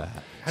 days in a row?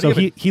 that? So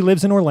he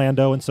lives in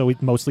Orlando, and so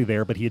he's mostly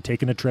there. But he had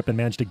taken a trip and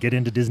managed to get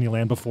into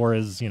Disneyland before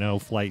his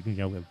flight,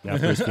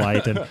 after his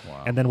flight,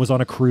 and then was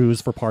on a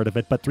cruise for part of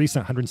it. But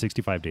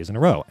 365 days in a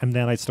row. And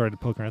then I started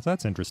poking around. So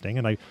that's interesting,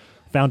 and I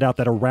found out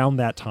that around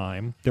that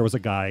time there was a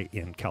guy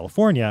in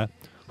California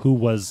who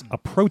was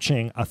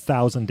approaching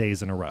 1,000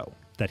 days in a row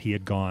that he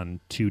had gone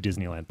to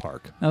Disneyland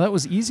Park. Now that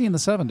was easy in the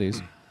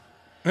 70s.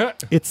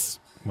 It's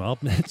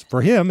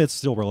for him. It's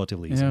still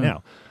relatively easy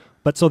now,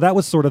 but so that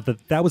was sort of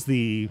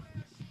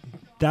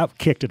that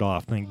kicked it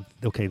off. Thinking,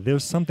 okay,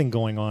 there's something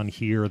going on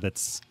here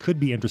that's could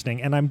be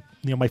interesting. And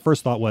my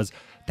first thought was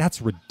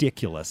that's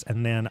ridiculous,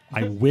 and then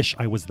I wish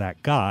I was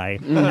that guy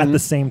at the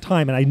same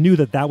time. And I knew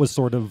that was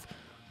sort of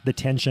the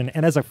tension.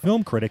 And as a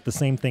film critic, the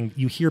same thing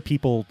you hear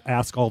people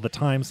ask all the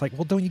time. It's like,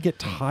 well, don't you get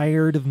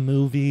tired of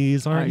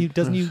movies? Aren't you?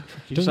 Don't You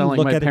you sound like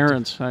look my at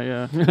parents.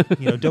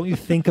 don't you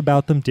think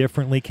about them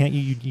differently? Can't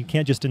you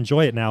can't just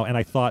enjoy it now? And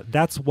I thought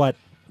that's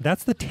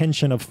the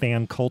tension of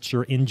fan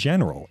culture in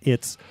general.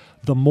 It's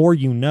the more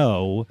you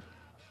know,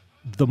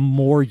 the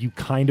more you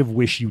kind of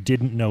wish you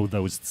didn't know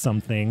some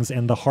things,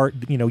 and the heart,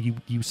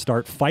 you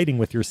start fighting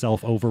with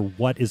yourself over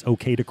what is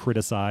okay to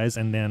criticize,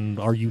 and then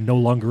are you no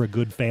longer a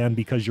good fan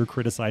because you're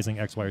criticizing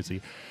X, Y, or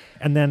Z?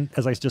 And then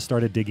as I just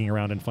started digging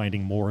around and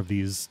finding more of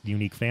these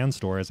unique fan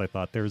stories, I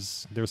thought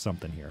there's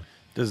something here.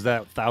 Does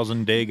that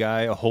 1,000-day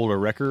guy hold a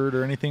record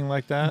or anything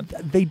like that?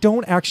 They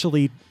don't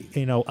actually,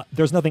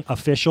 there's nothing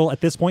official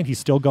at this point. He's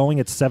still going.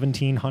 It's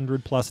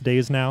 1,700 plus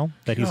days now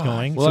that he's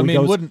going. Well, so I mean, he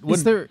goes,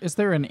 wouldn't Is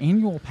there an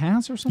annual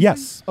pass or something?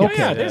 Yes. Okay.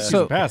 Yeah, there's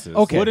so passes.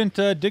 okay. Wouldn't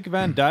Dick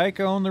Van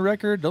Dyke own the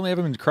record? Don't they have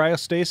him in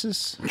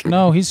cryostasis?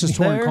 No, he's just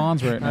touring There?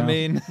 cons right now. I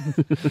mean,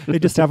 they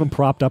just have him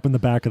propped up in the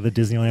back of the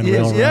Disneyland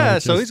Railroad. yeah.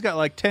 It's So just- he's got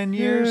like 10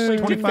 years, Dick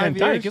Van 25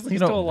 Dyke, years. isn't he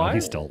still alive?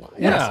 He's still alive.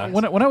 Yeah.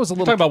 when I was a We're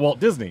little talking about Walt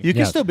Disney. You can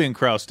Yeah. still be in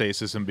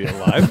cryostasis and be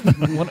alive.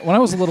 when I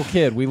was a little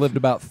kid, we lived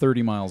about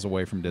 30 miles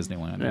away from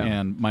Disneyland, Yeah.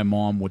 and my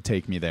mom would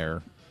take me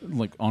there,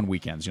 like on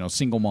weekends.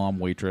 Single mom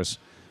waitress,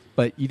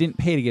 but you didn't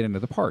pay to get into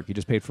the park; you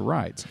just paid for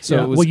rides. So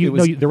Yeah. it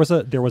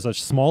was, there was a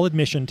small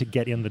admission to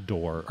get in the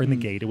door or in the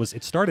gate.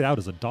 It started out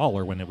as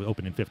 $1 when it was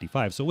opened in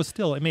 '55, so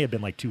it may have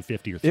been like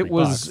 $2.50 or $3.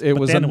 It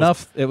was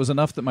enough. It was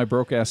enough that my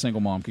broke ass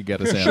single mom could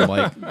get us in,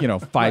 like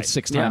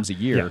 5-6 times a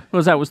year. Yeah.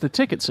 Well, that was the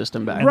ticket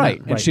system back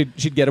Right, then. and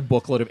she'd get a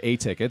booklet of A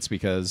tickets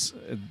because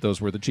those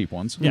were the cheap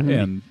ones,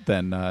 and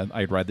then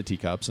I'd ride the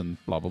teacups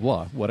and blah blah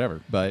blah,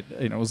 whatever. But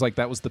it was like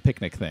that was the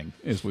picnic thing,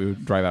 is we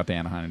would drive out to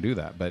Anaheim and do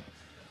that. But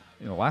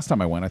last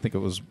time I went, I think it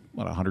was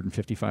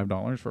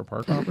 $155 for a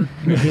park hopper.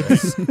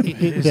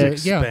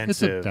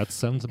 expensive. That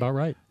sounds about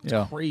right.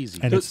 Yeah, Crazy.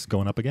 And it's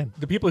going up again.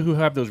 The people who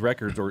have those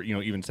records, or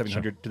even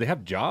 700, do they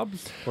have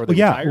jobs? Or are they Well,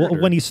 yeah. retired, Well,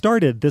 or? when he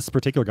started, this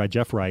particular guy,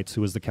 Jeff Wrights,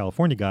 who was the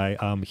California guy,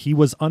 he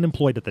was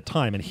unemployed at the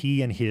time, and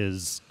he and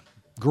his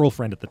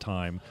girlfriend at the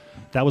time,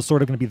 that was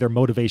sort of going to be their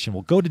motivation.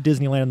 We'll go to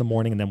Disneyland in the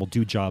morning, and then we'll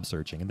do job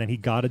searching. And then he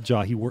got a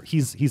job.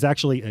 He's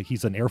actually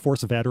he's an Air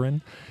Force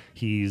veteran.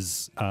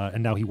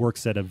 And now he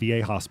works at a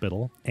VA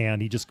hospital.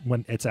 And he just,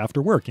 when it's after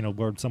work,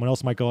 where someone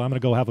else might go, I'm going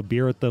to go have a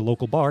beer at the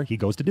local bar. He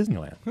goes to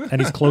Disneyland, and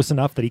he's close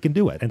enough that he can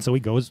do it. And so he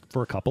goes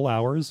for a couple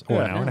hours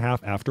or an hour and a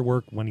half after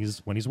work when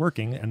he's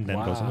working, and then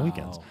goes on the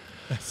weekends.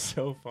 That's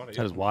so funny.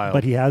 That is wild.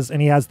 But he has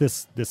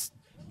this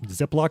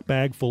Ziploc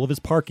bag full of his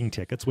parking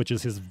tickets, which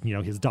is his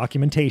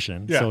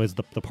documentation. Yeah. So is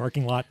the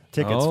parking lot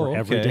tickets for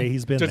every okay. day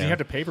he's been Does there. he have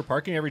to pay for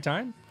parking every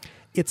time?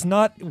 It's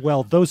not,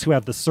 those who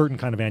have the certain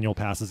kind of annual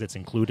passes, it's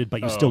included,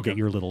 but you still okay. get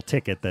your little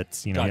ticket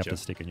that's you have Gotcha. to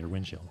stick in your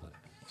windshield.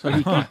 So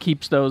he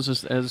keeps those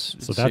as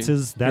So that's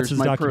his here's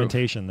my proof.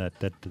 documentation that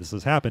this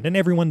has happened. And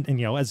everyone,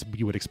 as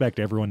you would expect,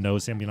 everyone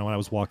knows him. When I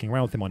was walking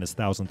around with him on his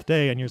 1,000th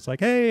day, and you're just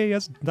like, hey,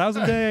 it's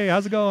 1,000th day,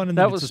 how's it going? And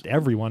That it's was- just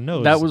everyone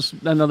knows. That was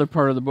another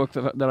part of the book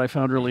that I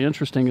found really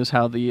interesting, is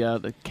how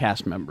the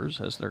cast members,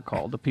 as they're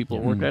called, the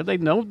people who work there, they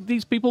know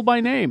these people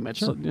by name.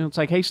 It's it's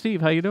like, hey,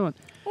 Steve, how you doing?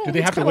 Do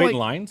they have to wait in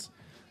lines?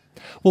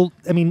 Well,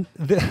 I mean,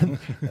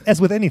 as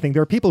with anything,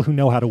 there are people who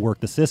know how to work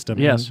the system.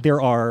 Yes. And there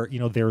are,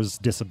 there's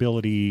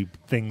disability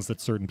things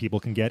that certain people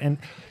can get. And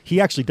he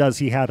actually does.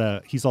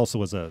 He's also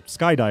was a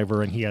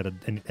skydiver, and he had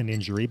an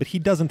injury, but he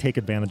doesn't take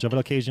advantage of it.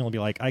 Occasionally he'll be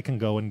like, I can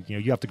go and,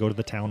 you have to go to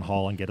the town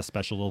hall and get a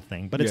special little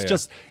thing. But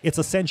it's it's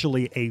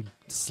essentially a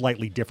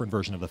slightly different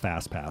version of the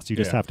Fast Pass. You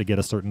just have to get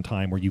a certain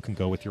time where you can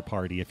go with your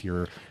party if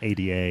you're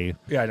ADA.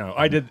 Yeah, I know.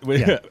 I did.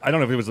 Yeah. I don't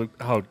know if it was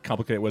how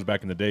complicated it was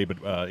back in the day,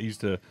 but I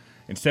used to.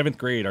 In 7th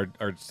grade,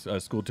 our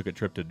school took a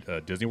trip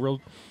to Disney World,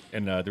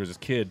 and there was this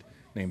kid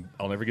named,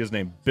 I'll never get his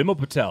name, Bimal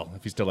Patel,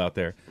 if he's still out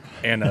there,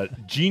 and a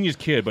genius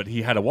kid, but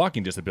he had a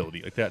walking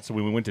disability like that. So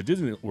when we went to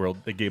Disney World,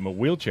 they gave him a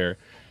wheelchair,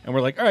 and we're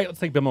like, all right, let's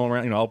take Bimal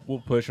around. We'll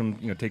push him,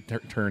 take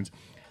turns.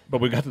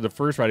 But we got to the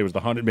first ride, it was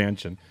the Haunted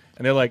Mansion,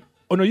 and they're like,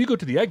 oh no, you go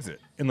to the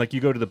exit, and you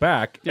go to the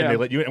back, and they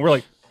let you in, and we're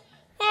like,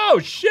 oh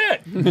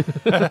shit,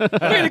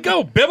 way to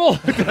go, Bimal.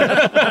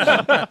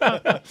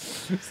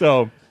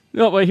 So.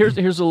 No, but here's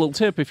a little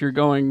tip if you're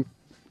going,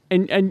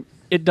 and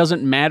it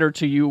doesn't matter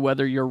to you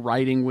whether you're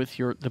riding with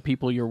the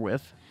people you're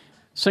with.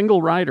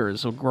 Single rider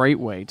is a great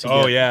way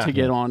to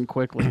get on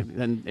quickly,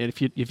 and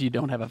if you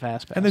don't have a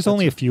fast pass. And there's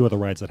only a few of the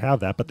rides that have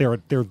that, but they're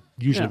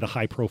usually the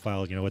high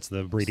profile. It's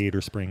the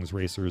Radiator Springs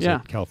Racers,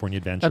 at California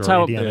Adventure,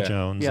 or Indiana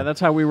Jones. Yeah, that's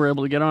how we were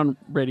able to get on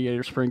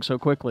Radiator Springs so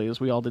quickly, is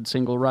we all did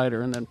single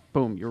rider, and then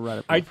boom, you're right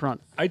up in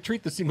front. I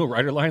treat the single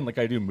rider line like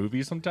I do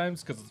movies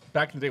sometimes, because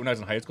back in the day when I was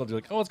in high school, they're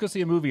like, oh, let's go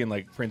see a movie,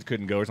 and friends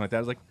couldn't go or something like that.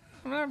 I was like,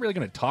 I'm not really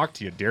going to talk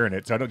to you during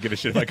it, so I don't give a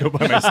shit if I go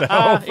by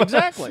myself.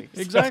 Exactly.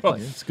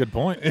 That's a good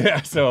point.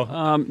 Yeah.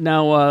 So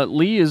now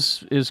Lee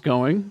is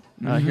going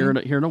here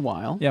in a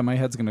while. Yeah, my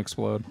head's gonna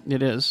explode.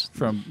 It is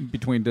from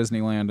between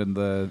Disneyland and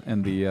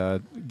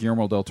the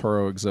Guillermo del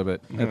Toro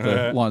exhibit at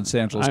the Los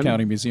Angeles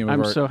County Museum of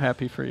Art. I'm so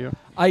happy for you.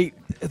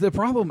 The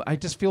problem, I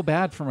just feel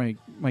bad for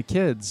my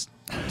kids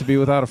to be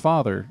without a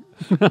father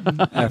after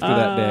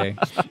that day,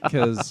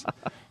 because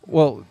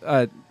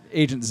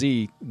Agent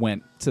Z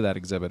went to that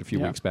exhibit a few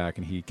weeks back,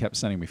 and he kept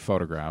sending me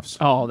photographs.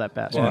 Oh, that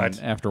bastard. And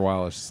after a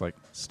while, it's just like,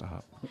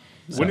 stop.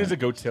 When does it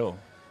go till?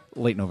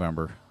 Late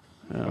November.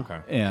 Oh. Okay.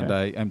 And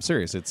I'm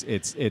serious.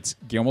 It's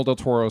Guillermo del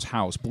Toro's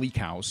house, Bleak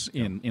House,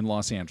 in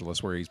Los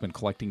Angeles, where he's been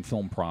collecting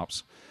film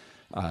props,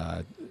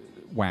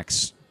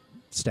 wax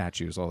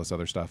statues, all this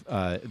other stuff.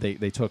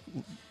 They took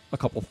a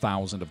couple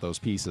thousand of those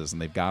pieces,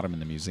 and they've got them in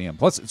the museum.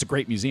 Plus, it's a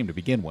great museum to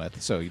begin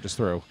with, so you just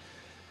throw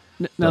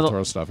Del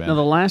Toro stuff in. Now,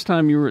 the last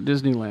time you were at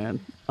Disneyland,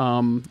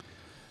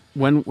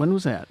 when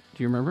was that? Do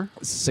Do you remember?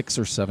 6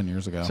 or 7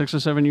 years ago. 6 or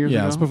 7 years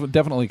Yeah, ago? it's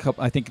definitely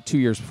I think 2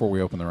 years before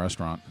we opened the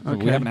restaurant.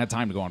 Okay. We haven't had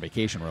time to go on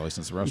vacation really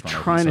since the restaurant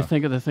I'm opened. trying to so.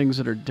 think of the things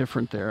that are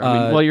different there. I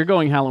mean, well, you're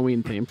going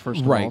Halloween themed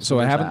first of all. Right. So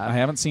I there's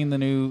haven't that. seen the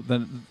new.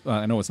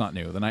 I know it's not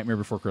new. The Nightmare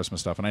Before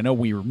Christmas stuff, and I know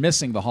we were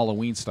missing the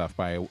Halloween stuff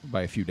by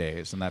a few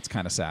days, and that's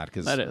kind of sad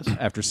because That is.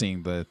 after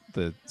seeing the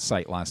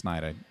site last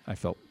night, I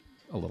felt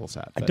a little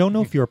sad. I don't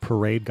know if you're a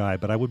parade guy,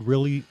 but I would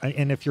really,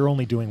 and if you're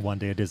only doing one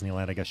day at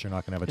Disneyland, I guess you're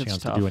not going to have a It's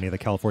chance tough. to do any of the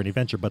California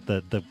Adventure. But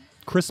the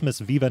Christmas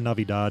Viva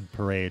Navidad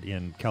parade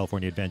in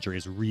California Adventure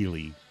is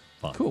really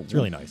fun. Cool. It's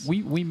really nice.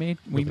 We may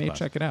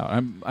check it out.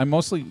 I'm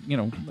mostly,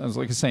 as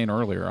like I was saying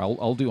earlier,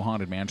 I'll do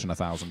Haunted Mansion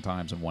 1,000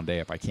 times in one day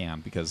if I can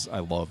because I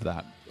love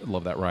that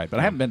ride. But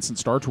I haven't been since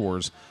Star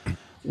Tours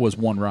was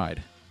one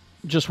ride.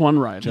 Just one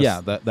ride.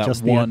 That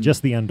just one,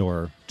 just the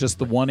indoor, just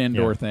the one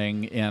indoor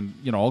thing, and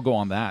I'll go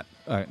on that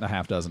a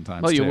half dozen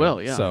times. Well, you too. will,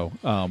 yeah. So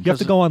you have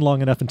to go on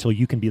long enough until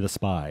you can be the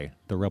spy,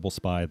 the rebel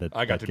spy that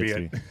I got that to be gets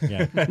it. you.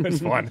 Yeah, It's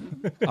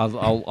fun.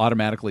 I'll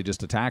automatically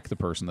just attack the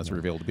person that's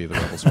revealed to be the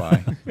rebel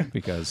spy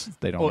because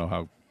they don't know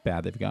how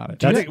bad they've got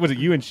it. I think, was it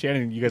you and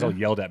Shannon? You guys all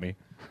yelled at me.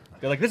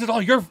 They're like, "This is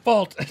all your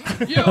fault."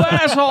 You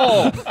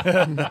asshole!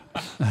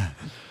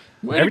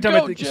 Every time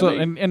I think So,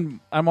 and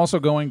I'm also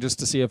going just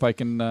to see if I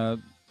can,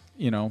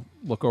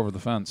 look over the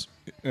fence.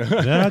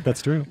 yeah,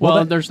 that's true.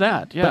 Well, there's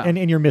that. Yeah. But,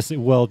 and you're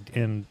missing. Well,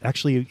 and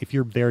actually, if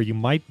you're there,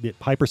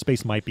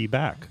 hyperspace might be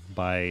back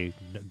by.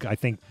 I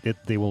think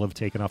they will have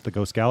taken off the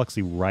Ghost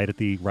Galaxy right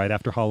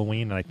after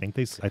Halloween, and I think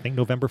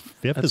November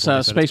 5th That's is when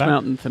they said Space it's back.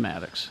 Mountain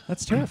thematics.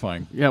 That's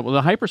terrifying. Yeah, well,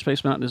 the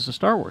Hyperspace Mountain is a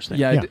Star Wars thing.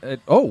 Yeah.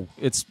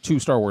 It's to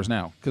Star Wars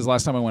now because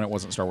last time I went, it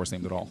wasn't Star Wars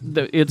themed at all.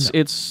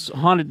 It's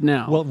haunted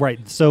now. Well,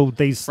 right. So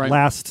they Right.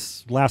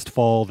 last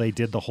fall they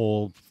did the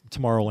whole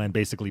Tomorrowland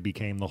basically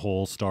became the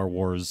whole Star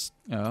Wars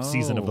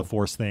season of the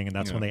Force thing, and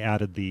that's when they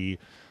added the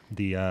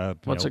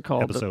what's it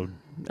called? episode.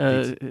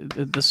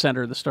 The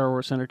center, the Star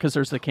Wars Center, because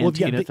there's the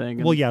cantina thing.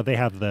 And they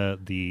have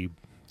the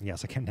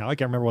yes, I can't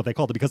remember what they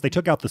called it because they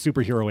took out the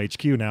superhero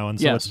HQ now, and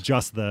so Yes. it's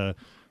just the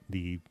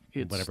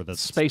it's whatever the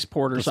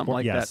spaceport or the something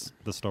like yes,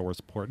 that. the Star Wars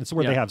port. It's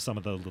where Yeah. they have some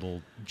of the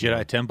little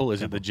Jedi Temple.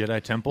 Is it the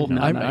Jedi Temple? No,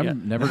 not yet.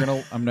 I'm never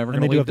gonna and leave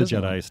they do have the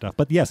Disneyland. Jedi stuff.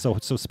 But yeah, so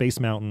Space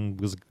Mountain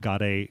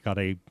got a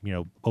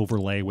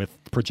overlay with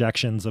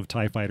projections of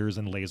TIE fighters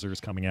and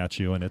lasers coming at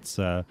you, and it's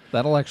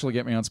That'll actually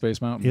get me on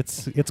Space Mountain.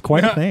 it's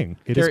quite a thing.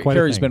 It is quite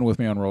Carrie's a thing. been with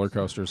me on roller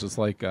coasters. It's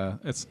like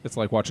it's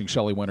like watching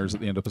Shelley Winters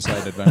at the end of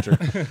Poseidon Adventure.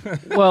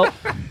 Well,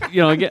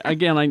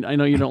 again, I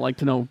know you don't like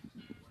to know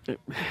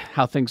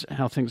how things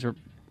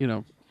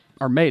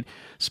are made.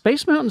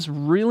 Space Mountain's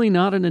really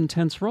not an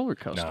intense roller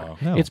coaster.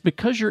 No. It's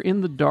because you're in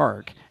the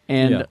dark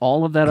and Yeah.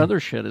 all of that other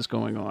shit is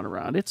going on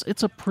around.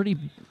 It's a pretty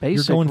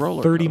basic You're going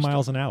roller 30 coaster.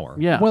 miles an hour.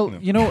 Yeah. Well,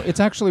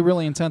 it's actually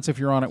really intense if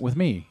you're on it with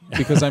me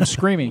because I'm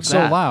screaming so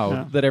That, loud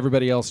yeah. that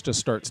everybody else just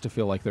starts to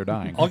feel like they're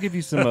dying. I'll give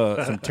you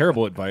some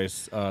terrible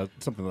advice.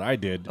 Something that I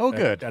did. Oh,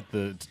 good. At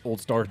the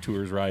old Star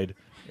Tours ride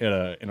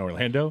in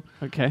Orlando.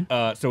 Okay.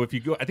 So if you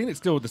go, I think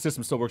the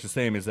system still works the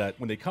same. Is that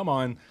when they come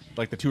on,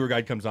 like the tour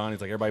guide comes on,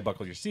 he's like, everybody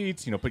buckle your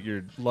seats, put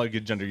your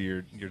luggage under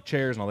your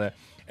chairs and all that,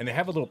 and they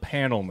have a little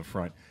panel in the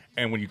front.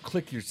 And when you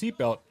click your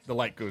seatbelt, the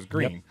light goes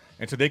green, Yep.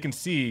 and so they can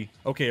see,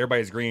 okay,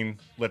 everybody's green,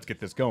 let's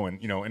get this going,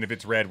 And if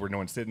it's red, where no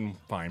one's sitting,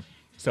 fine.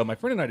 So my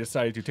friend and I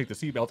decided to take the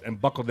seatbelt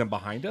and buckle them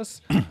behind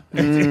us,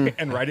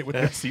 and ride it with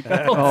their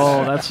seatbelt.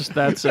 Oh,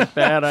 that's a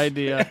bad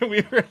idea. And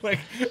we were like,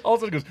 all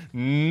of a sudden it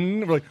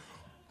goes, we're like,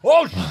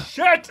 oh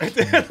shit!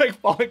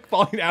 Like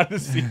falling out of the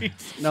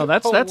seats. No,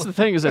 that's the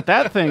thing is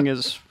that thing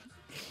is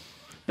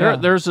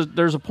there's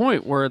a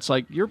point where it's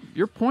like you're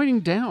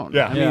pointing down.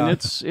 Yeah. I mean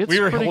it's we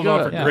were pretty holding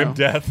good. on for Yeah. grim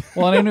death.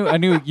 Well, and I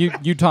knew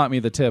you taught me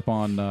the tip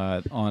on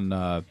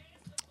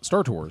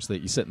Star Tours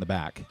that you sit in the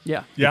back.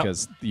 Yeah. Yeah.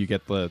 Because you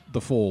get the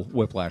full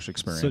whiplash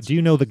experience. So do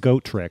you know the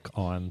goat trick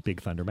on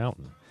Big Thunder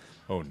Mountain?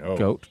 Oh no,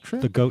 goat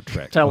trick? The goat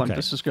trick. Tell him Okay.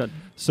 this is good.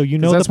 So you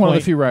know that's the one of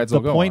point, the few rides the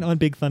I'll go point on. on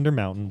Big Thunder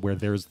Mountain where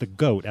there's the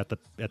goat at the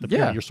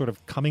Yeah. you're sort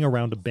of coming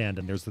around a bend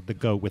and there's the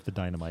goat with the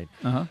dynamite.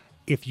 Uh-huh.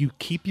 If you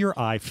keep your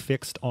eye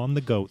fixed on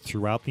the goat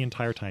throughout the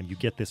entire time, you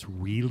get this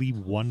really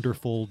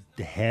wonderful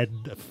head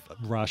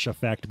rush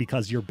effect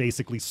because you're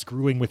basically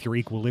screwing with your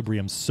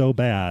equilibrium so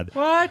bad.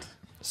 What?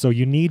 So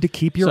you need to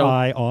keep your So,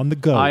 eye on the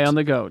goat. Eye on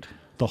the goat.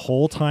 the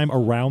whole time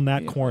around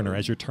that corner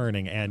as you're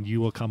turning, and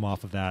you will come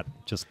off of that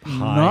just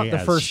high. Not the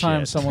as first time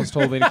shit. someone's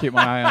told me to keep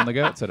my eye on the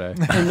goat today.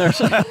 And there's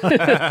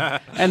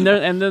and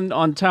then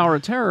on Tower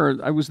of Terror,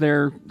 I was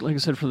there, like I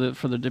said, for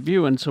the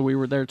debut, and so we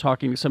were there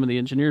talking to some of the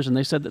engineers, and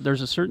they said that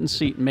there's a certain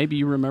seat, maybe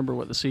you remember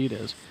what the seat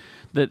is,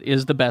 that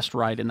is the best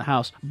ride in the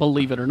house,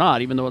 believe it or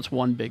not, even though it's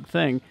one big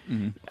thing.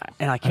 Mm-hmm.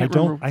 And I I can't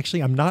don't remember.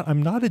 actually.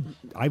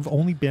 I've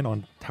only been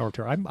on Tower of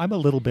Terror. I'm a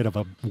little bit of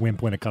a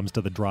wimp when it comes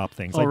to the drop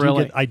things. Oh,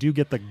 really? I do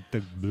get the.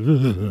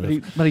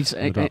 But he's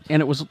and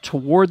it was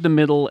toward the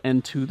middle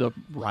and to the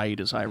right,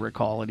 as I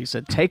recall. And he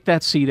said, take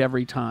that seat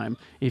every time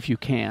if you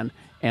can,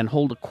 and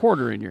hold a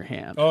quarter in your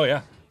hand. Oh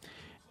yeah.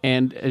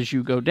 And as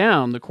you go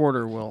down, the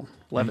quarter will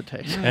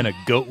levitate. And a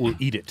goat will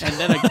eat it. And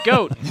then a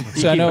goat.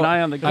 You So I keep know, an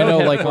eye on the goat. I know,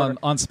 head like corner.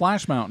 on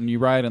Splash Mountain, you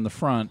ride in the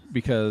front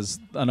because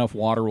enough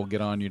water will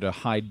get on you to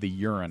hide the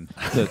urine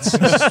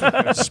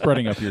that's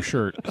spreading up your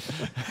shirt.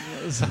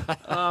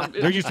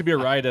 There used to be a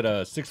ride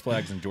at Six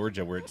Flags in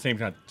Georgia where same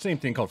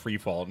thing called free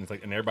fall, and it's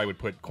like, and everybody would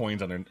put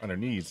coins on their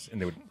knees,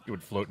 and it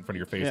would float in front of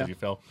your face as you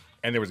fell.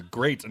 And there was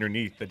grates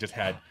underneath that just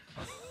had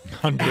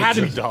Hundreds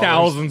of dollars.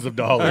 thousands of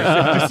dollars,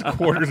 just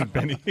quarters and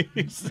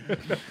pennies.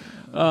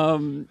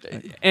 I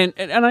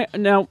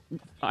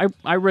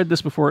read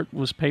this before it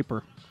was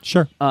paper.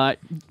 Sure. Back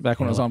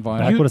when it was on vinyl.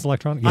 Back when it was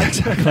electronic. Yeah,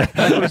 exactly. Back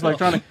when it was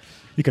electronic.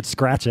 You could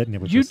scratch it, and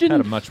it would You just didn't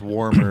Had a much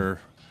warmer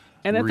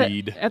And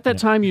read. at that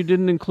time, you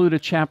didn't include a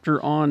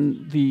chapter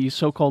on the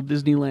so-called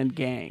Disneyland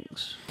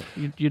gangs.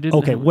 You didn't.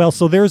 Okay, well,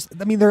 so there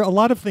are a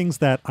lot of things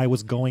that I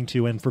was going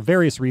to, and for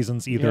various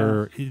reasons,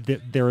 either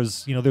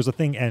there's a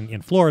thing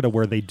in Florida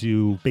where they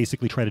do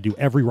basically try to do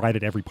every ride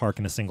at every park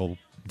in a single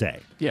day.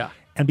 Yeah.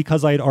 And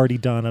because I had already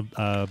done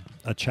a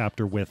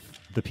chapter with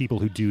the people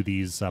who do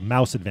these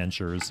mouse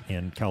adventures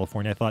in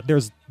California, I thought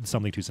there's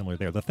something too similar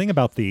there. The thing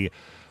about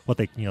what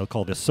they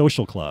call the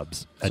social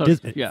clubs.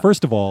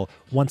 First of all,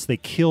 once they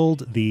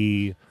killed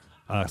the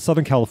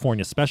Southern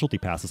California specialty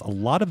passes, a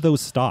lot of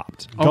those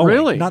stopped. Oh,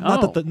 really?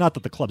 Not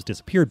that the clubs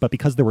disappeared, but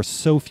because there were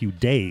so few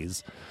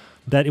days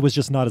that it was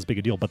just not as big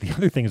a deal. But the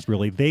other thing is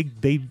really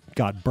they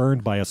got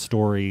burned by a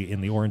story in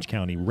the Orange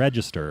County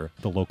Register,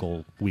 the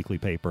local weekly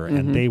paper,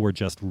 and they were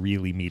just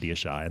really media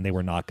shy, and they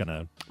were not going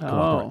to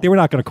cooperate. They were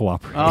not going to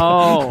cooperate.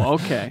 Oh,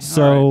 okay.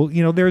 So,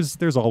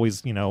 there's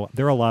always,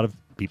 there are a lot of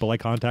people I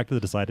contacted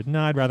that decided,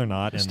 no, I'd rather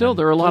not. And Still,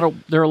 there are a lot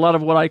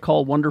of what I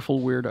call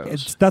wonderful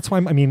weirdos. That's why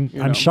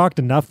I'm shocked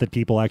enough that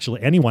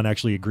anyone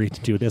actually agreed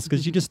to do this,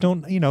 because you just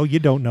don't, you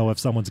don't know if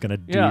someone's going to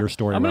do your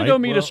story. I'm going to go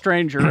meet a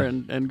stranger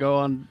and go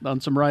on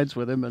some rides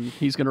with him, and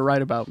he's going to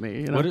write about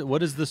me.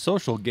 What is the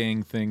social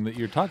gang thing that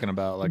you're talking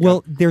about?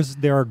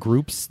 There are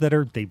groups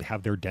that they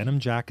have their denim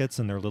jackets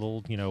and their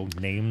little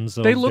names.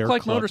 They of look their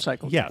like club.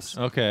 motorcycles. Yes.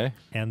 Okay.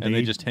 And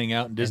they just hang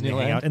out in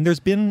Disneyland. And there's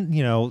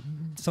been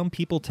some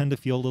people tend to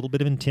feel a little bit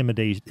of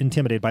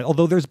intimidated by it,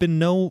 although there's been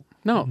no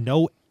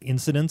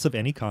incidents of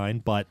any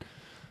kind, but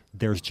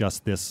there's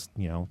just this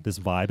this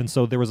vibe. And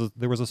so there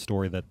was a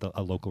story that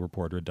a local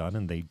reporter had done,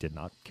 and they did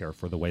not care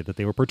for the way that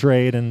they were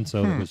portrayed, and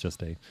so it was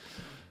just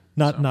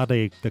not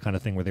the kind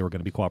of thing where they were going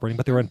to be cooperating,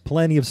 but there were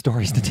plenty of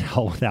stories to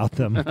tell without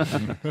them.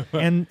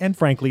 and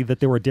frankly, that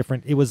there were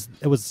different.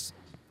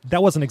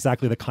 That wasn't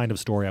exactly the kind of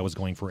story I was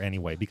going for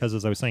anyway, because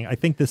as I was saying, I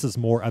think this is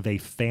more of a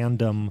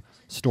fandom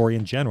story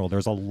in general.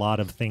 There's a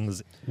lot of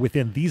things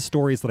within these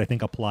stories that I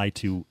think apply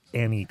to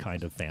any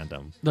kind of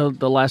fandom.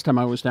 The last time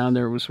I was down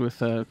there was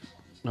with it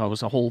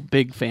was a whole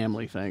big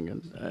family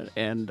thing,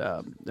 and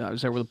I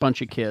was there with a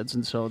bunch of kids,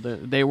 and so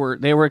they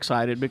were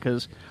excited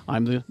because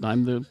I'm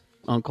the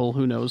uncle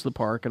who knows the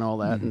park and all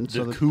that, and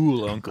the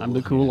cool uncle. I'm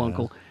the cool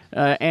uncle,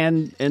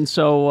 and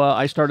so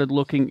I started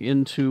looking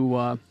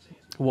into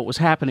what was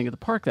happening at the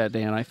park that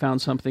day, and I found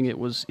something. It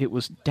was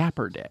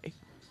Dapper Day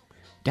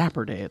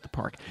at the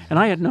park, and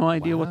I had no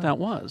idea what that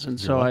was. And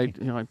so I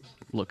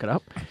look it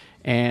up,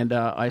 and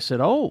I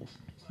said, "Oh,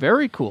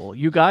 very cool!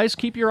 You guys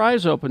keep your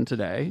eyes open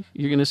today.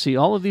 You're going to see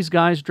all of these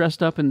guys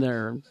dressed up in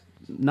their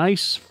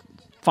nice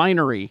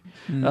finery,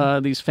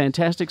 these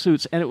fantastic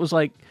suits." And it was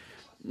like,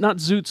 not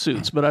zoot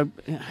suits, but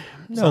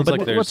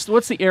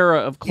what's the era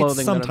of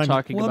clothing that I'm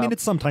talking about? Well, I mean,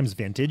 it's sometimes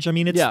vintage. I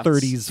mean, it's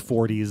 30s,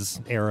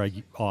 40s era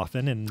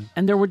often,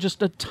 and there were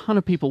just a ton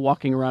of people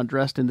walking around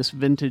dressed in these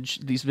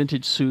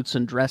vintage suits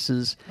and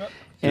dresses.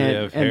 They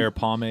have hair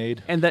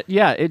pomade, and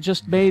it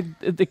just made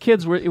the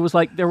kids were. It was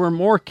like there were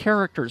more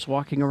characters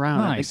walking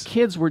around. Nice. And the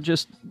kids were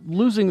just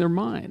losing their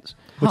minds.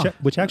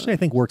 Which actually I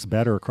think works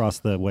better across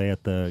the way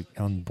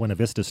on Buena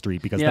Vista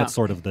Street, because that's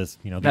sort of this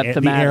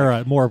the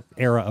era, more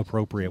era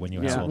appropriate when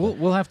you have it.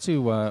 We'll have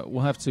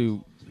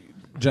to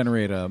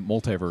generate a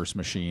multiverse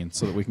machine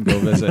so that we can go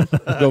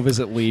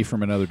visit Lee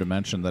from another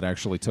dimension that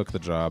actually took the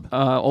job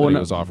that he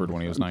was offered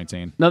when he was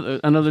 19.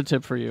 Another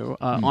tip for you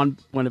on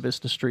Buena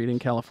Vista Street in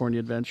California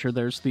Adventure.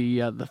 There's the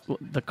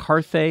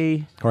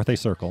Carthay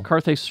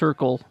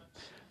Circle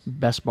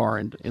best bar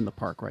in the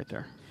park right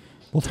there.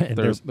 Well,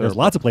 there's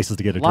lots of places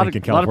to get a drink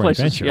in California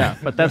Adventure. Yeah,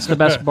 but that's the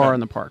best bar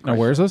in the park. Now,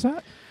 where's this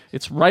at?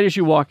 It's right as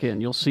you walk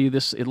in. You'll see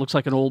this. It looks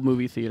like an old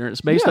movie theater.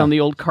 It's based on the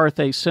old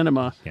Carthay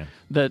cinema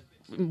that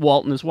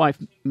Walt and his wife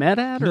met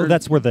at. No,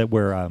 that's where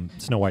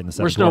Snow White and the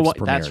Seven Dwarfs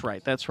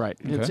premiered. That's right.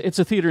 Okay. It's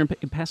a theater in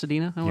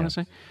Pasadena, I want to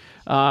say.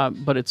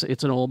 But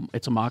it's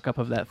a mock-up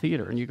of that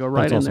theater, and you go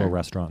right in there. It's also a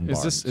restaurant and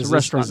bar. Is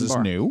this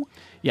new?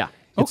 Yeah.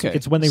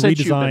 It's when they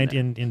redesigned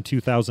in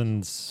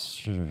 2000.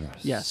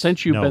 Yeah,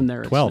 since you've been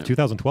there.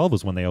 2012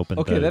 was when they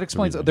opened. Okay, that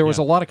explains. There was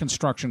a lot of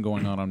construction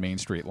going on Main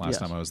Street last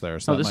time I was there.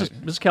 So this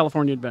is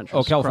California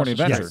Adventure. California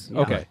Adventure. Yes.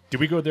 Okay.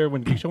 Did we go there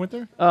when Geek Show went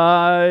there?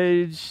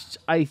 I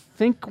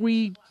think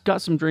we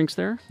got some drinks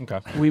there. Okay.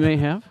 We may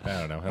have. I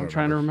don't know. I'm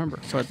trying to remember.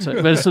 But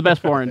it's the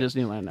best bar in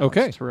Disneyland now.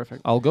 Okay. It's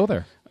terrific. I'll go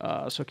there.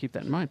 So keep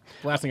that in mind.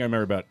 The last thing I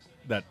remember about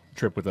that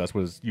trip with us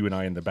was you and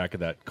I in the back of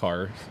that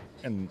car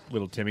and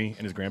little Timmy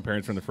and his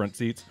grandparents were in the front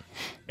seats.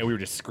 And we were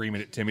just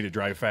screaming at Timmy to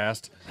drive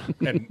fast.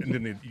 and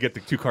then you get the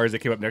two cars that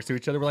came up next to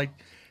each other. We're like,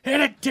 hit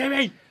it,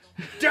 Timmy!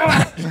 Do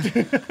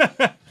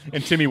it!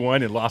 And Timmy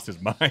won and lost his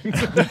mind.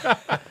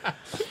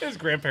 His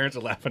grandparents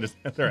are laughing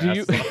their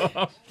asses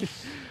off.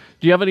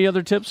 Do you have any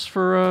other tips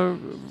for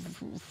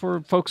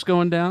folks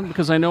going down?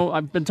 Because I know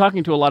I've been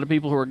talking to a lot of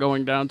people who are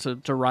going down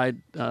to ride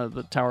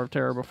the Tower of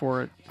Terror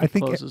before it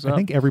closes up. I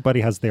think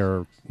everybody has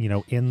their,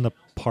 in the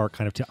park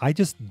kind of. I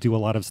just do a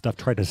lot of stuff,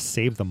 try to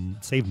save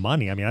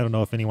money. I mean, I don't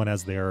know if anyone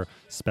has their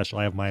special.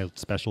 I have my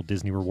special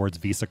Disney Rewards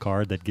Visa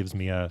card that gives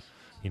me a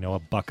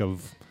buck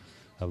of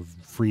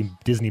free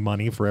Disney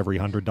money for every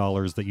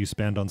 $100 that you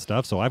spend on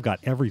stuff. So I've got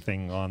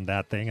everything on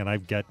that thing, and I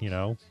get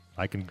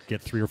I can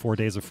get 3 or 4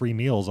 days of free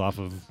meals off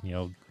of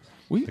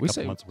We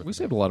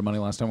saved a lot of money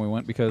last time we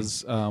went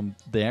because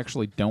they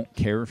actually don't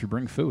care if you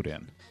bring food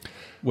in,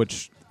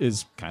 which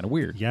is kind of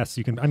weird. Yes,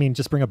 you can. I mean,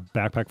 just bring a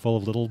backpack full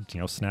of little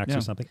snacks or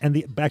something.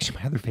 And actually,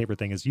 my other favorite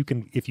thing is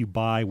if you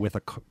buy with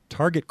a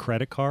Target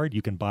credit card,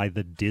 you can buy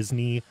the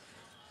Disney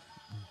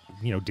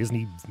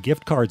Disney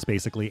gift cards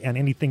basically, and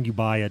anything you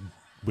buy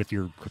with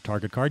your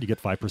Target card, you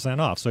get 5%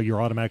 off. So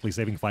you're automatically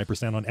saving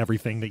 5% on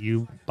everything that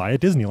you buy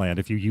at Disneyland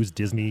if you use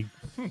Disney,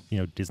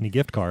 Disney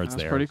gift cards.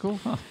 That's there. pretty cool.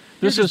 Huh.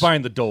 This is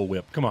buying the Dole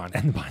Whip. Come on,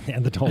 and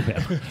the Dole Whip.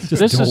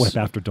 Just Dole Whip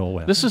after Dole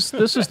Whip. This is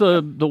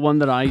the one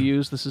that I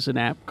use. This is an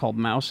app called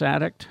Mouse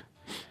Addict,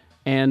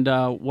 and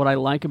what I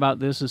like about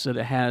this is that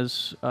it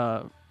has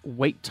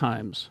wait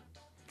times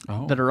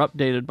that are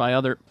updated by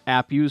other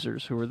app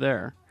users who are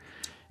there,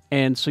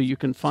 and so you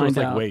can find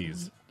out. Like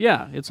Waze.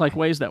 Yeah, it's like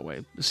Waze that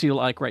way. See,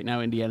 like right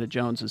now, Indiana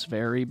Jones is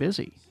very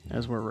busy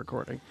as we're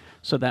recording.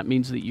 So that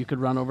means that you could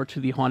run over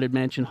to the Haunted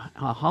Mansion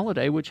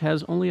Holiday, which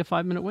has only a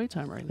 5-minute wait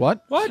time right now.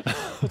 What?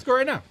 Let's go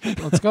right now.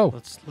 Let's go.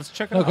 Let's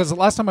check it out. Because the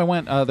last time I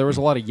went, there was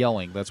a lot of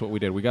yelling. That's what we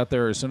did. We got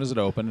there as soon as it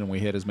opened, and we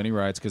hit as many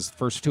rides, because the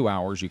first 2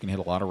 hours, you can hit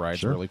a lot of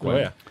rides really quick. Oh,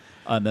 yeah.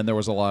 And then there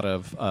was a lot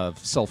of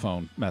cell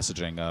phone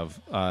messaging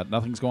of,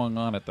 nothing's going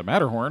on at the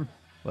Matterhorn.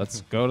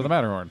 Let's go to the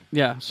Matterhorn.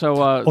 Yeah.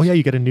 So.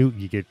 You get a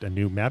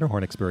new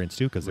Matterhorn experience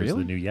too, because there's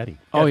the new Yeti.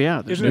 Oh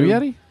yeah, there's a new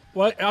Yeti.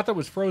 Well, I thought it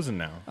was frozen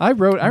now. I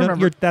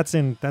remember. That's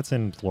in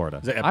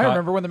Florida. I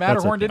remember when the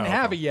Matterhorn didn't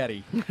have a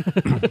Yeti.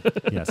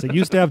 Yes, it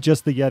used to have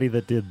just the Yeti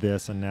that did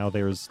this, and now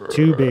there's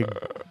 2 big.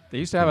 They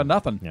used to have a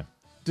nothing. Yeah.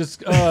 Does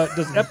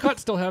Epcot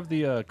still have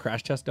the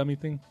crash test dummy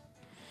thing?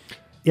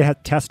 It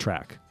had Test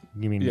Track.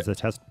 You mean it's a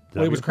test?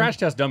 Well, it was crash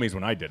test dummies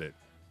when I did it.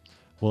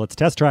 Well, it's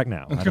Test Track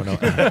now. I don't know.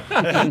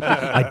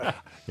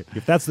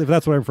 If that's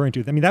what I'm referring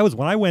to. I mean, that was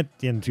when I went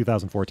in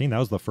 2014. That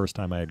was the first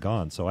time I had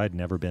gone, so I'd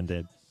never been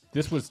to.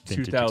 This was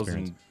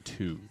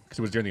 2002 because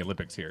it was during the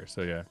Olympics here.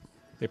 So yeah,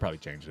 they probably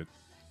changed it,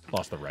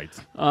 lost the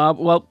rights.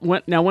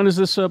 When is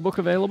this book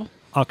available?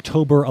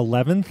 October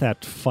 11th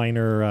at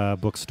finer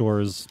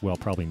bookstores. Well,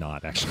 probably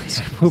not, actually.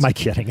 Who am I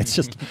kidding? It's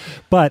just,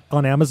 but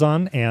on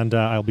Amazon, and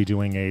I'll be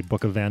doing a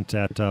book event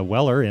at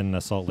Weller in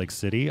Salt Lake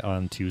City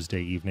on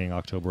Tuesday evening,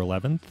 October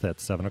 11th at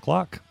 7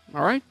 o'clock.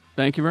 All right.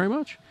 Thank you very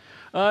much.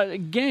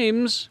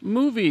 Games,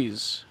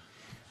 movies.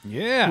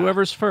 Yeah.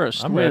 Whoever's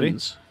first wins. Ready.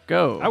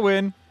 Go. I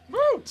win.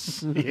 Woo!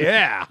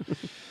 Yeah.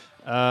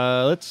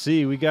 Let's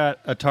see. We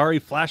got Atari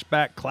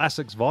Flashback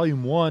Classics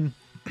Volume 1.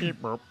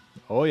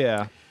 Oh,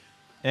 yeah.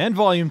 And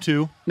Volume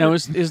 2. Now,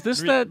 is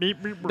this that?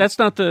 That's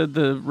not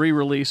the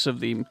re-release of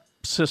the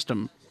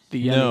system,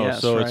 the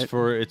NES, so right?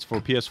 it's for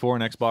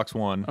PS4 and Xbox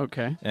One.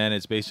 Okay. And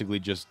it's basically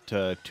just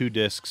 2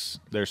 discs.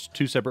 There's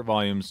 2 separate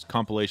volumes,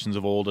 compilations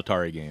of old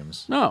Atari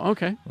games. Oh,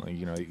 okay. Like,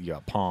 you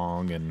got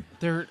Pong and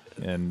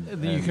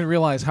you can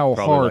realize how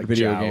hard like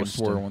video Joust games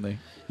were when they.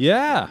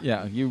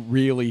 Yeah, you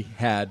really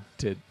had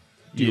to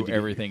do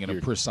everything in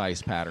a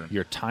precise pattern.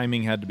 Your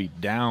timing had to be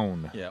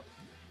down. Yep.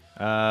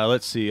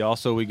 Let's see.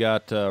 Also, we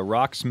got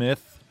Rocksmith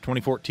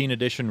 2014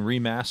 edition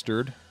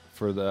remastered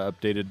for the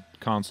updated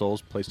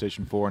consoles,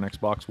 PlayStation 4 and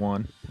Xbox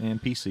One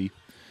and PC.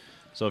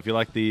 So if you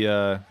like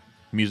the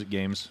music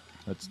games,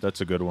 that's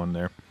a good one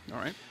there. All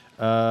right.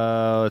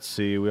 Let's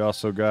see. We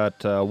also got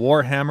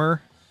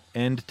Warhammer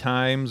End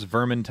Times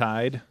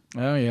Vermintide.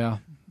 Oh, yeah.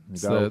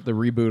 It's the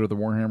reboot of the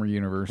Warhammer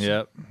universe.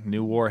 Yep.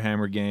 New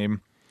Warhammer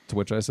game. To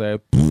which I say,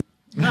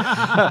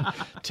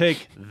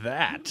 take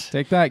that.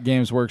 Take that,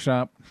 Games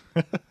Workshop.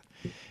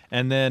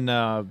 And then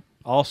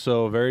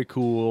also very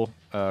cool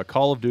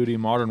Call of Duty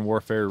Modern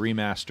Warfare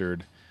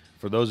Remastered.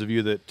 For those of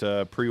you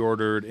that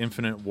pre-ordered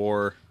Infinite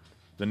War,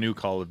 the new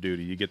Call of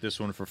Duty, you get this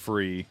one for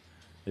free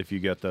if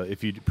you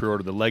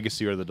pre-order the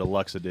Legacy or the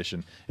Deluxe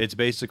Edition. It's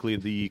basically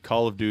the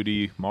Call of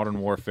Duty Modern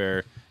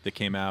Warfare that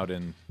came out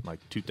in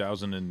like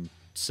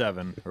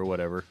 2007 or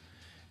whatever,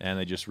 and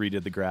they just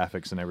redid the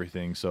graphics and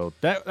everything. So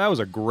that was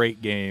a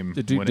great game.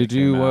 Did you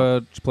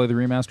play the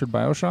remastered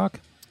BioShock?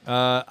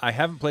 I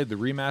haven't played the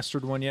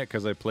remastered one yet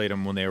because I played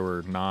them when they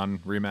were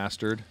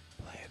non-remastered.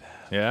 Play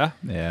that. Yeah?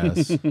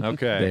 Yes.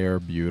 Okay. They are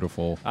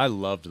beautiful. I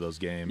loved those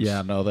games.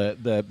 Yeah, no, the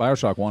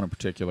BioShock 1 in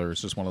particular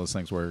is just one of those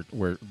things where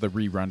the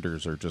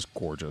re-renders are just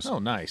gorgeous. Oh,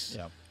 nice.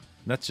 Yeah.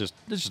 That's just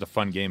a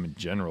fun game in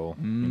general.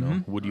 You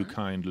know, would you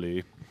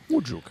kindly?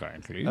 Would you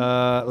kindly?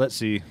 Let's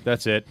see.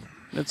 That's it.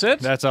 That's it?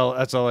 That's all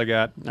I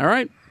got. All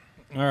right.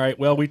 All right.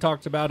 Well, we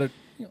talked about it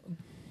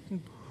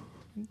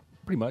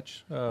pretty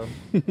much. What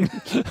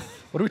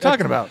are we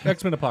talking about?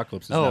 XMen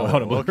Apocalypse is Oh, now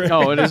out of Blu-ray.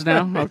 Oh, it is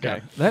now?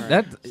 Okay. That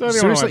So if you wanna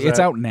seriously, watch it's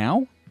that- out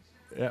now.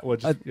 Yeah, well,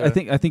 I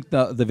think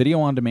the video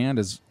on demand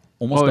is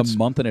almost it's- a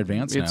month in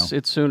advance now.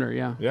 It's sooner,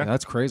 yeah. Yeah.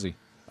 That's crazy.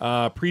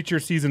 Preacher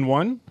Season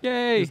 1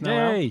 Yay. is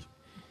now out.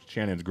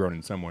 Shannon's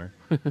groaning somewhere.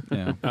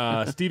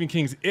 Yeah. Stephen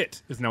King's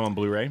It is now on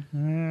Blu-ray.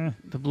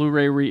 The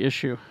Blu-ray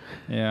reissue.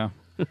 Yeah.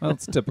 Well,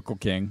 it's typical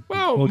King.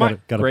 Well, Well,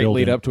 gotta Great build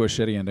lead in. up to a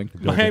shitty ending.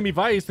 Miami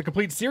Vice, the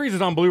complete series,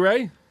 is on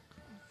Blu-ray.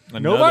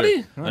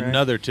 Nobody? All right.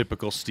 Another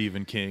typical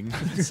Stephen King.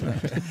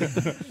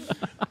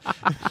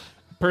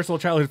 Personal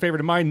childhood favorite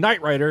of mine,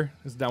 Knight Rider,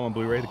 is now on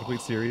Blu-ray, the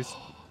complete series.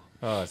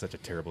 Oh, it's such a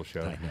terrible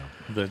show. I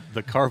know.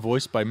 The car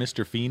voiced by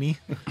Mr. Feeney.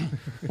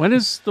 When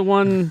is the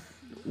one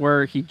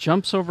where he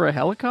jumps over a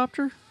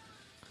helicopter?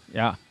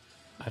 Yeah.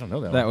 I don't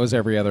know that. That was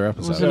every other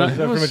Was episode. it not- That's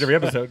pretty much every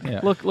episode. Yeah.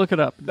 Look it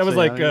up. That was See,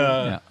 like,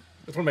 I-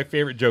 that's one of my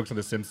favorite jokes on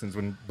The Simpsons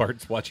when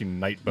Bart's watching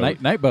Night Boat.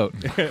 Night boat.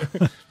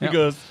 He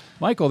goes,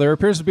 Michael, there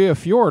appears to be a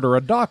fjord or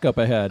a dock up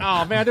ahead.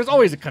 oh, man, there's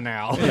always a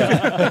canal.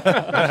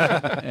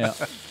 Yeah.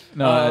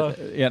 No,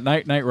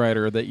 Knight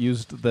Rider that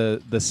used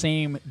the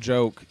same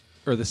joke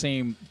or the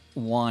same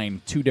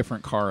line, two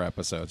different car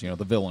episodes. You know,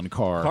 the villain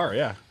car. Car,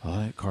 yeah. Oh,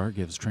 that car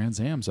gives Trans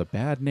Am's a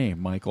bad name,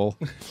 Michael.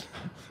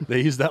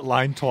 They used that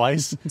line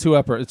twice. Two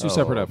separate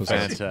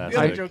episodes. Fantastic. The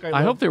other joke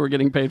I hope they were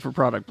getting paid for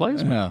product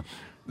placement. Yeah.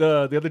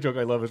 The other joke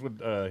I love is when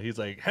he's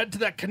like, head to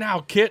that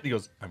canal, Kit. And he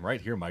goes, I'm right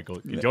here, Michael.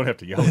 You don't have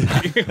to yell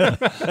at me.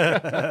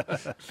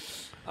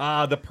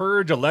 The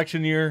Purge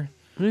election year.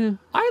 Yeah.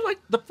 I like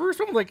the first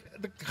one. Like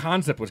the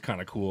concept was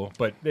kind of cool,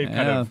 but they've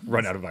kind of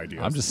run out of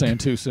ideas. I'm just saying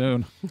too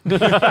soon.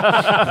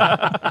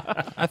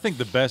 I think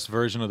the best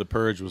version of The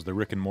Purge was the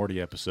Rick and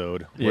Morty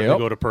episode where Yep. they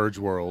go to Purge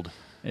World.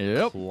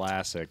 Yep.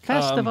 Classic.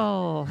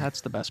 Festival.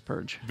 That's the best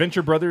Purge.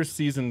 Venture Brothers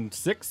season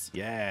 6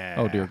 Yeah.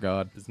 Oh, dear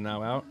God. is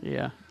now out.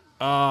 Yeah.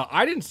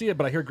 I didn't see it,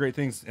 but I hear great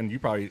things, and you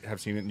probably have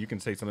seen it. And you can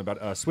say something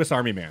about Swiss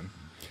Army Man.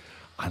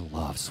 I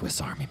love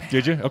Swiss Army Man.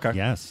 Did you? Okay.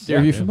 Yes.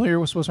 Are you familiar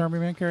with Swiss Army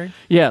Man, Carrie?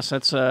 Yes,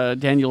 that's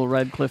Daniel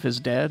Radcliffe is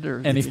dead.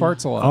 And he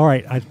farts a lot. All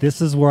right, this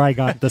is where I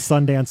got the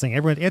Sundancing.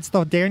 Everyone, it's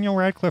the Daniel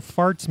Radcliffe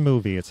farts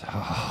movie. It's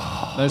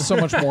There's so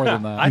much more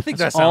than that. I think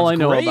that sounds all I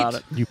know great. about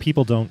it. you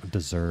people don't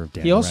deserve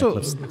Daniel He also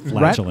Radcliffe's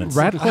flatulence.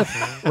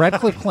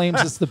 Radcliffe claims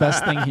it's the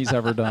best thing he's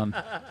ever done.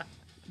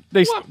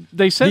 They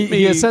sent me.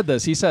 He has said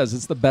this. He says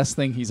it's the best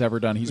thing he's ever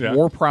done. He's Yeah.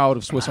 more proud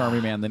of Swiss Army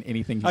Man than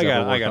anything he's ever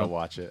worked I gotta on.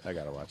 watch it. I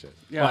gotta watch it.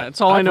 Yeah,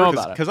 that's all I know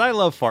about it. Because I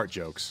love fart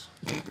jokes.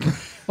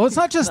 Well, it's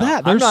not just that.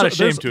 I'm There's not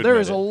ashamed to There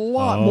admit is a it.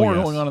 lot Oh, more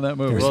yes. going on in that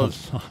movie. There's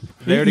Well,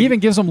 a- He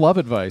even gives him love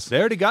advice. They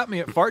already got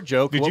me at fart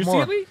joke. Did What you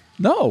more? see it, Lee?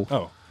 No.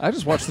 Oh. I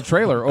just watched the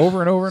trailer over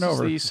and over and This is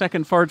over. the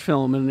second fart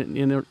film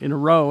in a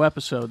row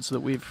episodes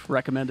that we've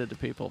recommended to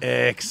people.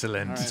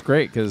 Excellent. It's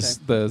great because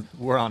the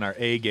We're on our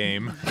A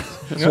game.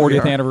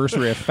 40th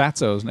anniversary of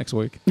Fatso's next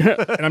week.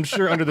 And I'm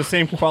sure under the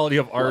same quality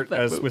of art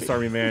as Swiss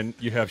Army Man,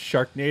 you have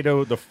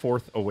Sharknado: The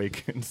Fourth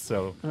Awakens.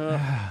 So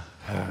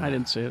I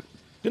didn't see it.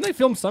 didn't they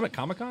film some at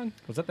Comic-Con?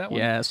 Was that one?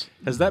 Yes.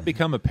 Has that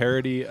become a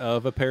parody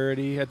of a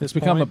parody at this It's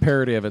become a point?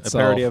 parody of A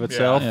itself. parody of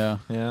itself? Yeah.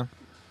 Yeah.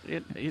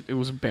 It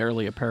was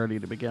barely a parody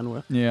to begin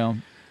with. Yeah.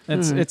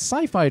 It's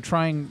sci-fi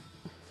trying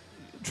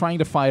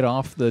to fight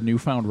off the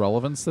newfound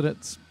relevance that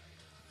it's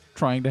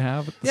trying to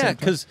have. At the Yeah, same time.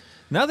 because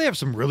now they have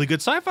some really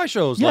good sci-fi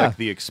shows Yeah. like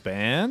The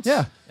Expanse.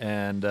 Yeah.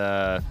 And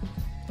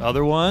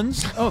other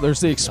ones. Oh, there's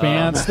The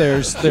Expanse.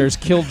 There's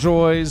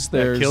Killjoys.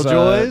 There's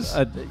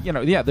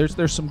Killjoys.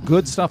 There's some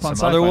good stuff on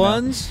Some sci-fi other now.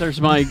 ones. There's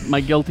my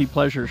guilty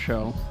pleasure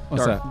show.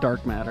 What's that?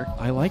 Dark Matter.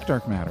 I like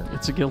Dark Matter.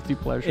 It's a guilty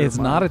pleasure. It's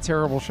of mine. not a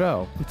terrible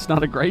show. It's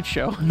not a great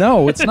show.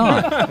 No, it's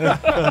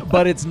not.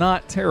 But it's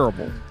not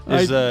terrible.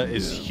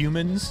 Is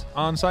Humans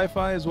on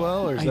sci-fi as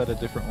well, or is I that a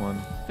different one?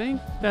 I think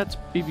that's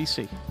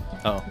BBC.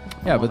 Oh.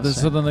 Yeah, wanna but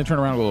say. so then they turn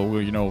around and go,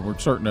 well, we're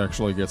starting to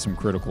actually get some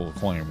critical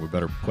acclaim. We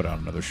better put out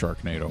another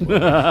Sharknado.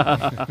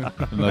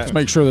 And let's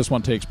make sure this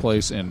one takes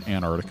place in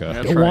Antarctica.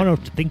 I don't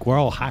want to think we're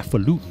all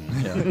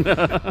highfalutin.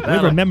 We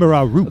remember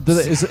our roots.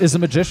 Is The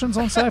Magicians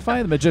on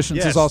sci-fi? The Magicians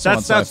Yes, is also on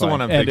sci-fi. that's the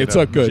one I'm and thinking it's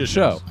of, a good Magicians.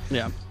 show.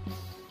 Yeah.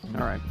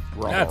 All right.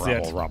 That's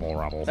it.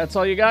 Rubble. That's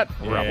all you got?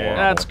 Yeah.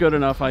 That's good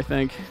enough, I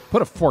think.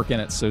 Put a fork in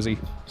it, Susie.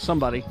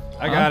 Somebody.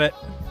 I got it.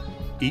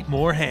 Eat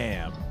more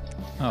ham.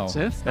 Oh,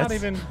 That's it? Not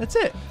even. That's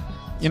it.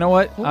 you know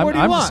what? Well, what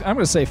do you want? I'm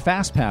going to say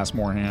Fast Pass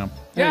more ham.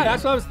 Yeah,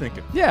 that's what I was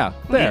thinking. Yeah,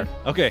 there.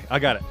 Okay, I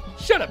got it.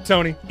 Shut up,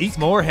 Tony. Eat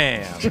more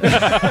ham.